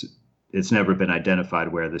 because it's never been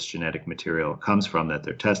identified where this genetic material comes from that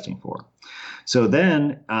they're testing for. So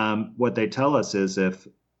then what they tell us is if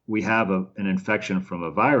we have an infection from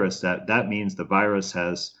a virus, that means the virus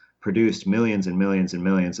has produced millions and millions and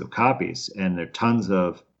millions of copies, and there are tons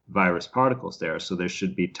of virus particles there. So there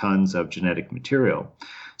should be tons of genetic material.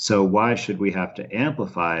 So why should we have to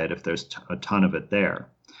amplify it if there's a ton of it there?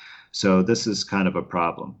 So this is kind of a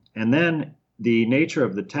problem. And then the nature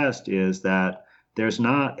of the test is that there's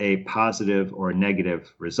not a positive or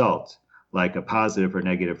negative result. Like a positive or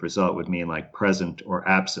negative result would mean like present or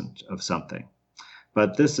absent of something.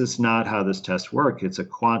 But this is not how this test works. It's a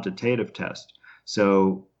quantitative test.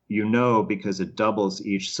 So because it doubles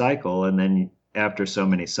each cycle, and then after so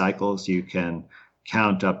many cycles, you can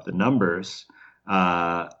count up the numbers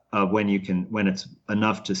of when it's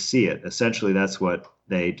enough to see it. Essentially, that's what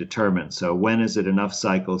they determine. So when is it enough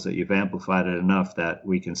cycles that you've amplified it enough that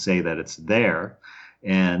we can say that it's there?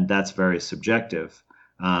 And that's very subjective.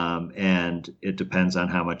 And it depends on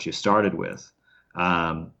how much you started with.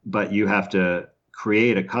 But you have to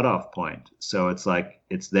create a cutoff point. So it's like,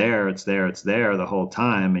 it's there the whole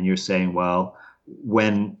time. And you're saying, well,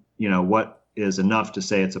 what is enough to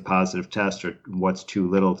say it's a positive test, or what's too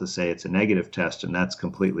little to say it's a negative test? And that's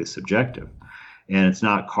completely subjective. And it's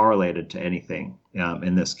not correlated to anything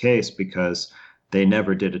in this case, because they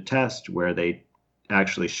never did a test where they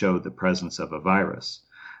actually showed the presence of a virus.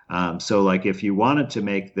 So like if you wanted to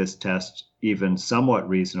make this test even somewhat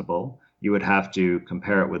reasonable, you would have to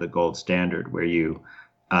compare it with a gold standard where you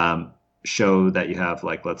show that you have,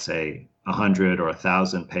 like, let's say 100 or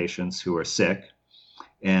 1,000 patients who are sick.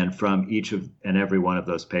 And from each and every one of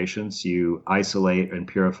those patients, you isolate and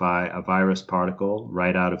purify a virus particle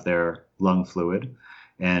right out of their lung fluid.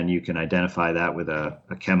 And you can identify that with a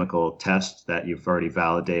chemical test that you've already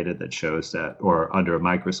validated that shows that, or under a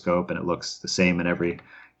microscope, and it looks the same in every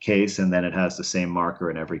case, and then it has the same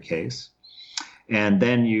marker in every case. And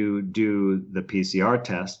then you do the PCR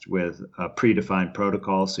test with a predefined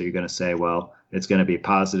protocol. So you're going to say, well, it's going to be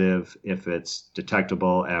positive if it's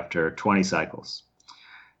detectable after 20 cycles.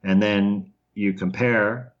 And then you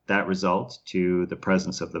compare that result to the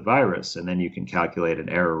presence of the virus. And then you can calculate an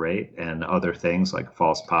error rate and other things like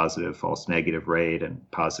false positive, false negative rate, and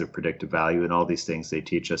positive predictive value, and all these things they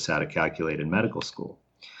teach us how to calculate in medical school.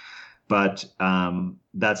 But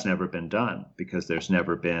that's never been done because there's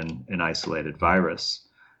never been an isolated virus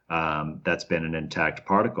that's been an intact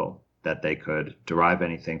particle that they could derive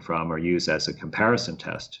anything from or use as a comparison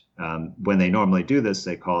test. When they normally do this,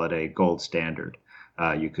 they call it a gold standard.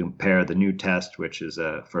 You compare the new test, which is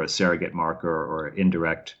for a surrogate marker or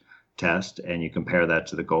indirect test, and you compare that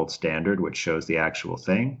to the gold standard, which shows the actual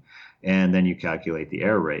thing, and then you calculate the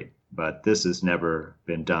error rate. But this has never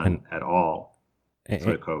been done at all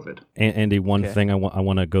for COVID. Andy, one thing I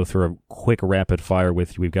want to go through a quick rapid fire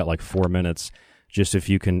with you. We've got like 4 minutes. Just if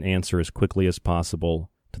you can answer as quickly as possible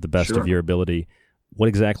to the best of your ability. What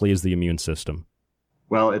exactly is the immune system?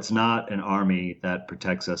 Well, it's not an army that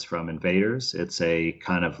protects us from invaders. It's a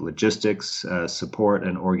kind of logistics, support,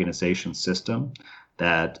 and organization system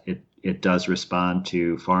that it does respond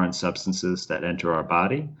to foreign substances that enter our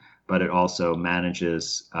body, but it also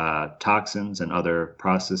manages toxins and other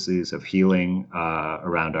processes of healing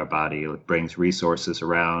around our body. It brings resources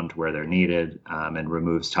around where they're needed and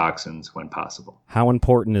removes toxins when possible. How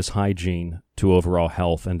important is hygiene to overall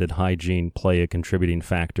health, and did hygiene play a contributing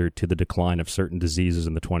factor to the decline of certain diseases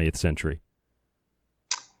in the 20th century?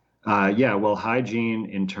 Well, hygiene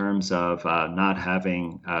in terms of not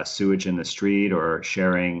having sewage in the street or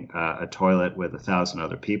sharing a toilet with 1,000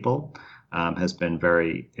 other people has been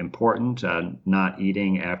very important. Not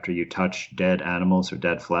eating after you touch dead animals or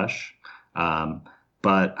dead flesh.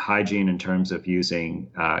 But hygiene in terms of using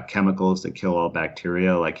chemicals that kill all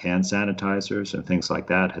bacteria like hand sanitizers and things like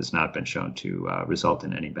that has not been shown to result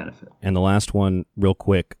in any benefit. And the last one, real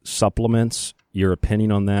quick, supplements, your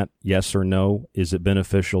opinion on that, yes or no? Is it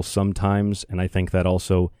beneficial sometimes? And I think that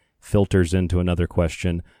also filters into another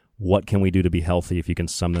question. What can we do to be healthy, if you can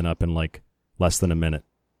sum that up in like less than a minute?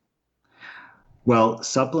 Well,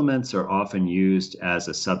 supplements are often used as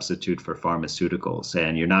a substitute for pharmaceuticals,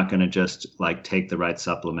 and you're not going to just like take the right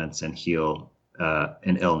supplements and heal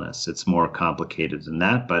an illness. It's more complicated than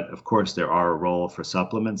that, but of course there are a role for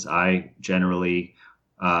supplements. I generally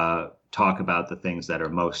talk about the things that are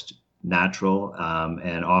most natural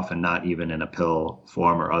and often not even in a pill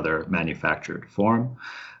form or other manufactured form.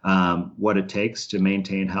 What it takes to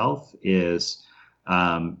maintain health is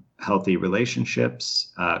healthy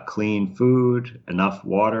relationships, clean food, enough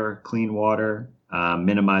water, clean water,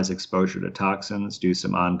 minimize exposure to toxins, do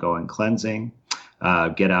some ongoing cleansing,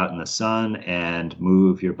 get out in the sun, and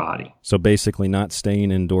move your body. So basically not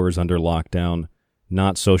staying indoors under lockdown,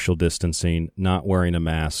 not social distancing, not wearing a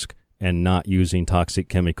mask, and not using toxic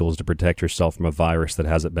chemicals to protect yourself from a virus that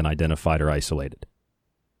hasn't been identified or isolated.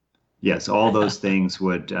 Yes, all those things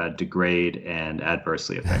would degrade and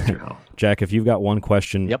adversely affect your health. Jack, if you've got one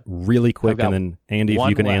question really quick, and then Andy, if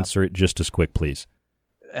you can left. answer it just as quick, please.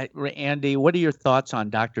 Andy, what are your thoughts on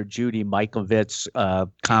Dr. Judy Mikovits'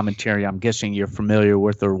 commentary? I'm guessing you're familiar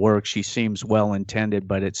with her work. She seems well-intended,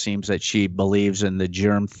 but it seems that she believes in the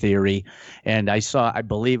germ theory. And I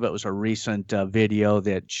believe it was a recent video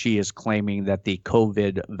that she is claiming that the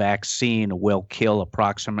COVID vaccine will kill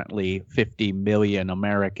approximately 50 million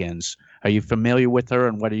Americans. Are you familiar with her,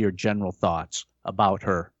 and what are your general thoughts about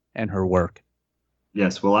her and her work?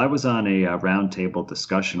 Yes, well, I was on a roundtable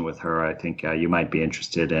discussion with her. I think you might be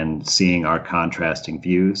interested in seeing our contrasting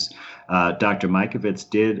views. Dr. Mikovits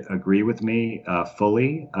did agree with me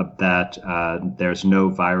fully that there's no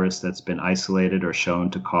virus that's been isolated or shown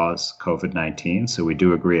to cause COVID-19, so we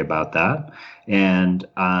do agree about that. And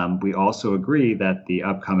we also agree that the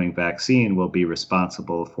upcoming vaccine will be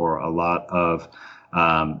responsible for a lot of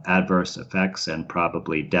adverse effects and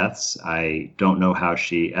probably deaths. I don't know how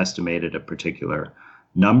she estimated a particular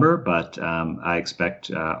number, but I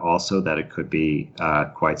expect also that it could be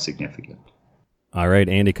quite significant. All right,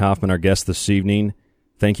 Andy Kaufman, our guest this evening.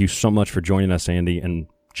 Thank you so much for joining us, Andy. And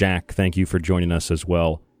Jack, thank you for joining us as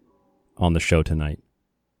well on the show tonight.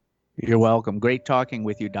 You're welcome. Great talking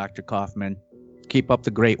with you, Dr. Kaufman. Keep up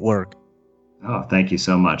the great work. Oh, thank you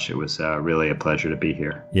so much. It was really a pleasure to be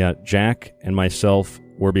here. Yeah, Jack and myself,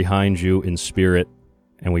 we're behind you in spirit,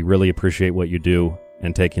 and we really appreciate what you do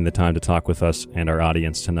and taking the time to talk with us and our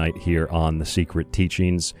audience tonight here on The Secret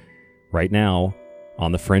Teachings. Right now,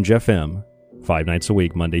 on the Fringe FM, 5 nights a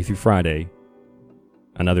week, Monday through Friday,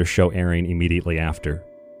 another show airing immediately after.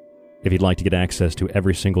 If you'd like to get access to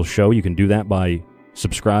every single show, you can do that by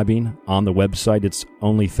subscribing on the website. It's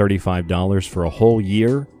only $35 for a whole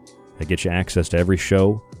year. That gets you access to every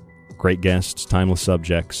show, great guests, timeless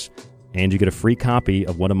subjects, and you get a free copy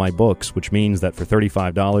of one of my books, which means that for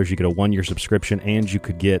 $35, you get a 1-year subscription, and you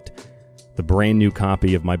could get the brand new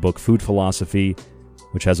copy of my book, Food Philosophy,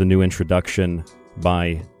 which has a new introduction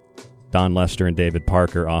by Don Lester and David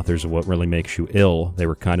Parker, authors of What Really Makes You Ill. They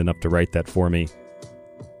were kind enough to write that for me.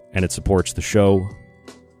 And it supports the show,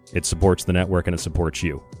 it supports the network, and it supports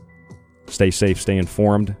you. Stay safe, stay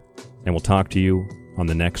informed, and we'll talk to you on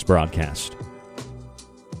the next broadcast.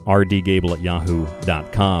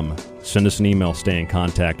 rdgable@yahoo.com. Send us an email, stay in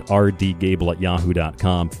contact,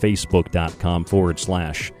 rdgable@yahoo.com,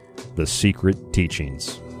 facebook.com/The Secret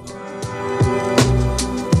Teachings.